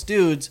like gross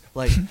dudes.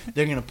 Like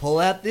they're gonna pull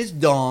out this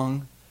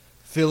dong,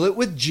 fill it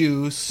with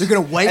juice. They're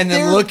gonna wipe and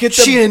then their look at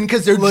the chin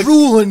because they're look-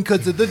 drooling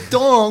because of the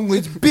dong.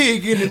 It's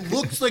big and it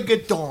looks like a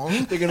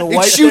dong. They're gonna it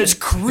wipe shoots their-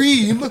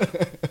 cream,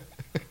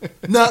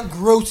 not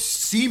gross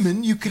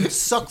semen. You can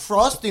suck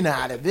frosting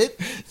out of it.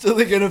 So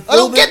they're gonna. I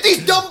don't fill get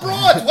these dumb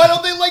broads. Why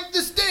don't they like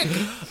this dick?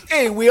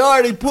 Hey, we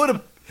already put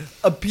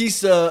a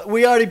piece of.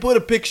 We already put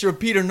a picture of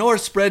Peter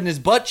North spreading his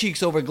butt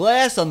cheeks over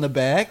glass on the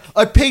back.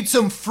 I paid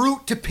some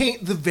fruit to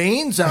paint the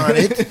veins on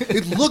it.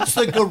 It looks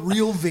like a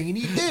real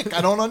veiny dick.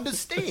 I don't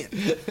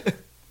understand.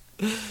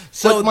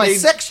 So But my they-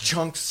 sex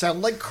chunks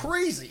sound like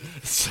crazy.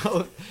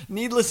 So,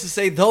 needless to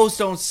say, those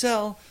don't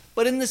sell.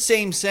 But in the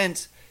same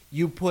sense,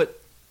 you put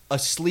a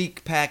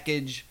sleek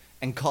package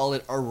and call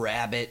it a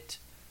rabbit.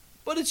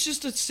 But it's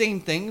just the same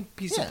thing. A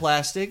piece Yeah. of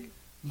plastic,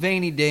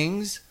 veiny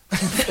dings,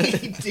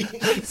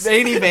 Dings.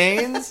 veiny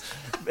veins,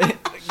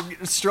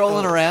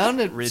 strolling around.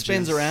 It Ridges.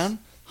 spins around.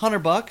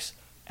 $100,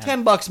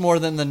 $10 more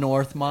than the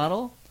North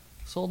model.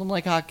 Sold them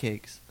like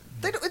hotcakes.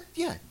 They don't,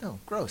 yeah, no,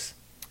 gross.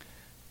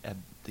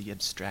 The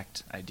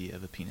abstract idea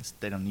of a penis.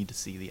 They don't need to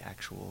see the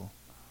actual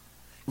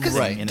 'Cause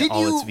Right. in did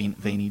all you- its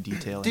veiny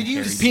detail. did and you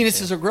hairy see- Penises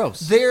detail. are gross.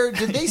 Did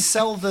they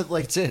sell the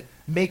like That's it.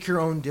 make your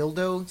own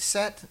dildo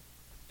set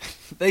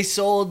They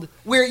sold.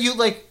 where you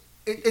like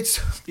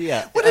it's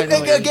Yeah. what I know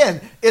what you mean.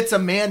 again? It's a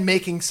man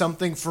making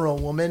something for a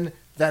woman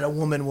that a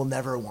woman will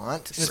never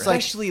want. It's like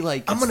Especially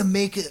like. I'm gonna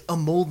make a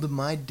mold of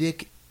my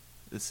dick.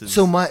 This is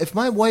So if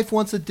my wife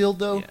wants a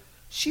dildo, Yeah.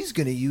 she's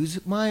gonna use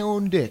my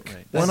own dick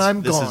Right. when This-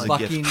 I'm this is gone. a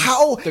gift. Fucking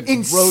How the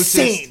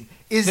insane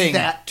is thing.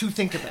 that to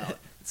think about?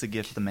 it's a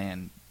gift the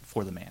man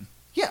for the man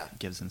Yeah.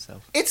 gives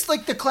himself. It's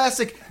like the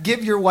classic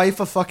give your wife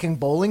a fucking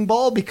bowling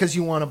ball because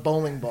you want a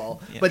bowling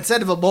ball. Yeah. But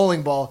instead of a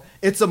bowling ball,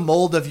 it's a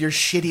mold of your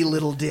shitty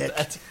little dick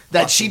That's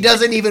that she fucking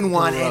doesn't even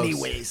want gross.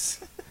 anyways.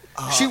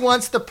 She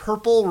wants the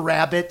purple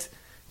rabbit.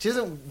 She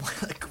doesn't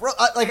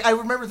like I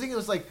remember thinking it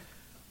was like,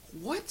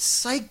 what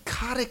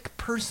psychotic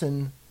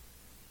person?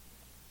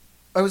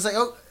 I was like,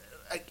 oh,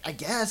 I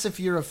guess if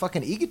you're a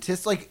fucking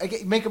egotist, like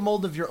make a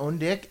mold of your own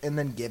dick and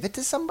then give it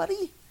to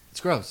somebody. It's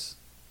gross.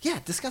 Yeah,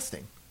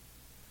 disgusting.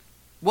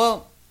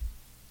 Well,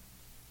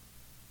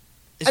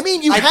 I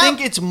mean, you I have-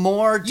 think it's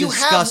more You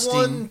disgusting.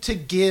 have one to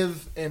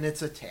give, and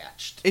it's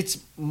attached. It's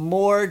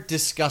more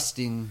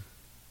disgusting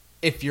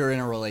if you're in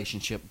a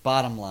relationship.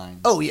 Bottom line.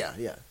 Oh yeah,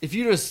 yeah. If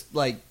you just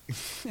like,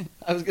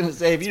 I was gonna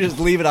say, if you just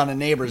leave it on a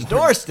neighbor's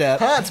doorstep,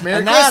 Huh, it's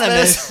Merry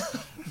anonymous,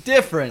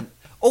 different.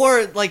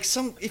 Or like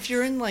if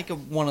you're in like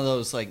one of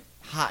those like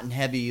hot and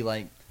heavy,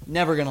 like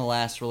never gonna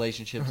last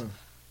relationships,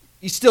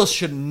 you still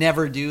should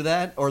never do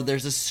that. Or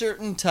there's a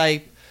certain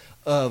type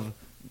of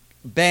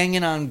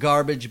banging on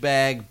garbage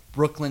bag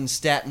Brooklyn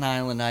Staten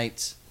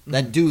Islandites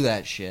that do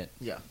that shit.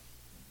 Yeah.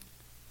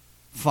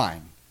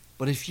 Fine.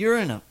 But if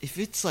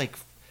it's like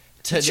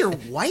It's your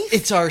wife?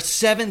 It's our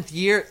seventh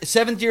year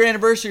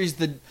anniversary is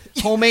the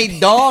homemade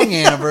dong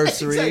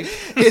anniversary.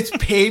 Exactly. It's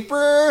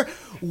paper,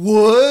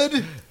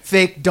 wood,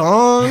 fake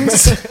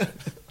dongs.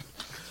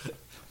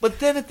 But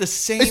then at the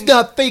same It's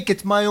not fake,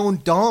 it's my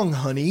own dong,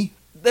 honey.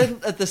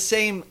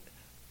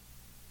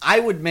 I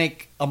would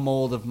make a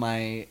mold of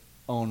my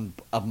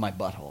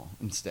butthole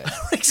instead.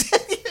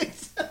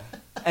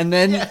 And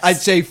then I'd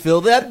say,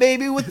 fill that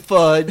baby with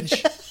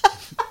fudge.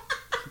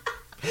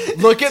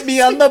 Look at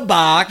me on the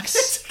box.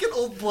 It's like an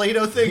old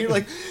Play-Doh thing. You're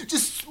like,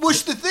 just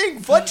smush the thing,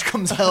 fudge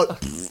comes out.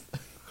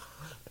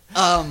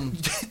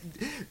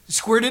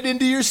 Squirt it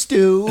into your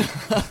stew.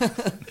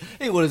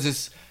 Hey, what is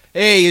this?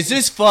 Hey, is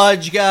this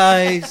fudge,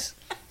 guys?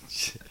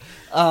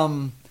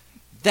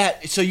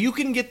 So you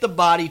can get the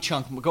body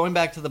chunk. Going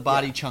back to the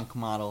body chunk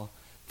model,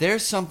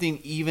 there's something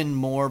even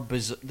more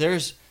bizarre.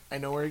 I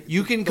know where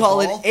You can the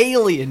call ball? it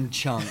alien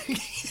chunk.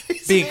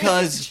 It's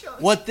Because alien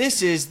chunk. what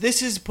this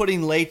is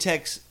putting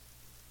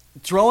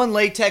throwing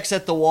latex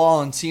at the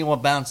wall and seeing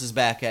what bounces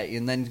back at you,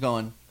 and then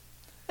going,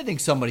 I think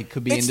somebody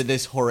could be It's- into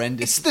this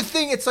horrendous. It's the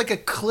thing. It's like a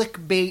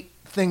clickbait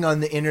thing on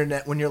the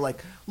internet when you're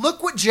like,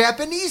 look what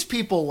Japanese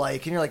people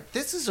like. And you're like,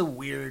 this is a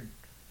weird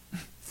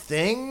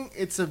thing.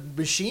 It's a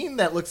machine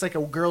that looks like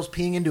a girl's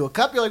peeing into a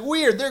cup. You're like,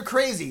 weird. They're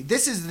crazy.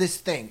 This is this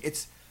thing.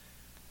 It's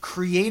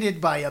created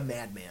by a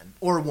madman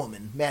or a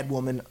woman. Mad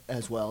woman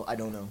as well. I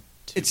don't know.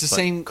 It's the But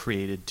same.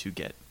 created to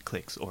get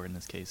clicks, or in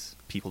this case,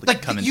 people to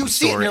Like, come you into the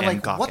see it store and you're and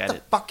like, gawk what at the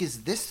it. fuck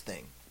is this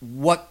thing?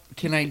 What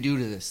can I do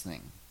to this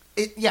thing?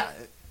 It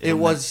It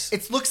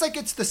looks like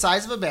it's the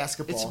size of a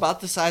basketball. It's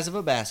about the size of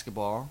a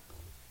basketball,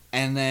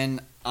 and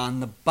then on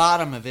the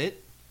bottom of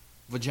it,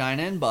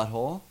 vagina and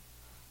butthole.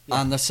 Yeah.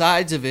 On the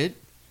sides of it,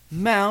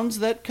 mounds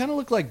that kind of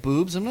look like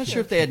boobs. I'm not sure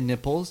if they had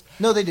nipples.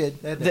 No, they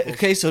did. They had nipples.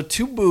 Okay, so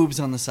 2 boobs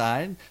on the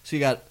side. So you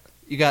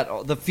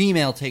got the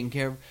female taken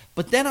care of,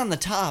 but then on the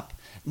top,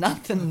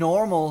 not the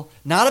normal,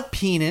 not a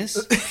penis,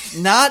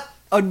 not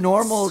a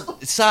normal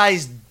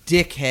sized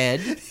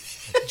dickhead,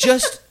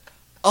 just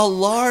a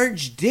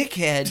large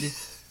dickhead,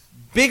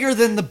 bigger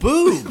than the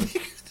boob.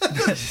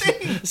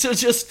 So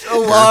just a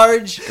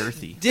large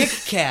Girthy. dick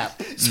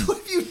cap. So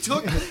if you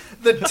took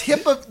the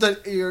tip of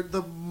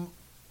the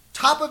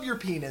top of your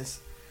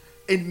penis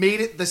and made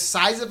it the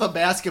size of a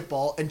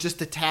basketball and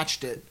just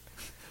attached it.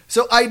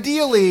 So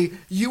ideally,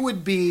 you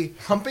would be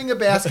humping a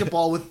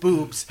basketball with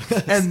boobs,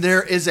 and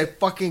there is a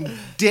fucking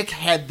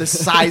dickhead the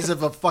size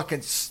of a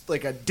fucking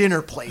like a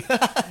dinner plate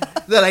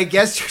that I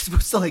guess you're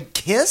supposed to like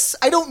kiss.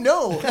 I don't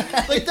know.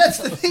 Like that's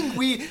the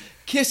thing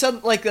Kiss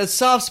on like a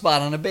soft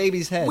spot on a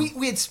baby's head.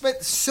 we had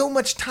spent so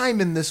much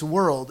time in this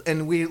world,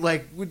 and we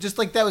just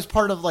like that was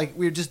part of like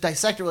we were just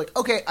dissecting. We're like,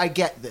 okay, I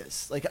get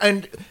this. Like,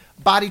 and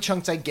body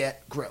chunks, I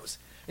get gross.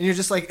 And you're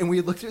just like, and we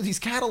would look through these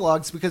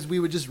catalogs because we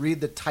would just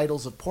read the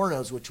titles of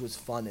pornos, which was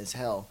fun as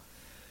hell.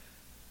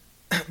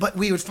 But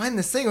we would find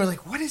this thing, and we're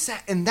like, what is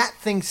that? And that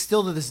thing,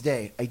 still to this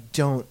day, I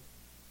don't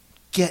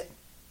get.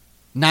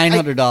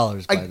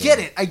 $900. I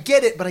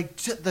get it, but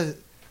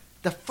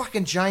the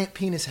fucking giant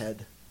penis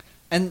head.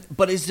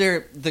 But is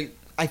there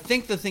I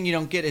think the thing you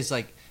don't get is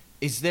like,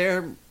 is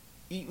there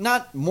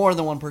not more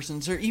than one person?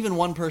 Is there even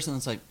one person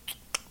that's like,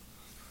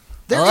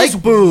 There I is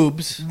like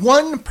boobs.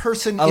 one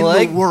person I in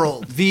like the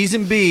world V's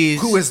and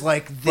B's. who is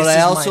like, this but is I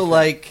my also thing.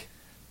 like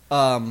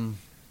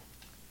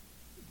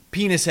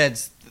penis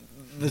heads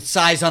the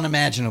size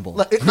unimaginable.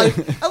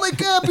 I like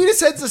penis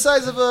heads the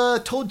size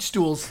of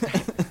toadstools.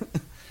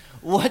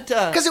 What?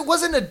 Because it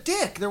wasn't a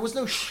dick. There was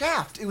no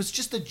shaft. It was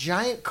just a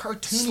giant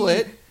cartoony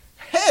Slit.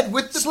 head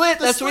with the Slit.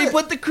 the That's where you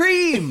slit. put the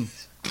cream.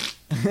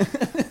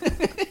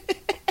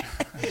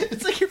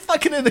 It's like you're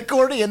fucking an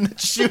accordion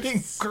that's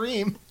shooting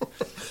cream.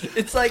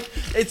 It's like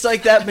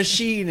that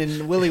machine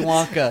in Willy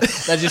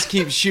Wonka that just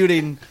keeps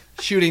shooting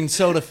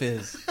soda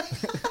fizz.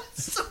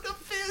 Soda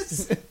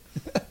fizz.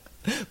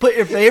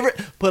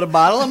 Put a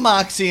bottle of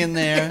Moxie in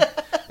there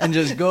and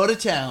just go to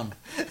town.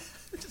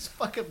 Just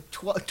fucking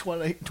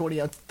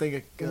 20 ounce thing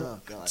of, oh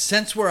god.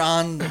 Since we're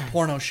on the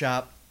porno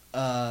shop,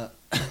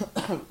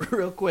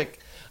 real quick,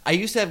 I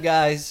used to have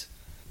guys,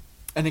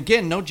 and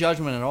again, no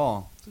judgment at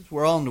all.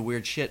 We're all into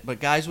weird shit, but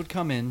guys would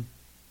come in,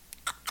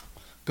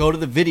 go to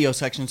the video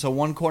section, so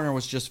one corner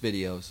was just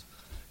videos.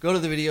 Go to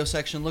the video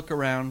section, look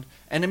around,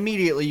 and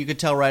immediately you could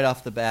tell right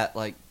off the bat,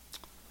 like,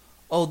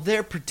 oh,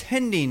 they're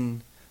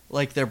pretending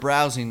like they're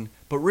browsing,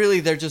 but really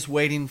they're just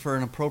waiting for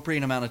an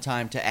appropriate amount of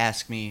time to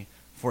ask me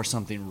for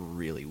something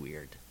really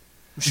weird.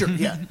 Sure,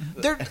 yeah.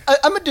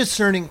 I'm a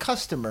discerning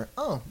customer.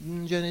 Oh,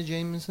 Jenna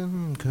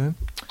Jameson, okay.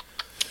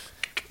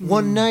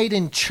 One night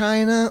in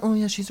China. Oh,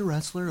 yeah, she's a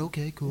wrestler.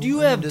 Okay, cool. Do you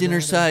I'm have into dinner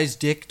that. size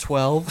dick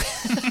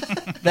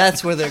 12?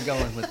 That's where they're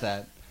going with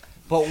that.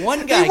 But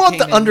one guy They want came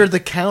the in, under the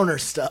counter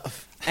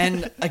stuff.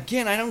 and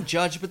again, I don't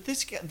judge, but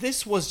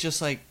this was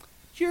just like,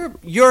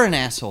 you're an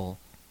asshole,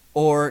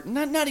 or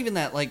not even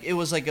that. Like it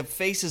was like a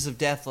faces of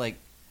death. Like,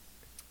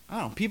 I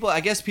don't know. People. I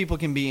guess people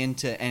can be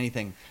into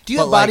anything. Do you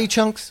But, have body like,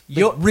 chunks? Like,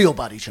 you're- real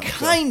body chunks.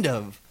 though. Kind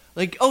of.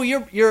 Like, oh,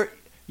 you're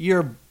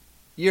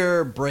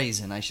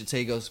brazen, I should say.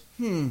 He goes,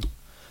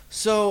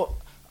 so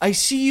I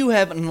see you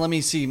have, and let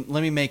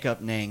me make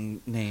up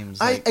names.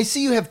 Like, I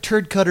see you have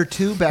Turd Cutter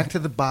 2, Back to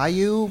the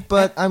Bayou,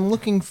 but I'm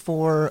looking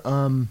for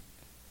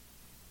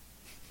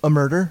a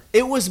murder.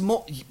 it was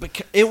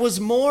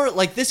more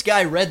like this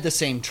guy read the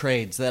same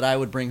trades that I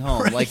would bring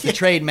home, like the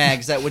trade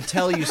mags that would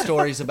tell you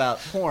stories about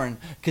porn,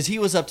 because he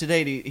was up to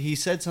date. He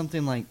said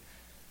something like,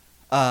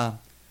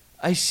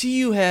 I see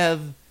you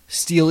have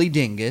Steely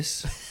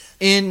Dingus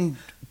in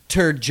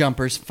Turd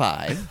Jumpers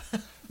 5,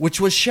 which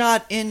was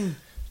shot in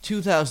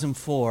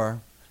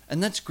 2004,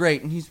 and that's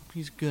great, and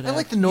he's good. I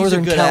like the he's a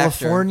Northern good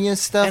California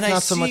actor. stuff, And not I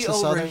so see much the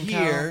over Southern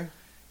here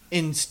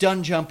in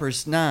Stun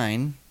Jumpers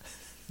 9,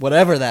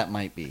 whatever that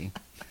might be.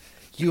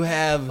 You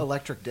have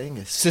Electric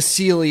Dingus.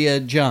 Cecilia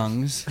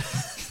Jungs,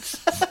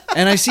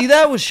 and I see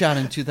that was shot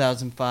in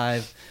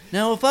 2005.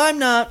 Now, if I'm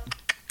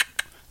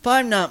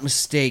not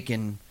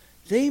mistaken,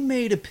 they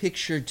made a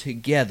picture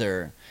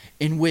together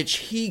in which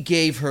he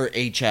gave her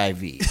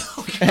HIV.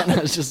 And I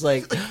was just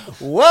like,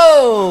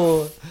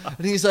 whoa!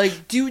 And he's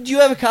like, do you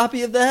have a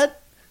copy of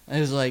that? I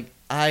was like,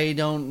 I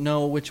don't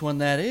know which one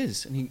that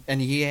is.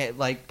 And he had,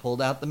 like,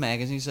 pulled out the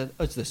magazine. He said,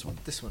 oh, it's this one.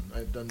 This one.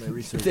 I've done my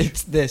research.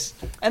 It's this.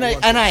 And I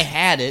want I this.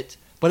 had it,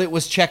 but it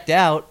was checked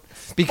out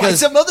By because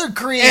some other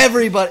creative.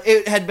 everybody,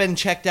 it had been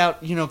checked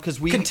out, because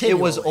it was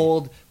Continually.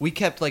 old. We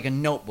kept like a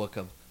notebook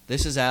of,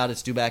 this is out,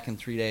 it's due back in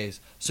 3 days.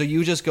 So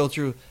you just go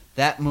through,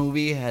 that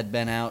movie had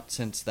been out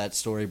since that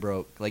story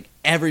broke. Like,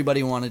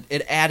 everybody wanted,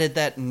 it added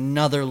that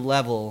another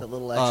level A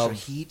little extra of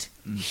heat.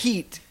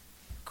 heat.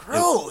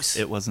 Gross.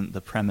 It wasn't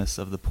the premise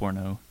of the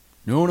porno.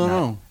 No.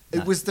 Not-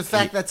 It was the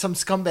fact that some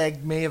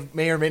scumbag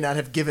may or may not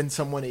have given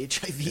someone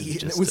HIV, and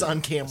just it was a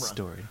on camera.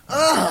 Story.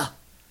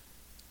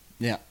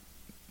 Yeah.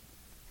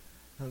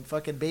 And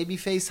fucking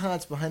babyface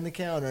Hans behind the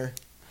counter,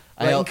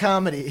 I writing al-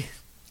 comedy.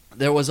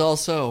 There was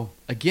also,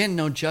 again,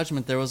 no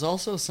judgment. There was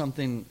also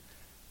something.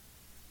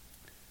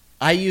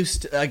 A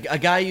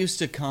guy used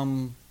to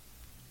come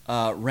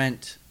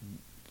rent,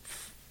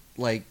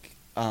 like,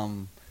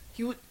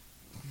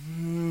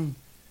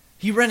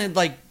 he rented,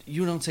 like,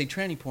 you don't say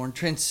tranny porn,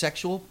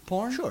 transsexual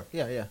porn? Sure,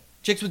 yeah.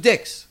 Chicks with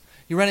dicks.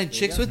 He rented There you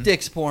chicks go. with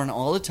dicks porn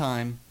all the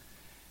time,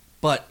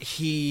 but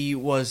he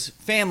was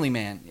family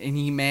man, and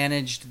he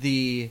managed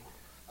the,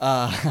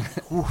 again,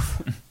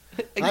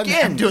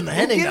 I'm doing the who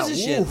Henning gives now. a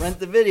shit? Oof. Rent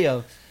the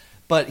video.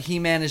 But he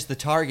managed the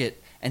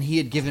Target, and he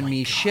had given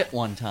me shit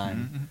one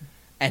time,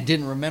 and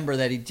didn't remember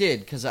that he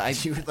did, because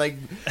You like,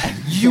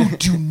 you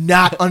do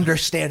not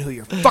understand who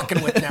you're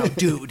fucking with now,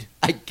 dude.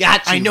 I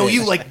got you. I know bitch.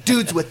 you like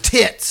dudes with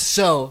tits.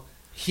 So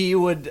he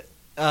would,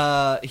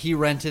 he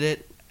rented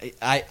it.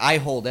 I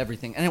hold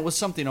everything, and it was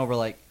something over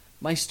like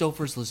my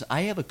Stouffer's lasagna.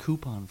 I have a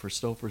coupon for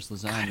Stouffer's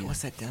lasagna. God,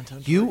 what's that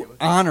downtown? You Target?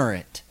 honor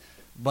it,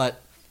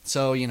 but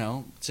so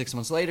 6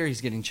 months later,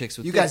 he's getting chicks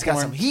with. You dick guys got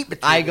porn. some heat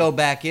between I you. go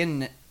back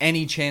in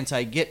any chance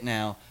I get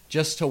now,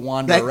 just to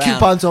wander That around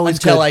coupon's always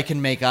until good. I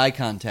can make eye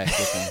contact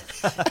with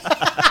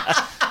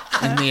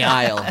him in the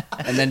aisle,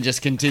 and then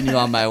just continue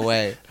on my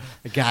way.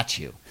 I got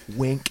you.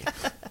 Wink.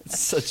 It's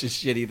such a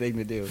shitty thing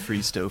to do. Free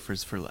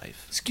Stouffer's for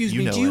life. Excuse You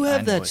me, know do you it, I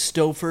have know that it.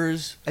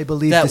 Stouffer's? I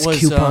believe That this was,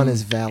 coupon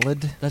is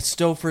valid. That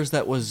Stouffer's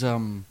that was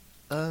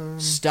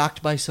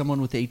stocked by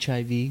someone with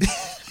HIV?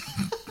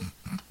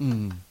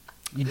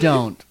 You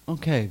don't.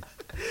 Okay.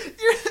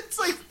 It's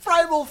like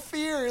primal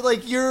fear.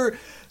 Like you're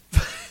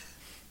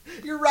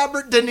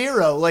Robert De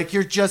Niro. Like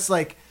you're just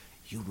like,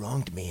 you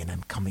wronged me and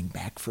I'm coming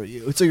back for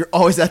you. So you're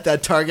always at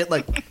that Target,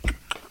 like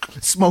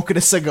smoking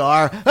a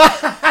cigar.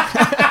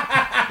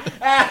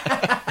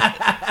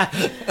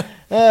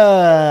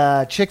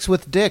 Chicks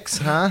with dicks,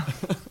 huh?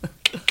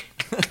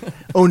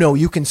 Oh no,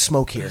 you can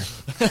smoke here.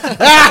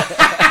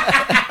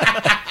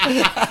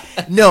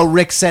 No,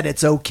 Rick said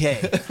it's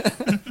okay.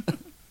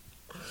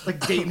 Like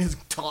dating his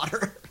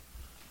daughter.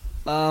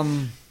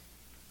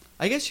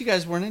 I guess you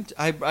guys weren't into.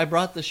 I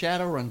brought the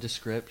Shadowrun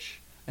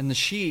description and the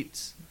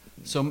sheets.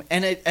 So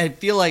I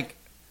feel like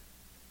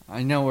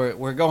I know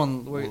we're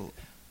going.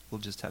 We'll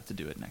just have to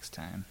do it next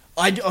time.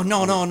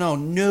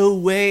 No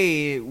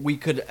way we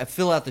could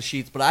fill out the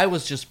sheets. But I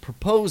was just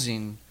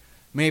proposing.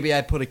 Maybe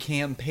I put a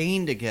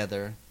campaign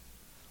together.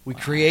 We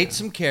create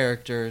some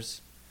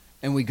characters,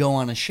 and we go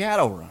on a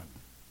Shadowrun.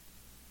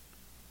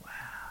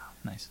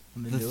 Nice.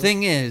 The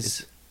thing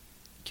is,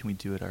 Can we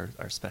do it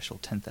our special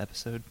 10th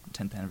episode,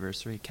 10th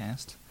anniversary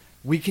cast?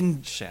 we can,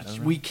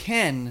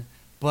 Shadowrun?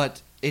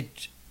 but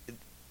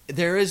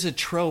there is a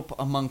trope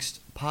amongst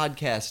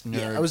podcast nerds.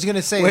 Yeah, I was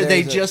gonna say where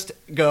they there's a- just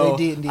go,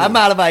 they D&D. "I'm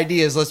out of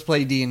ideas. Let's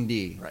play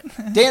D&D." Right.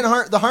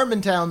 The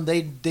Harmontown,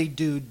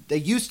 they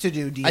used to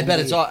do D&D. I bet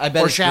it's all- I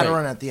bet or it's great.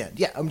 Shadowrun at the end.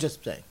 Yeah, I'm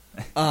just saying.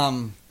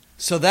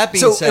 So that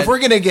being So said, if we're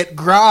gonna get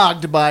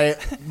grogged by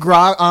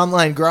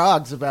online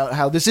grogs about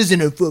how this isn't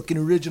a fucking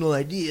original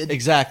idea,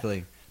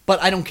 exactly.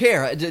 But I don't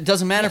care. It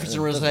doesn't matter if it's an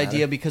it original doesn't idea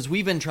matter. because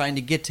we've been trying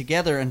to get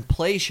together and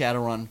play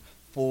Shadowrun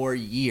for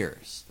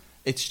years.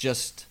 It's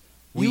just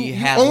we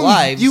have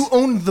lives. You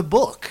owned the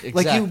book. Like, you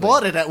Exactly.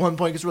 bought it at one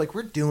point because we're like,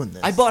 we're doing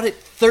this. I bought it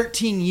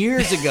 13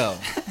 years ago,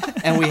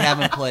 and we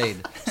haven't played.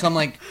 So I'm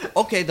like,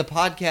 okay, the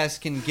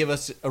podcast can give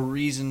us a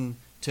reason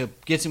to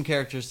get some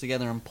characters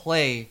together and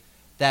play.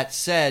 That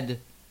said,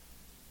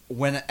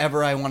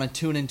 whenever I want to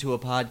tune into a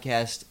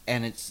podcast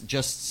and it's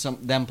just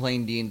them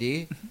playing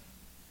D&D,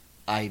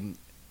 I'm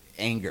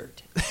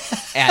angered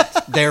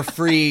at their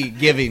free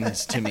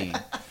givings to me.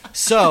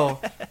 So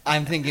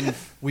I'm thinking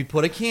we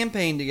put a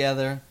campaign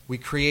together, we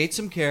create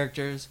some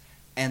characters,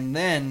 and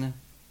then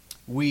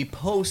we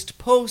post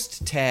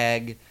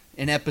tag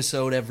an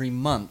episode every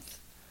month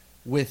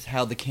with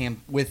how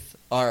with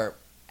our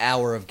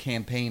hour of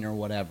campaign or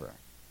whatever.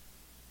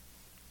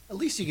 At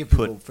least you give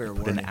people Put fair an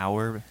warning.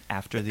 hour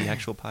after the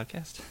actual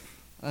podcast.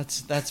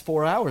 That's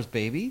 4 hours,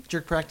 baby.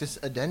 Jerk practice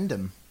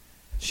addendum.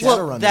 Well,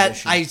 Shadowrun that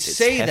edition. I It's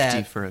say hefty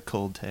that for a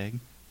cold tag.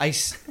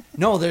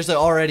 No, there's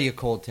already a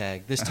cold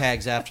tag. This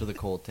tag's after the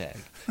cold tag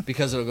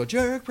because it'll go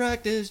jerk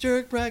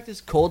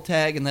practice, cold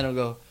tag, and then it'll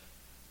go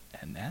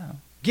And now,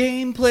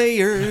 game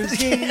players,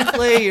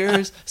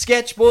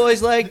 sketch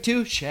boys like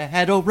to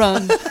shadow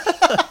run,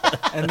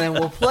 and then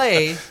we'll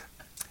play.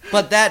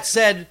 But that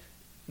said,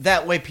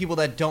 that way people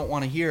that don't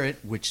want to hear it,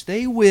 which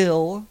they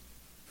will,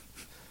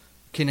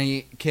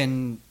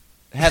 can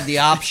have the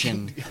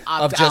option of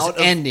Opt just out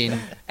of- ending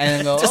and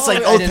then go, Just oh,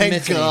 like, I oh, didn't thank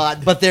miss any."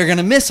 God. But they're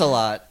gonna miss a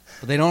lot.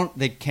 But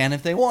they can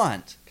if they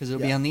want because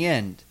it'll be Yeah. on the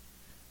end,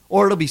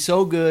 or it'll be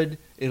so good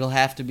it'll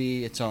have to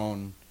be its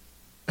own.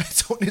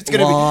 So it's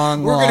gonna Long,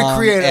 be. We're gonna long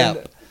create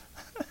ep.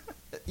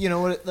 You know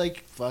what?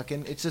 Like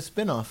fucking. It's a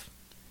spinoff.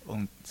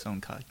 its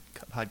own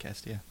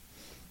podcast, yeah.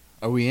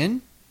 Are we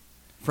in?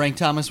 Frank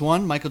Thomas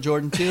 1, Michael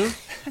Jordan 2.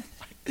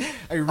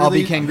 I really, I'll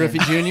be Ken Griffey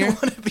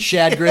Jr.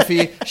 Shad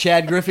Griffey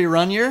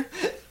Runyer.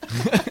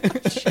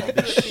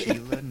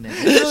 Sheila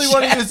I really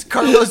want to use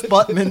Carlos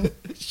Buttman.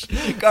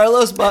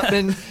 Carlos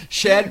Buttman,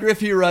 Shad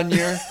Griffey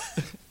Runyer,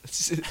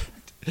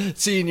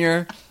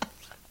 Senior,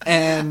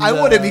 and I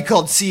want to be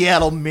called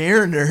Seattle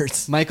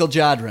Mariners. Michael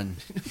Jodron.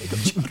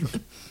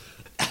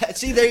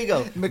 See, there you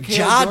go.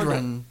 Mikhail Jodron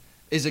Jordan.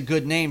 is a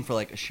good name for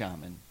like a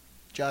shaman.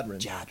 Jodron.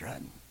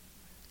 Jodron.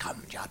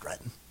 Come,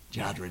 Jodron.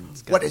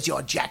 Jodron. What is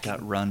your jacket?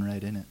 got run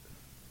right in it.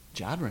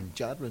 Jodron.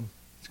 Jodron.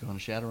 It's going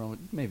to Shadowrun.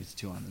 Maybe it's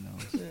 2 on the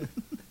nose.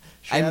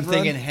 Shadron? I'm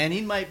thinking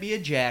Henning might be a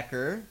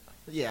jacker.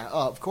 Yeah,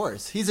 of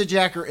course. He's a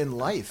jacker in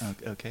life.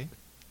 Okay.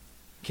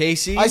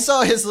 Casey. I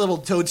saw his little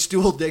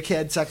toadstool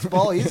dickhead sex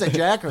ball. He's a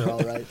jacker, all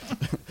right.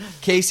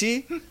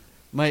 Casey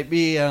might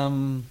be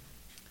I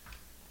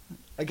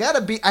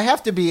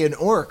have to be an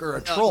orc or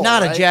a troll.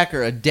 not right? a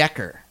jacker, a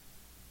decker.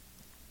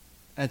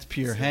 That's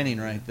pure Henning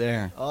right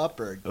there.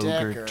 Upper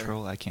Ogre, decker.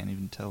 troll, I can't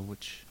even tell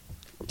which.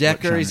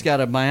 Decker, genre? he's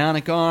got a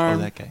bionic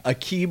arm, that guy. a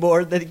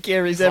keyboard that he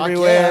carries Fuck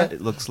everywhere. yeah.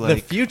 It looks The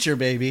like future,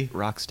 baby.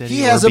 Rocksteady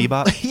He or has a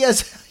Bebop. He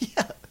has.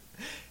 Yeah.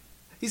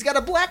 He's got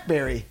a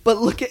BlackBerry. But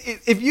look at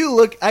if you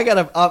look,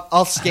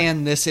 I'll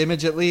scan this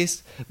image at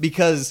least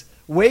because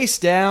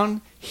waist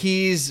down,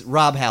 he's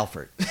Rob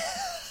Halford.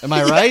 Am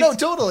I Yeah, right? no,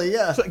 totally.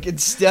 Yeah. Fucking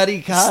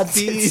steady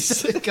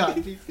codpiece.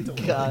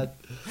 God.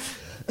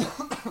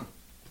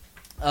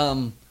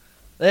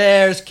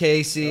 There's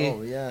Casey,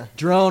 Oh yeah.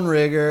 drone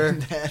rigger,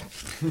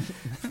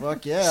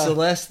 Fuck yeah.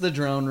 Celeste the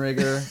drone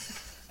rigger,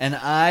 and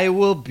I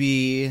will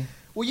be.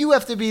 Well, you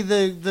have to be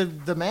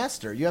the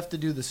master. You have to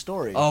do the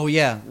story. Oh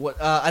yeah,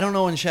 what? I don't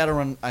know in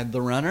Shadowrun,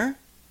 the runner,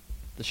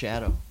 the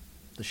shadow.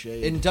 the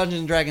shade. In Dungeons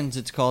and Dragons,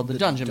 it's called the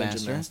Dungeon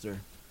Master.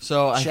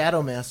 So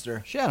Shadow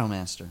Master. Shadow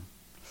Master.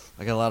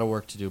 I got a lot of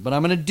work to do, but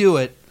I'm gonna do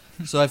it.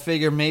 So I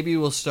figure maybe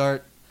we'll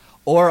start,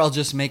 or I'll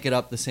just make it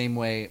up the same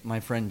way my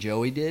friend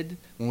Joey did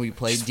when we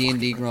played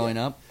D&D growing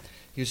up.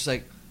 He was just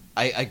like,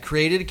 I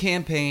created a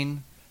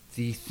campaign.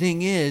 The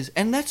thing is,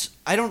 and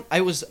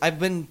I've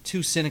been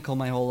too cynical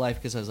my whole life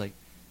because I was like,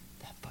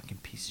 that fucking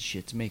piece of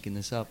shit's making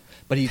this up.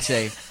 But he'd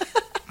say,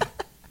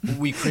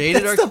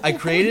 I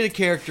created a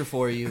character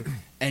for you,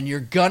 and you're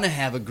gonna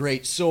have a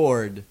great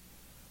sword,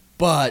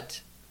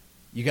 but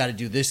you got to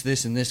do this,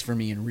 this, and this for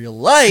me in real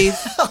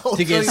life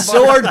to get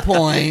sword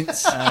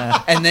points,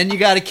 and then you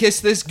got to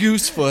kiss this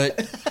goose foot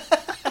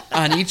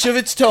on each of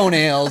its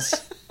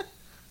toenails,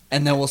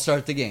 and then we'll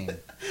start the game.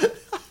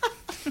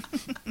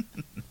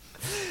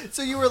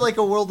 So you were like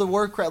a World of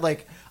Warcraft.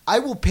 Like, I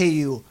will pay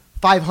you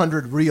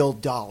 $500 real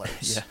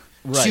dollars Yeah.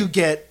 Right. to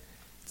get.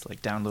 It's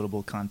like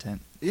downloadable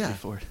content. Yeah.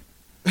 Before.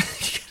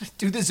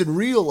 Do this in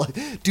real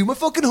life. Do my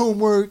fucking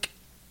homework.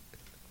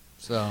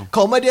 So,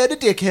 Call my dad a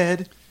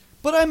dickhead.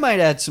 but I might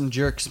add some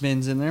jerk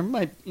spins in there.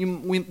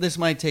 This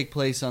might take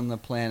place on the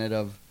planet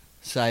of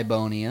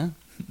Cybonia.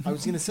 I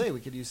was gonna say we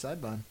could use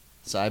Sidebon.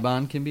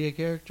 Cybon can be a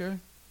character.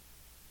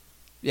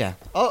 Yeah.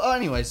 Oh,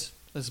 anyways,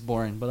 this is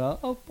boring, but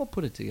I'll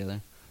put it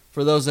together.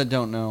 For those that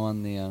don't know,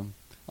 on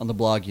the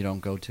blog you don't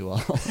go to,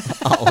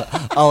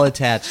 I'll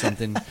attach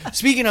something.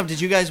 Speaking of, did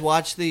you guys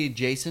watch the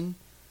Jason?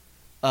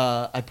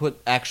 I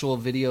put actual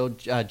video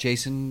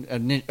Jason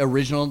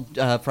original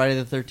Friday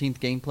the 13th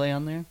gameplay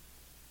on there.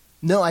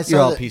 No, I You're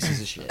saw all that. pieces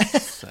of shit.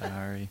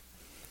 Sorry.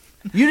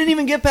 You didn't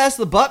even get past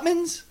the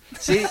Buttmans?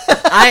 See,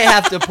 I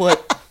have to put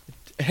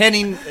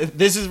Henning.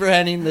 This is for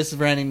Henning. This is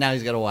for Henning. Now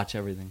he's got to watch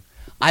everything.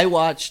 I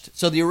watched.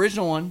 So the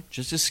original one,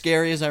 just as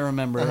scary as I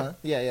remember it.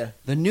 Yeah.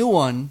 The new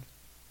one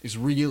is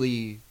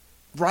really,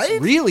 Right?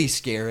 really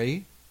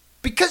scary.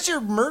 Because you're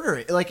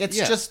murdering. Like, it's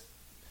Yeah. just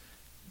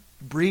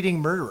breeding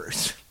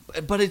murderers.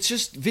 But it's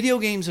just video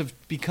games have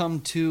become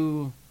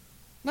too.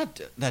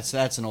 Not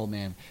that's an old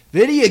man.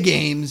 Video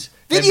games.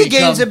 Video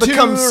games have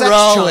become too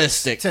sex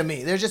realistic chunks to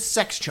me. They're just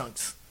sex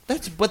chunks.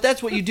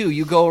 That's what you do.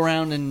 You go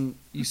around and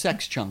you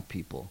sex chunk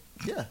people.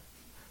 Yeah.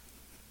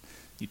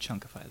 You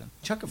chunkify them.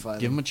 Chunkify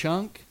Give them. them a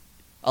chunk.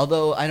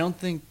 Although I don't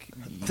think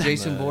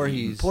Jason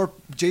Voorhees. Poor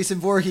Jason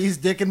Voorhees'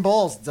 dick and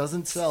balls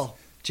doesn't sell.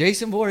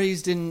 Jason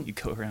Voorhees didn't. You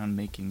go around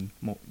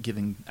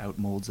giving out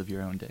molds of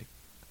your own dick.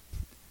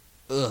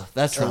 Ugh,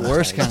 that's the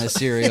worst kind of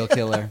serial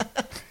killer.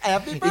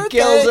 Happy He birthday!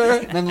 kills her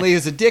and then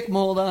leaves a dick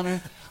mold on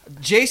her.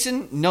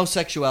 Jason, no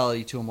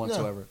sexuality to him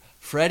whatsoever.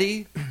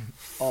 Freddy,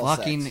 All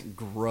fucking sex.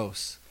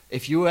 gross.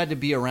 If you had to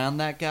be around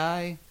that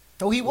guy,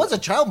 Oh, he was a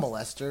child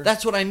molester.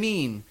 that's what I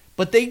mean.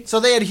 But So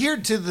they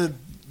adhered to the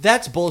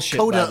that's bullshit.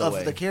 coda by the of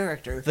way. the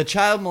character. The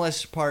child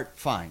molester part,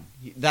 fine.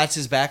 That's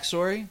his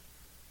backstory.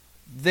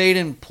 They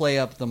didn't play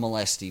up the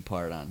molesty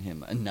part on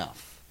him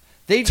enough.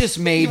 They just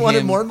made You wanted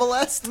him more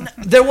molest?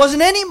 There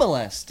wasn't any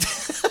molest.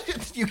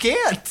 You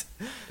can't.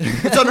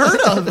 It's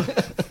unheard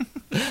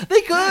of.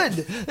 They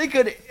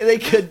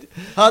could.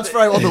 Hans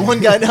Fry, well, the one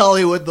guy in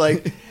Hollywood,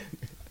 like,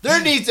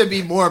 there needs to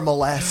be more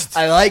molest.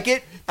 I like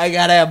it. I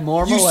gotta have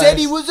more You molest. said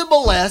he was a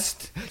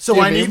molest, so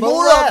Give I me need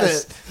more of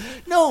molest.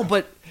 it. No,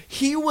 but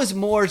he was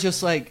more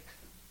just like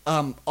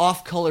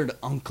off-colored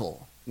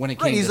uncle when it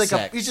came Right, he's to like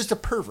sex. he's just a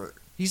pervert.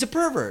 He's a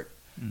pervert.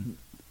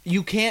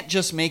 You can't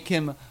just make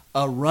him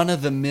a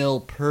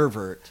run-of-the-mill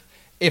pervert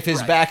if his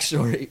Right.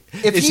 backstory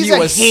If is he's he a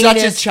was such a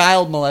heinous-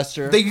 child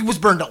molester. He was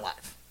burned alive.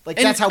 Like,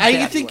 And that's how bad I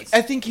he think was.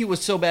 I think he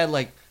was so bad.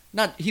 Like,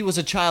 not he was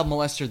a child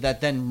molester that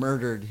then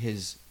murdered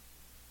his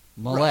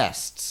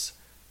molests.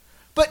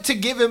 But to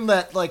give him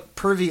that, like,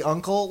 pervy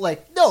uncle,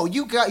 like, no,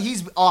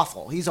 he's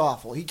awful. He's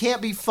awful. He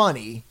can't be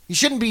funny. He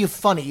shouldn't be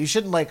funny. You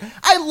shouldn't, like,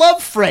 I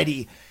love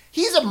Freddy.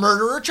 He's a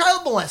murderer,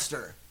 child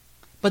molester.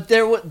 But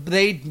they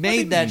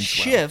made that means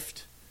well.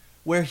 shift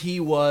where he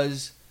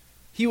was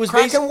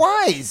Cracking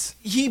wise.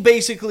 he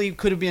basically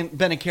could have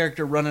been a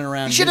character running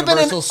around He should have been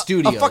in Universal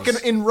Studios. a fucking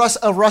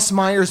a Russ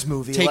Myers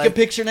movie. Take a like,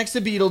 picture next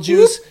to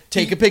Beetlejuice. Whoop.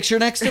 Take a picture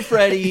next to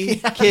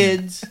Freddy. Yeah.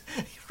 Kids.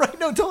 Right?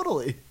 No,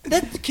 totally.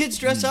 That the kids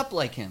dress up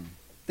like him.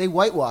 They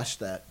whitewashed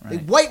that. They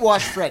Right.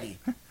 whitewashed Freddy.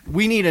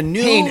 We need a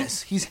new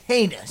Heinous. He's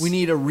heinous. We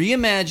need a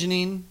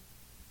reimagining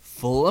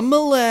full of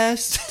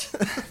molest.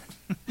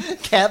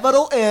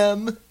 capital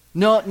M.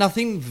 No,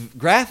 nothing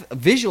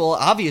visual,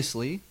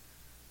 obviously,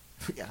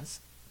 Yes.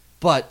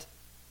 but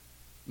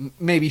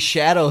maybe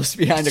shadows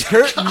behind a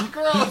curtain.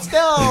 Gross.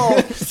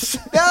 No.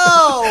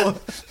 No.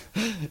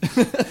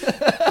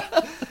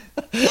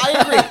 I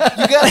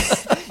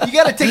agree. You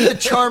gotta take the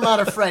charm out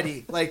of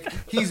Freddy. Like,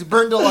 he's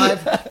burned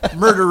alive,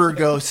 murderer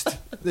ghost.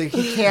 Like,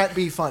 he can't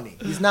be funny.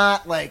 He's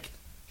not like,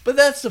 But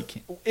that's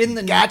in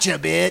the gotcha,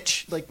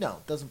 bitch. Like, no,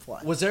 it doesn't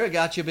fly. Was there a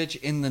gotcha bitch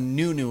in the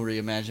new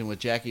reimagined with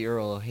Jackie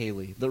Earl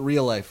Haley, the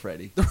real life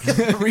Freddy?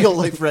 Real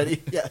life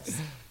Freddy.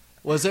 Yes.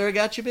 Was there a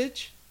gotcha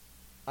bitch?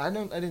 I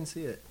didn't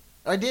see it.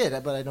 I did,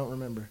 but I don't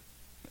remember.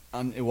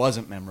 It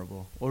wasn't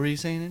memorable. What were you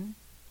saying? Andy?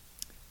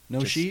 No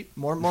Just- sheet.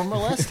 More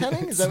molest,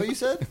 Henning? Is that what you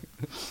said?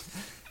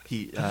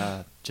 He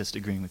just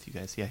agreeing with you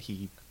guys. Yeah,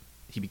 he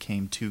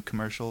became too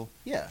commercial.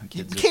 Yeah. He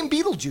Kids are- became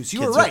Beetlejuice. You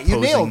were Kids right. are You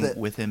nailed posing it.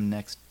 with him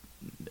next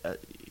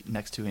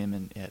to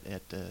him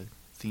at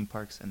theme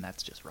parks, and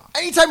that's just wrong.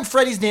 Anytime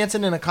Freddy's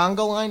dancing in a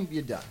conga line,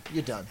 you're done.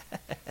 You're done.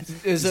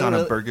 Is He's it on a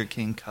really- Burger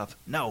King cup.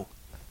 No.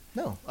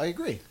 No, I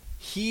agree.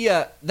 He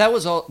that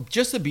was all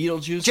just the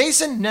Beetlejuice.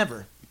 Jason,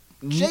 never.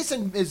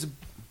 Jason is...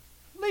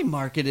 They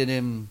marketed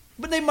him,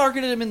 but they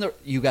marketed him in the.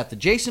 You got the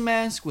Jason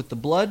mask with the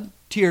blood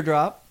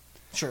teardrop,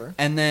 Sure.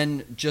 and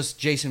then just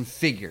Jason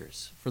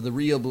figures for the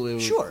real blue.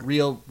 Sure.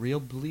 Real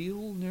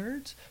blue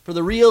nerds for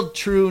the real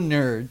true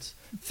nerds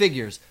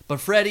figures. But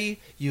Freddy,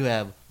 you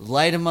have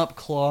light 'em up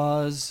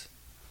claws,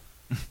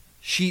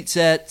 sheet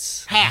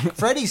sets. Hack.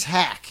 Freddy's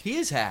hack. He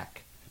is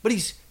hack, but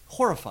he's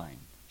horrifying.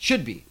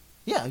 Should be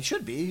Yeah, he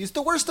should be. He's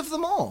the worst of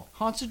them all.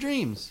 haunts of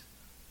dreams.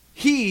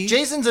 He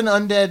Jason's an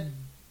undead,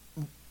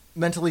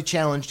 mentally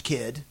challenged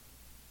kid.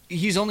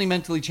 he's only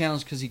mentally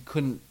challenged because he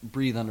couldn't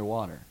breathe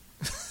underwater.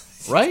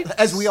 Right?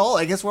 As we all,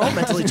 I guess we're all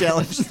mentally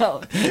challenged.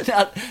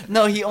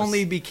 No, he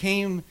only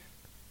became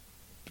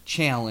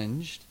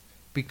challenged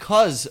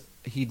because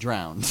he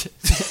drowned.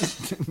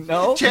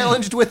 No?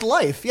 Challenged with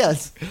life,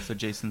 yes. So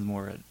Jason's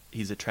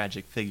he's a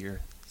tragic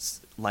figure.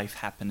 Life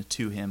happened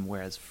to him,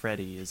 whereas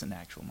Freddy is an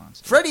actual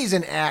monster. Freddy's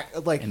an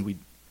act, like, and we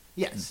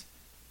yes.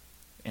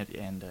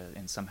 and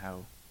somehow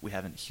we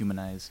haven't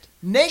humanized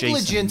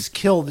Negligence Jason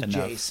killed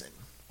enough. Jason.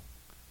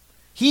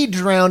 He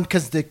drowned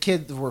because the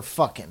kids were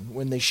fucking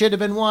when they should have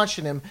been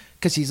watching him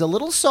because he's a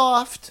little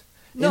soft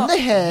in the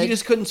head He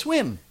just couldn't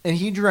swim. and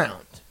he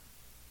drowned.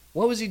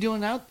 What was he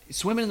doing out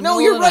swimming in the No,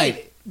 middle you're of the right.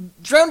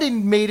 night?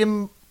 Drowning made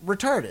him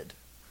retarded.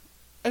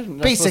 I'm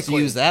not supposed to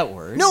Basically. use that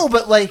word. No,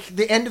 but like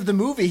the end of the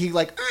movie, he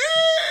like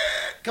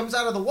comes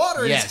out of the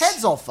water and Yes. his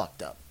head's all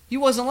fucked up. he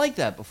wasn't like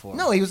that before.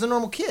 No, he was a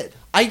normal kid.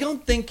 I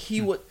don't think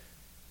he would.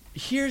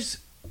 Here's,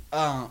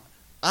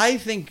 I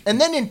think. And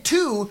then in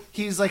 2,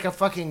 he's like a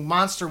fucking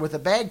monster with a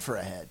bag for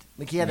a head.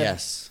 Like he had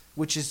Yes.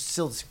 which is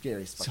still the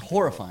scariest. It's fucking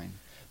horrifying.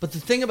 But the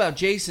thing about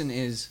Jason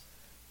is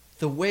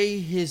the way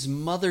his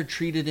mother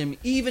treated him,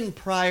 even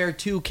prior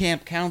to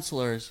camp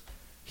counselors,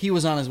 he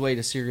was on his way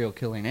to serial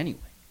killing anyway.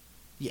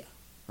 Yeah.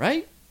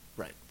 Right?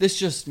 Right. This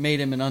just made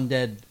him an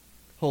undead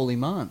holy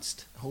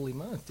monster. Holy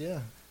month, yeah.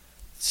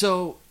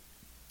 So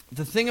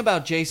the thing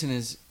about Jason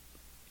is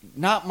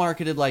not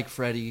marketed like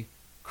Freddy,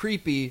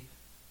 creepy,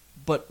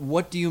 but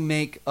what do you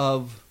make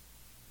of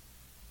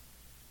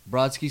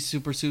Brodsky's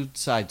super suit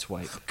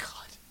sideswipe? Oh, God.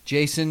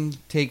 Jason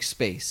takes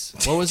space.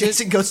 What was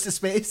Jason it? goes to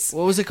space.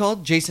 What was it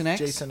called? Jason X?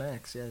 Jason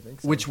X, yeah, I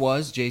think so. Which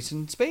was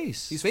Jason Space.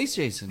 Space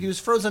Jason. He was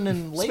frozen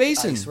in lake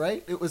Spacing. ice,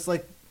 right? It was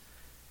like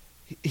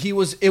It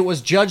was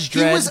Judge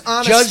Dredd. He was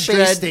on a Judge space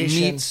Dredd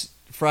station. meets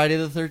Friday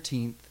the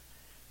 13th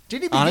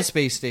didn't he on a get,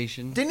 space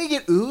station. Didn't he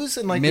get ooze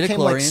and like became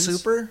like Midichlorians.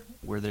 super?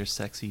 Were there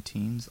sexy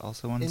teens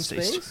also on In the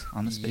space space?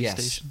 on the space Yes,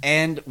 station?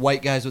 and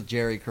white guys with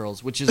Jerry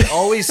curls, which is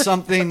always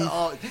something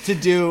Oh, to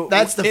do.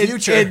 that's the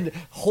future. In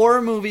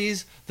horror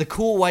movies, the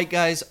cool white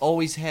guys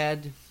always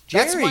had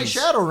Jerry's. That's my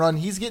Shadowrun.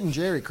 He's getting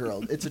Jerry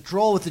curled. It's a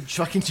troll with a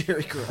fucking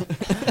Jerry curl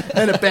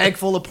and a bag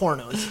full of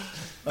pornos.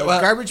 A Well-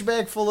 garbage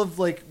bag full of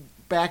like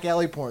back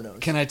alley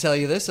pornos. Can I tell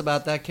you this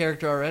about that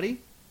character already?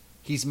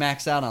 He's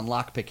maxed out on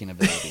lockpicking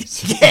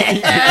abilities.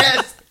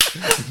 Yes.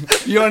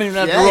 You don't even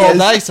have to Yes. roll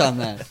dice on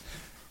that.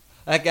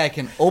 That guy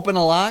can open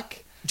a lock,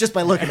 Just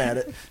by looking at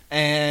it.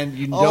 and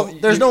you Oh,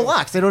 don't. there's you- no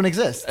locks. They don't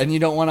exist. And you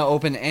don't want to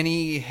open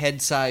any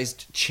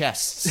head-sized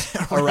chests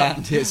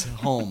around his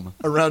home.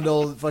 Around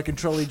old fucking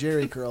trolley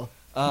Jerry curl.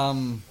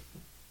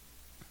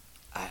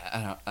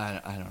 I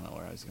don't know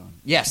where I was going.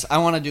 Yes, I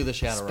want to do the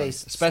Shadowrun,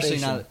 Space- especially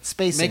Spacing. now.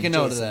 Spacing, Make a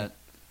note Jason. of that.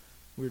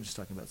 We were just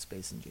talking about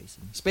Space and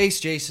Jason. Space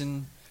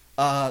Jason.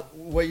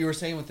 What you were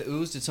saying with the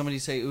ooze? Did somebody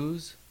say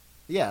ooze?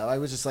 Yeah, I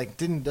was just like,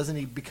 doesn't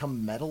he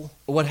become metal?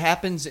 What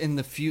happens in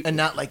the future? And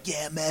not like,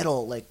 yeah,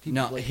 metal. Like,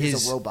 No,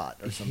 he's a robot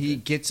or something. he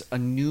gets a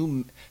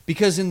new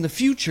because in the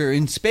future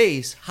in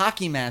space,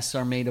 hockey masks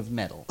are made of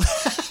metal.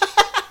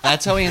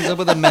 That's how he ends up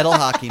with a metal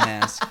hockey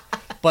mask.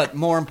 But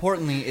more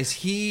importantly, is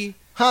he?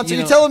 Hans, are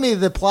you know- telling me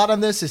the plot on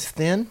this is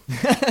thin?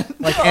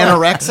 Like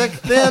anorexic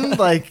thin?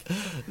 Like,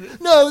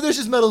 no, there's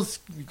just metal.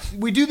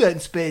 We do that in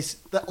space.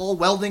 All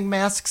welding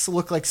masks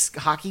look like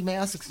hockey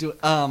masks.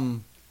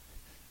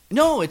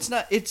 No, it's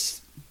not.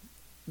 It's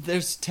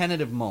there's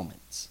tentative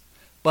moments,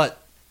 but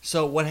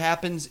so what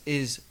happens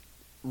is,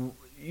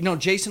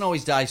 Jason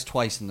always dies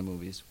twice in the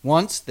movies.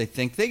 Once they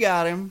think they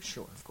got him,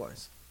 Sure, of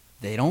course.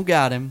 they don't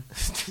got him.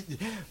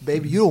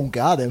 Baby, you don't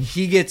got him.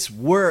 He gets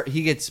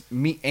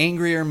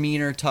angrier,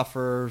 meaner,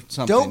 tougher.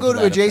 Something. Don't go to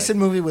a that Jason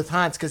movie with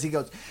Hans because he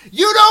goes,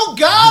 you don't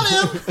got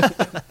him!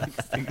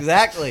 effect.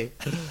 Exactly,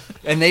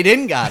 and they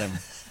didn't got him.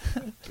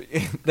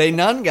 They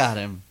none got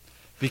him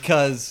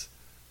because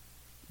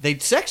they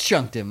sex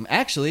chunked him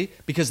actually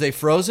because they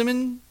froze him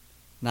in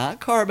not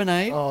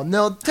carbonite. Oh,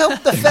 no.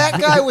 The fat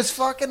guy was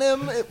fucking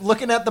him,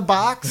 looking at the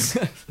box.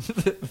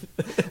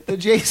 The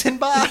Jason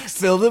box.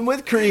 Filled him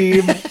with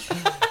cream,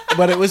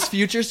 but it was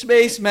future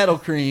space metal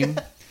cream.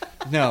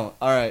 No,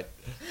 all right.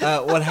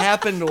 What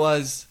happened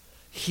was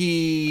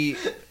he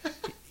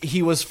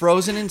was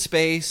frozen in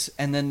space,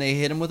 and then they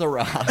hit him with a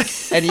rock,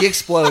 and he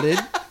exploded.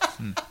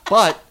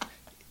 But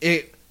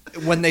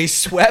when they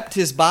swept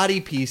his body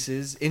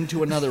pieces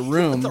into another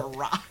room, The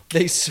rock.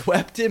 they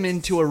swept him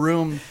into a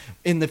room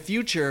in the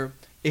future.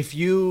 If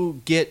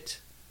you get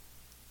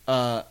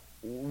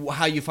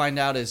how you find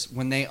out is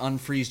when they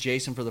unfreeze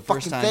Jason for the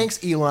first Fucking time.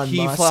 thanks, Elon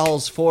he Musk.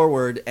 falls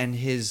forward, and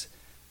his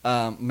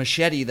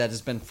machete that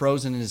has been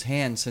frozen in his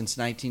hand since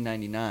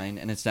 1999,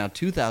 and it's now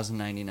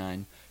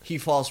 2099. He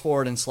falls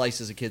forward and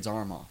slices a kid's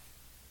arm off.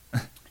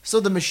 So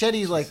the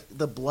machete, like,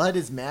 the blood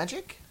is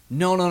magic?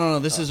 No.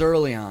 This is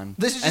early on.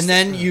 This is and just-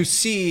 then you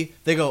see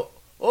they go,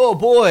 "Oh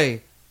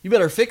boy, you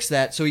better fix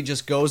that." So he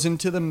just goes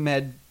into the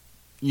med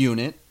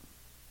unit,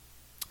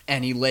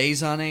 and he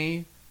lays on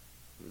a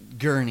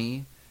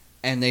gurney,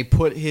 and they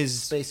put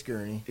his Space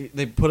gurney.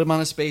 They put him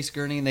on a space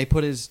gurney, and they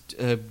put his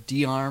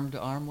de-armed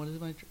arm. What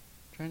am I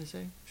trying to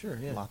say? Sure,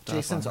 yeah. Locked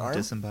Jason's up on arm?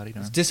 disembodied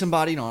His arm.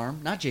 disembodied arm,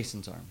 not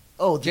Jason's arm.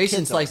 Oh, the Jason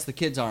kid's sliced arm. the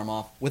kid's arm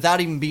off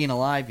without even being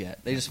alive yet.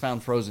 They just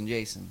found frozen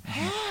Jason.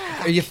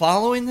 Are you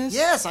following this?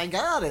 Yes, I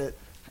got it.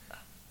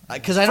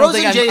 Because I don't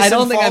Frozen think Jason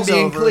I'm falls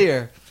being over.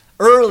 clear.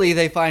 Early,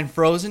 they find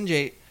frozen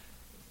Jason.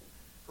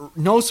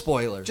 No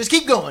spoilers. Just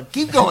keep going.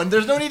 Keep going.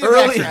 There's no need to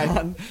Early backtrack.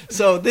 on.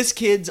 So this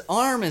kid's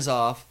arm is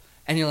off,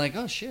 and you're like,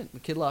 "Oh shit, the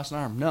kid lost an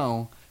arm."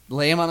 No,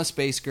 lay him on a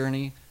space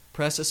gurney,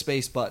 press a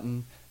space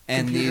button,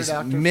 and Computer these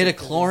doctor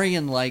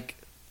midichlorian-like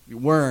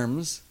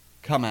worms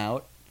come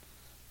out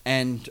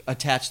and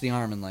attach the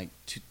arm in like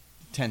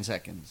 10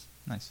 seconds.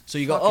 Nice. So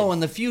you go, Fucking- oh, in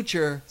the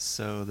future,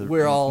 So the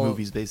We're all-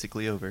 movie's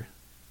basically over.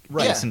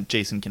 Right.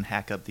 Jason can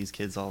hack up these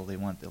kids all they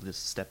want. They'll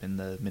just step in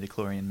the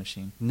midichlorian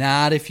machine.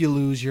 not if you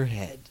lose your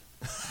head,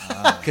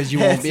 because you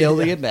won't be Yes, able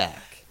to yeah. get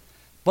back.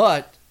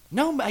 But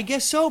no, I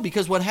guess so,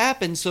 because what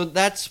happens? So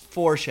that's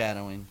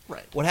foreshadowing.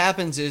 Right. What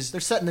happens is They're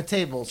setting the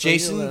table. So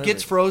Jason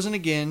gets frozen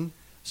again.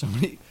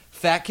 Somebody,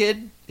 fat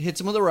kid hits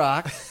him with a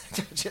rock.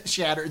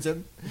 shatters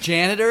him.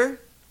 Janitor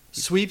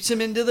sweeps him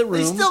into the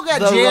room. They still got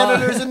The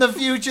janitors rock- in the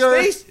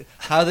future. Space-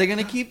 How are they going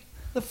to keep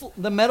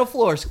the metal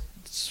floors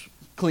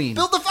clean?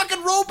 Build the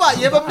fucking robot.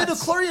 You have a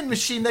midichlorian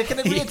machine that can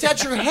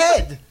reattach your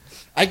head.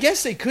 I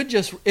guess they could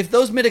just, if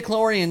those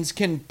midichlorians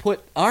can put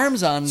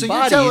arms on So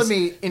bodies, you're telling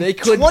me in they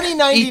could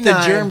 2099 eat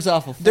the germs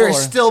off a floor.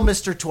 There's still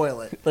Mr.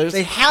 Toilet. There's-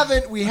 We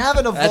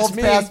haven't evolved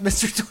me. past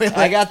Mr. Toilet.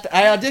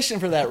 I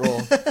auditioned for that role.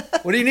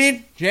 What do you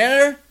need,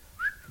 janitor?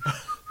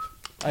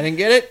 I didn't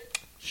get it.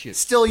 Shit.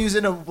 still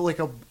using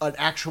an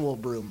actual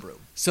broom.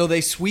 So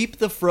they sweep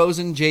the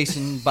frozen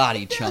Jason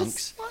body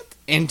chunks What?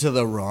 into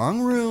the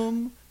wrong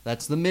room.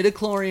 That's the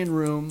midichlorian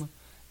room.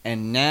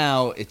 And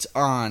now it's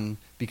on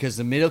because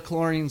the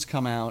midichlorians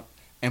come out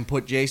and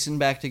put Jason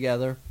back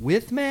together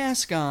with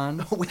mask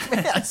on, With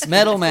mask.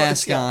 metal Of course,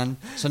 mask yeah. on.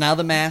 So now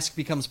the mask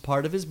becomes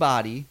part of his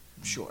body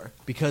Sure.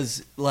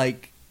 because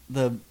like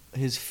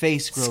his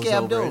face grows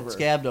Scabbed over, over. it,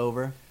 scabbed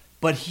over.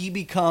 But he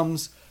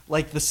becomes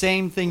like the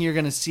same thing you're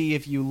going to see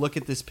if you look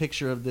at this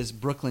picture of this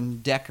Brooklyn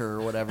Decker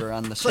or whatever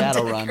on the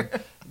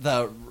Shadowrun,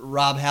 the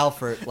Rob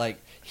Halford. Like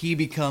he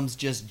becomes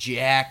just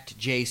jacked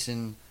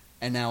Jason,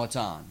 and now it's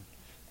on,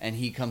 and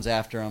he comes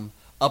after him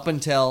up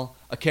until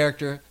a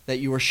character that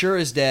you were sure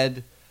is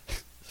dead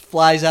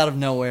flies out of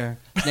nowhere.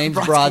 Name's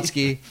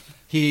Brodsky.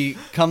 He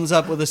comes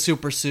up with a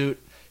super suit.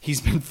 He's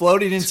been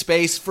floating in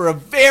space for a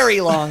very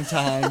long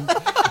time,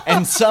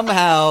 and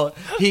somehow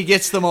he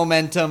gets the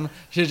momentum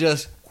to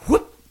just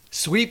whoop,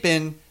 sweep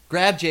in,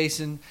 grab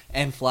Jason,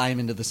 and fly him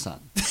into the sun.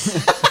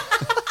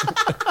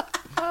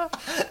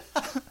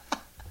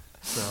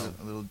 So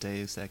a little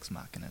Deus Ex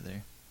Machina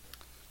there.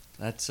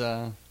 That's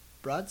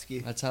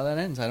Brodsky. that's how that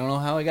ends. I don't know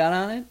how I got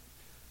on it.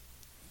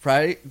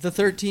 Friday the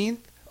 13th.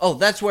 Oh,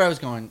 that's where I was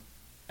going,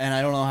 and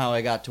I don't know how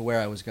I got to where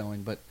I was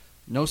going, but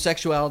no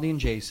sexuality in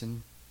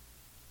Jason.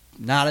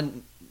 Not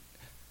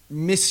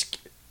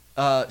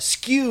a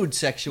skewed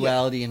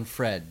sexuality in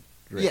Fred.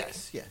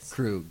 Yes.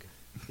 Krug.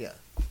 Yeah.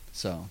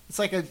 So It's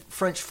like a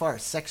French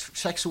farce,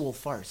 sexual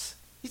farce.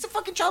 He's a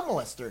fucking child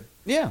molester.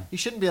 yeah, You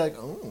shouldn't be like,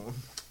 oh,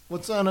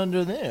 what's on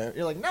under there?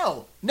 You're like,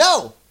 no.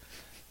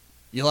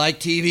 you like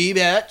TV,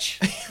 bitch?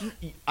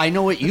 I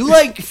know what you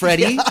like,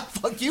 Freddie. Yeah,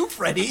 fuck you,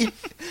 Freddy.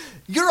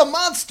 You're a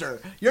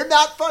monster. You're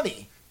not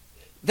funny.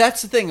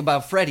 That's the thing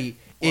about Freddie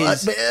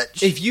is What,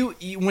 bitch? if you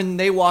when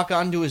they walk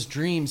onto his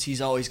dreams, he's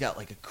always got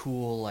like a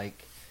cool like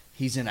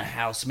he's in a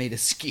house made of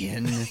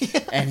skin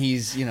and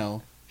he's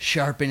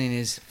sharpening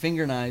his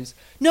finger knives.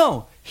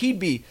 No, he'd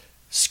be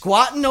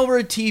squatting over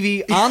a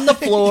TV on the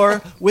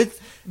floor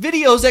with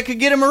videos that could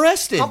get him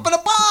arrested. Humping a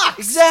box.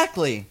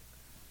 Exactly,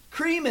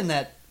 creaming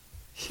that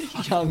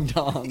young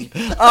dong.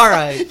 All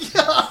right,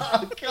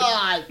 Oh,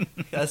 God.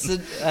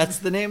 that's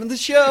the name of the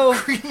show.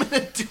 Creaming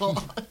a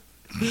dog.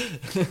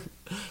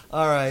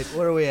 All right,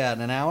 what are we at?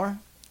 An hour?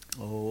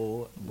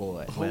 Oh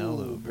boy. Well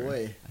oh, over.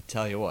 boy. I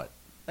tell you what.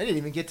 I didn't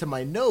even get to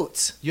my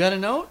notes. You had a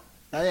note?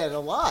 I had a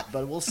lot,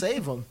 but we'll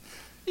save them.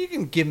 You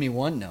can give me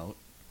one note.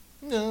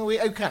 No, we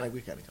kind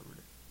of covered it.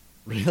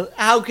 Really?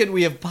 How could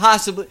we have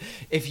possibly?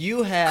 If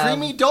you have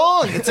Creamy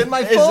dong. It's in my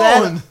is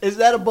phone. is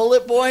that a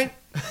bullet point?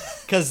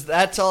 Because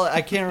that's all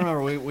I can't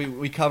remember.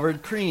 We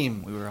covered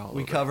cream. We were all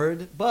We over.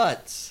 covered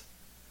butts.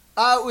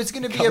 It was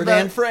going to be Covered about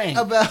Anne Frank.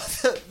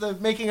 the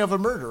making of a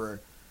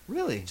murderer.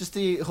 Really? Just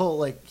the whole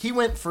like he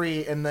went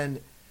free, and then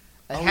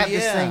I Oh, had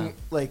this yeah. thing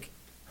like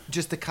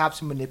just the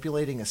cops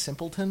manipulating a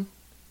simpleton,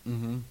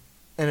 Mm-hmm.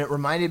 and it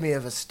reminded me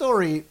of a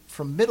story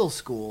from middle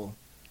school.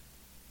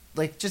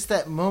 Like just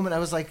that moment, I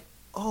was like,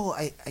 "Oh,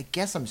 I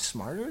guess I'm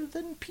smarter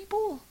than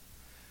people."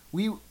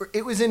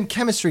 It was in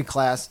chemistry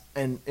class,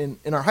 and in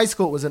our high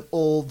school, it was an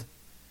old,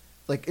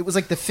 like it was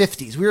like the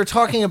 50s. We were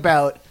talking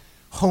about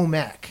home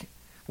ec,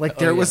 like Oh,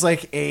 there yeah. was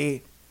like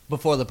a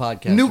Before the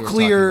podcast, we were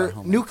talking about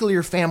homework.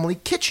 nuclear family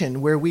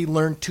kitchen where we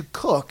learned to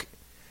cook,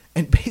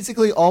 and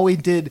basically all we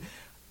did,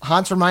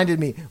 Hans reminded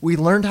me, we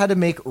learned how to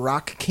make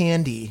rock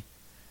candy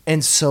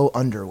and sew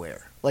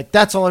underwear. Like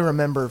that's all I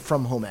remember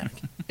from home ec.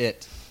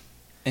 it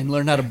and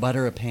learn how to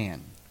butter a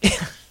pan.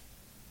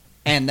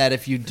 And that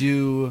if you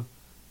do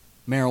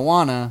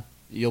marijuana,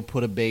 you'll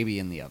put a baby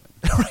in the oven.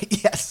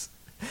 Right? Yes,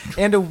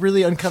 and a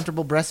really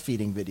uncomfortable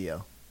breastfeeding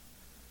video.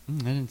 I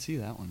didn't see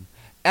that one.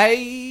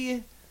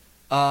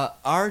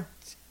 Our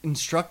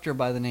instructor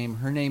by the name,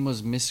 her name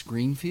was Miss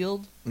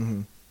Greenfield.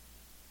 Mm-hmm.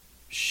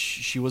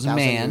 She was a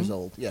 1,000 man, years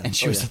old. Yeah. and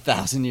she Oh, was yeah.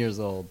 1,000 years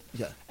old.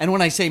 Yeah. And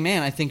when I say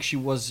man, I think she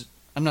was.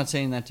 I'm not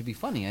saying that to be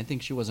funny. I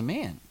think she was a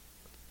man.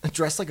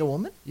 Dressed like a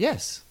woman?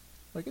 Yes.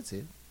 I could see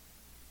it.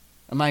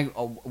 Am I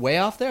way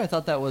off there? I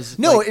thought that was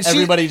No, like, she-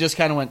 everybody just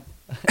kind of went.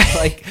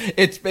 Like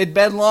it'd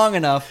been long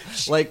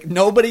enough. Like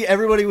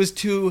everybody was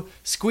too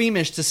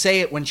squeamish to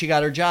say it when she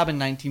got her job in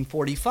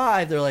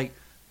 1945. They're like,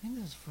 I think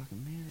that's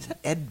fucking man. Is that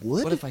Ed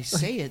Wood? But if I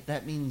say it,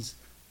 that means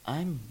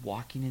I'm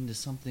walking into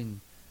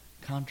something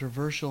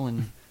controversial,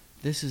 and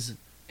this is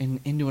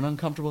into an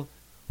uncomfortable.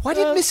 Why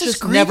did Mrs.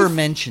 Just Greenfield never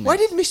mention it? Why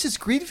did Mrs.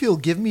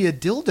 Greenfield give me a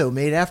dildo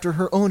made after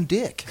her own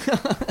dick?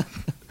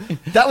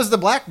 That was the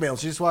blackmail.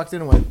 She just walked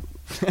in and went.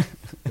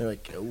 They're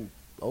like, oh,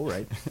 all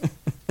right.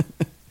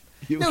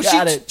 You No,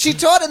 got it. she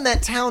taught in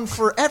that town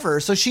forever,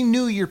 so she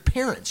knew your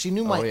parents. She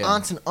knew my Oh, yeah.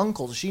 aunts and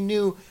uncles. She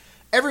knew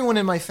everyone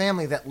in my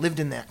family that lived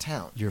in that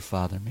town. Your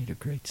father made a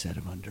great set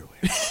of underwear.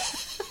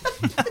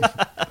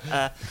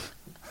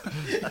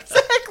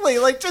 Exactly,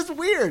 like just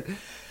weird.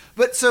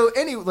 But so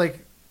anyway, like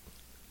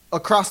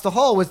across the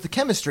hall was the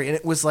chemistry, and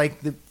it was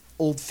like the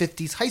old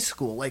 50s high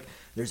school. Like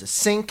there's a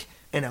sink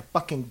and a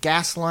fucking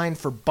gas line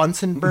for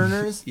Bunsen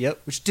burners.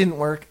 Yep. Which didn't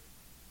work.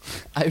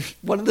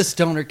 One of the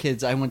stoner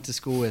kids I went to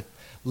school with,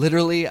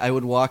 literally, I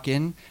would walk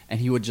in and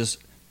he would just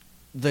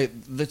the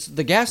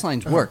gas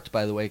lines worked,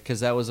 by the way, because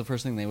that was the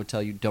first thing they would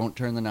tell you: don't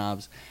turn the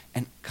knobs.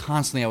 And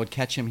constantly, I would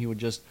catch him. He would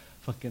just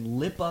fucking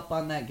lip up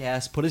on that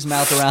gas, put his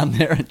mouth around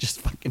there, and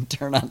just fucking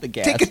turn on the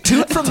gas. Take a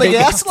toot from the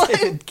gas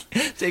line?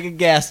 Take a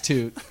gas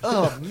toot.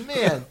 Oh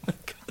man.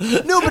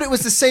 No, but it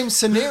was the same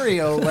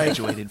scenario. Like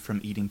Graduated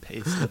from eating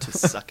paste to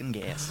sucking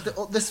gas.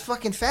 this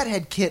fucking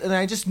fathead kid, and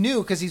I just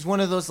knew because he's one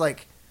of those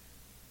like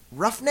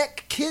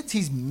roughneck kids.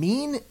 He's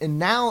mean, and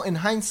now in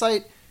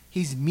hindsight,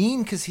 he's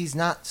mean because he's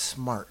not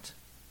smart.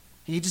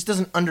 He just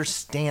doesn't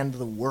understand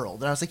the world.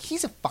 And I was like,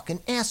 he's a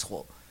fucking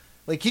asshole.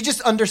 Like he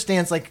just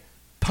understands like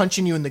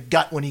punching you in the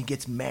gut when he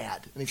gets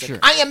mad. And he's Sure.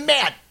 like, I am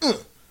mad. Ugh.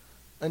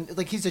 And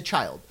like he's a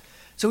child.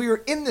 So we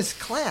were in this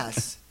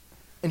class,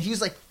 and he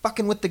was like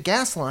fucking with the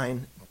gas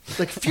line,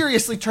 like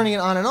furiously turning it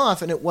on and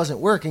off, and it wasn't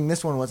working.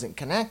 This one wasn't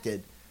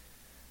connected.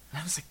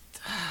 And I was like,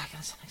 I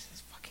gotta sit next to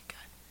this fucking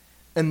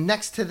guy. And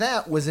next to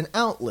that was an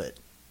outlet.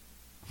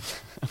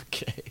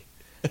 Okay.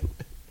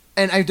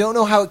 And I don't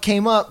know how it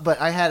came up, but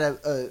I had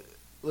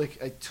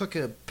I took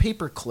a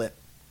paper clip,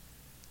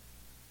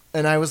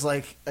 and I was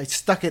like, I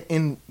stuck it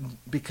in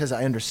because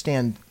I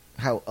understand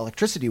how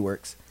electricity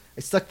works.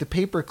 I stuck the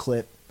paper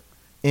clip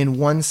in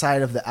one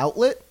side of the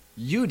outlet.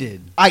 You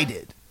did. I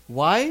did.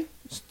 Why?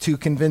 To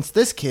convince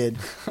this kid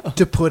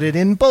to put it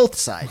in both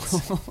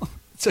sides.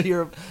 So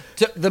you're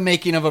the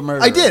making of a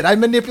murderer. I did. I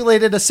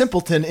manipulated a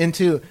simpleton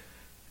into,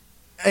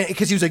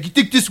 because he was like, "You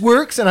think this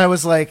works?" And I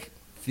was like,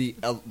 The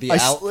I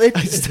outlet.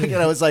 stuck it.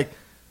 I was like,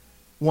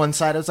 one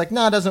side. I was like,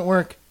 "No, it doesn't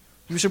work.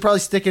 You should probably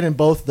stick it in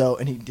both, though."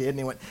 And he did, and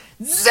he went,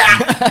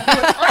 "Zap!"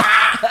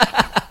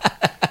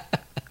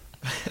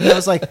 And I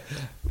was like,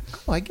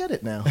 "Oh, I get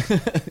it now.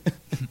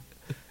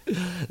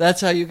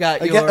 That's how you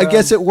got I your.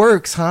 guess it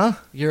works, huh?"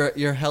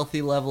 Your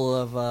healthy level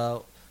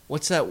of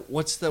what's that?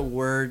 What's the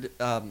word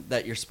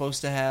that you're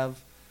supposed to have,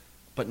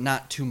 but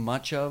not too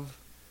much of?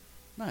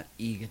 Not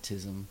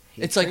egotism.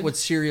 It's like Hatred? what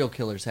serial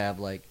killers have,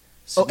 like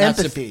Oh, not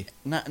empathy.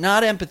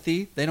 not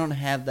empathy. They don't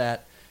have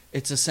that.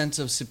 It's a sense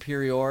of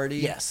superiority.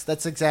 Yes,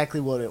 that's exactly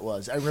what it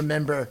was. I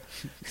remember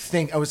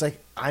I was like,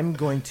 I'm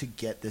going to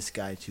get this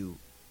guy to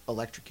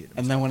electrocute him.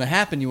 And then when it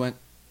happened, you went,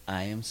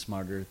 "I am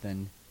smarter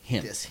than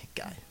him." This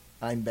guy.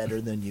 I'm better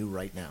than you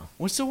right now.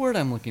 What's the word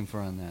I'm looking for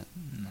on that?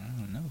 I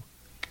don't know.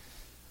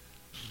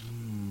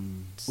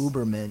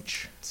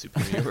 Ubermensch.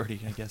 Superiority,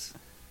 I guess.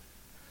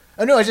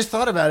 Oh no, I just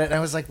thought about it and I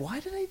was like, why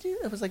did I do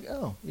that? I was like,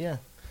 oh, yeah.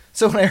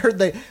 So when I heard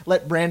they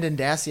let Brandon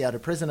Dassey out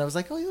of prison, I was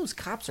like, oh, those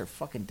cops are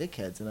fucking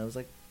dickheads. And I was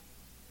like,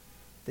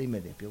 they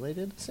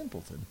manipulated a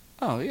simpleton.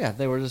 Oh yeah,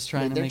 they were just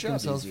trying Made to their make job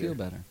themselves easier. feel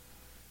better.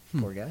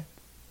 Poor guy.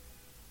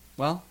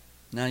 Well,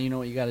 now you know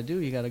what you got to do.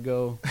 You got to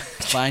go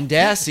find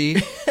Dassey,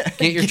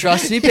 get your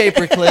trusty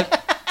paperclip,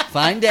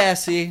 find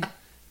Dassey,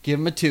 give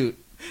him a toot.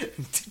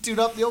 Toot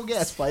up the old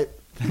gas pipe.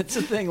 That's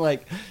the thing.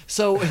 Like,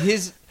 so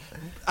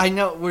I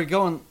know we're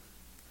going.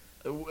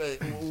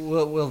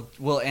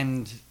 We'll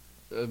end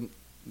An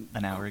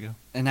hour ago.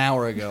 an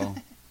hour ago.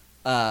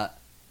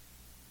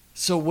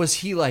 So was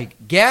he like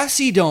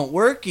gassy don't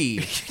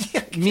worky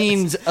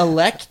means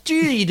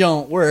electricity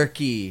don't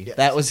worky? Yes.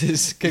 That was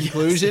his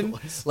conclusion. Yes,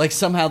 it was. Like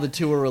somehow the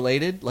two were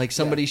related. Like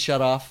somebody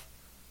shut off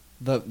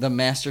the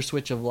master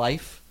switch of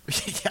life,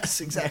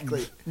 Yes,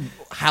 exactly.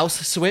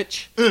 house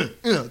switch.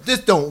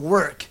 This don't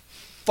work.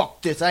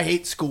 Fuck this. I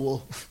hate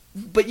school.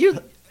 But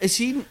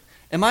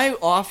am I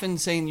often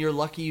saying you're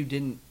lucky you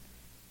didn't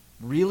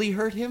really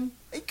hurt him?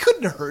 It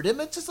couldn't hurt him.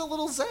 It's just a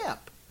little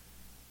zap.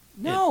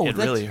 No, it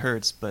that's- really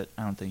hurts, but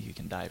I don't think you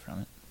can die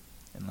from it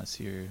unless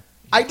you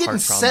I have didn't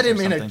heart set him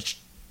problems or in a something.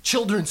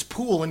 children's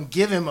pool and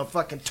give him a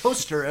fucking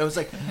toaster. I was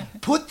like,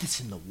 put this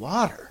in the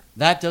water.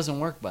 That doesn't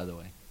work, by the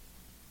way.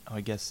 Oh,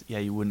 I guess yeah,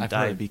 you wouldn't I've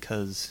die heard.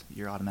 because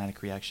your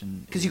automatic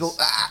reaction 'Cause is you go,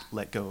 "Ah!"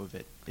 let go of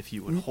it. If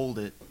you would hold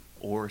it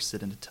or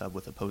sit in a tub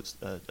with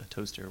a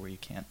toaster where you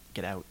can't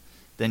get out,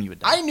 then you would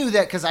die. I knew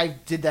that because I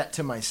did that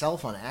to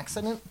myself on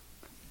accident.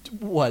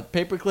 What,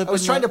 paperclip? I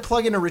was trying to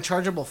plug in a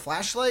rechargeable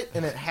flashlight,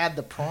 and it had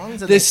the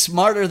prongs. And This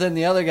smarter than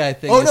the other guy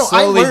thing oh is no,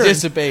 slowly I learned.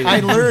 dissipating. I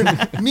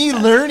learned. Me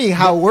learning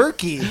how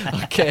worky.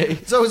 Okay.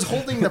 So I was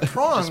holding the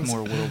prongs Just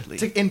more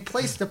worldly. in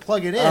place to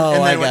plug it in. Oh, and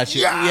then I it went, got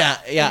you. Yeah,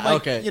 Yeah, And, like,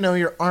 okay. You know,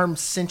 your arm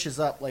cinches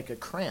up like a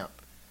cramp.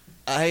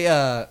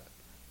 I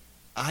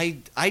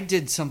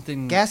did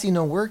something. Gassy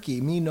no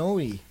worky, me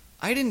no-y.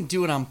 I didn't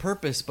do it on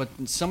purpose, but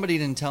somebody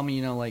didn't tell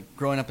me. Like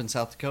growing up in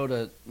South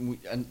Dakota,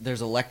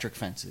 there's electric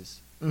fences.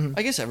 Mhm.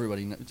 I guess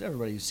everybody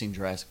who's seen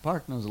Jurassic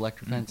Park knows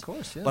electric fence. Of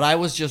course, yeah. But I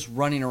was just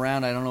running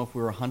around. I don't know if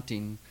we were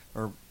hunting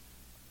or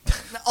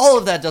all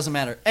of that doesn't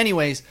matter.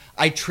 Anyways,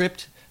 I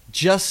tripped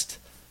just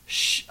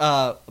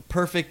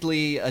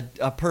perfectly a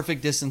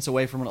perfect distance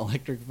away from an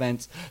electric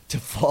fence to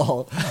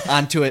fall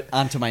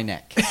onto my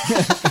neck.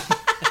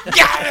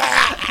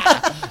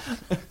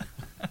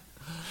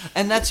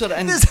 And that's what.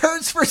 This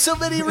hurts for so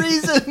many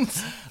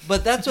reasons.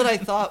 But that's what I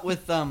thought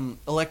with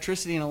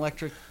electricity and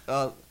electric.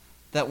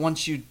 That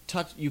once you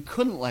touch, you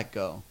couldn't let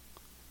go.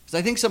 Because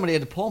I think somebody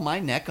had to pull my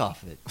neck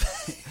off it.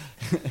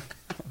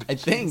 I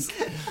think.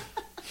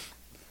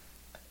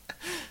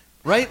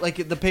 Right? Like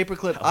the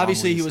paperclip, How long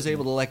obviously were you he was sitting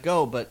able to let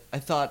go, but I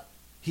thought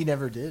He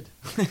never did.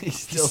 he's He's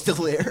still. still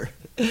there.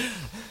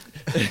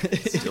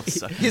 Still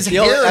sucking. His The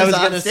only- hair I is was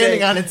on, gonna standing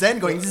say- on its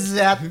end going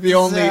zap,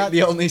 The zap,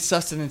 only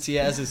sustenance he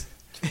has is.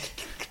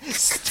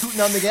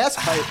 tooting on the gas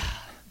pipe.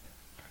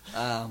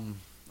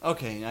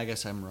 Okay, I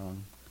guess I'm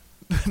wrong.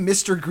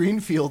 Mr.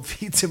 Greenfield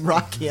feeds him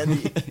rock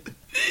candy.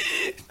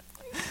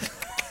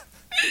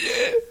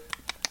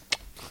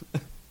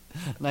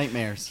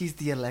 Nightmares. He's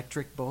the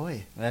electric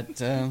boy. That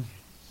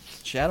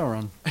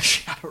Shadowrun.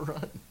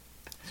 Shadowrun.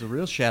 It's a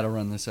real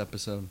Shadowrun this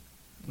episode.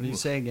 What do you Ooh.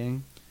 say,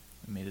 gang?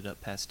 We made it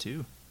up past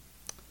 2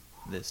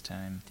 this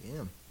time.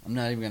 Damn. I'm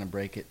not even going to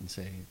break it and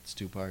say it's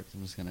 2 parts.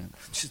 I'm just going to...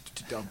 Just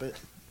to dump it.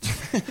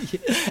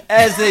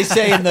 As they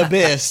say in the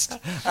Bist,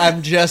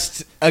 I'm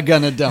just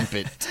gonna dump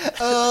it.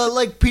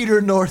 Like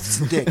Peter North's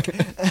dick.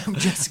 I'm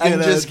just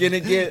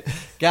gonna get...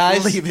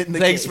 Guys, leave it in the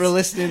thanks case. for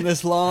listening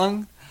this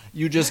long.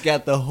 You just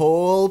got the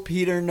whole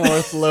Peter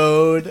North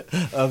load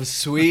of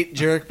sweet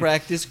jerk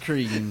practice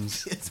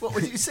creams. It's, what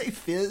would you say,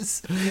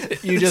 fizz?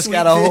 You just Sweet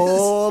got a fizz.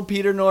 whole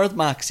Peter North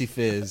Moxie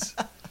Fizz.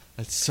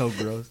 That's so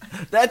gross.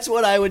 That's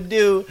what I would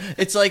do.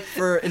 It's like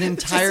for an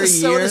entire Just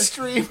a soda year.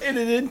 stream. In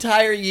an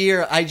entire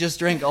year, I just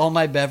drank all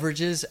my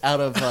beverages out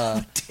of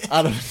no.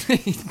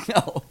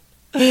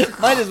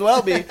 Might as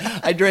well be.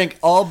 I drank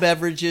all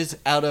beverages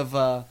out of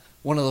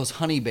one of those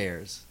honey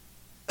bears.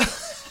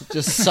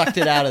 Just sucked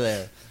it out of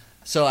there.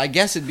 So I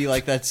guess it'd be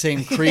like that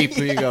same creep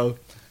where you go,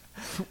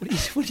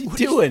 what are you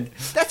doing?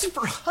 That's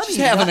for honey. Just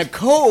having a not-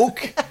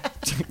 Coke.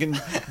 Taking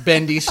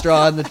bendy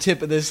straw on the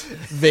tip of this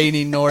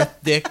veiny North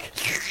dick.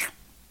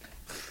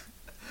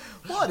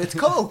 What? It's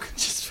Coke.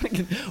 Just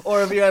fucking,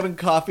 or if you're having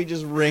coffee,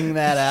 just wring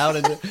that out.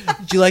 And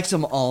would you like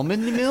some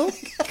almond milk?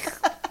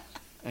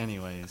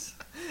 Anyways,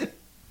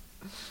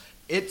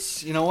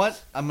 it's, you know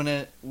what?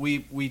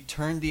 We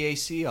turned the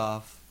AC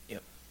off.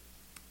 Yep.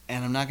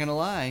 And I'm not gonna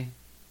lie,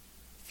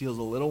 feels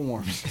a little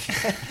warm.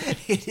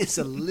 It is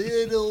a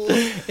little.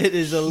 It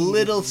is a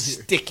little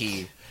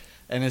sticky,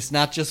 and it's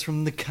not just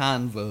from the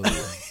convo.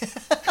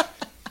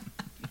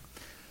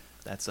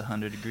 That's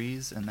 100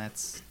 degrees, and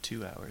that's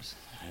 2 hours.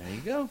 There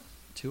you go,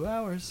 2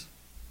 hours.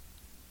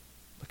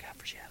 Look out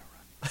for Shadowrun.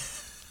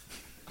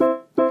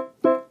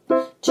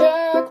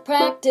 Jerk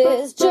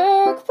practice,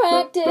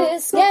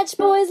 sketch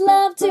boys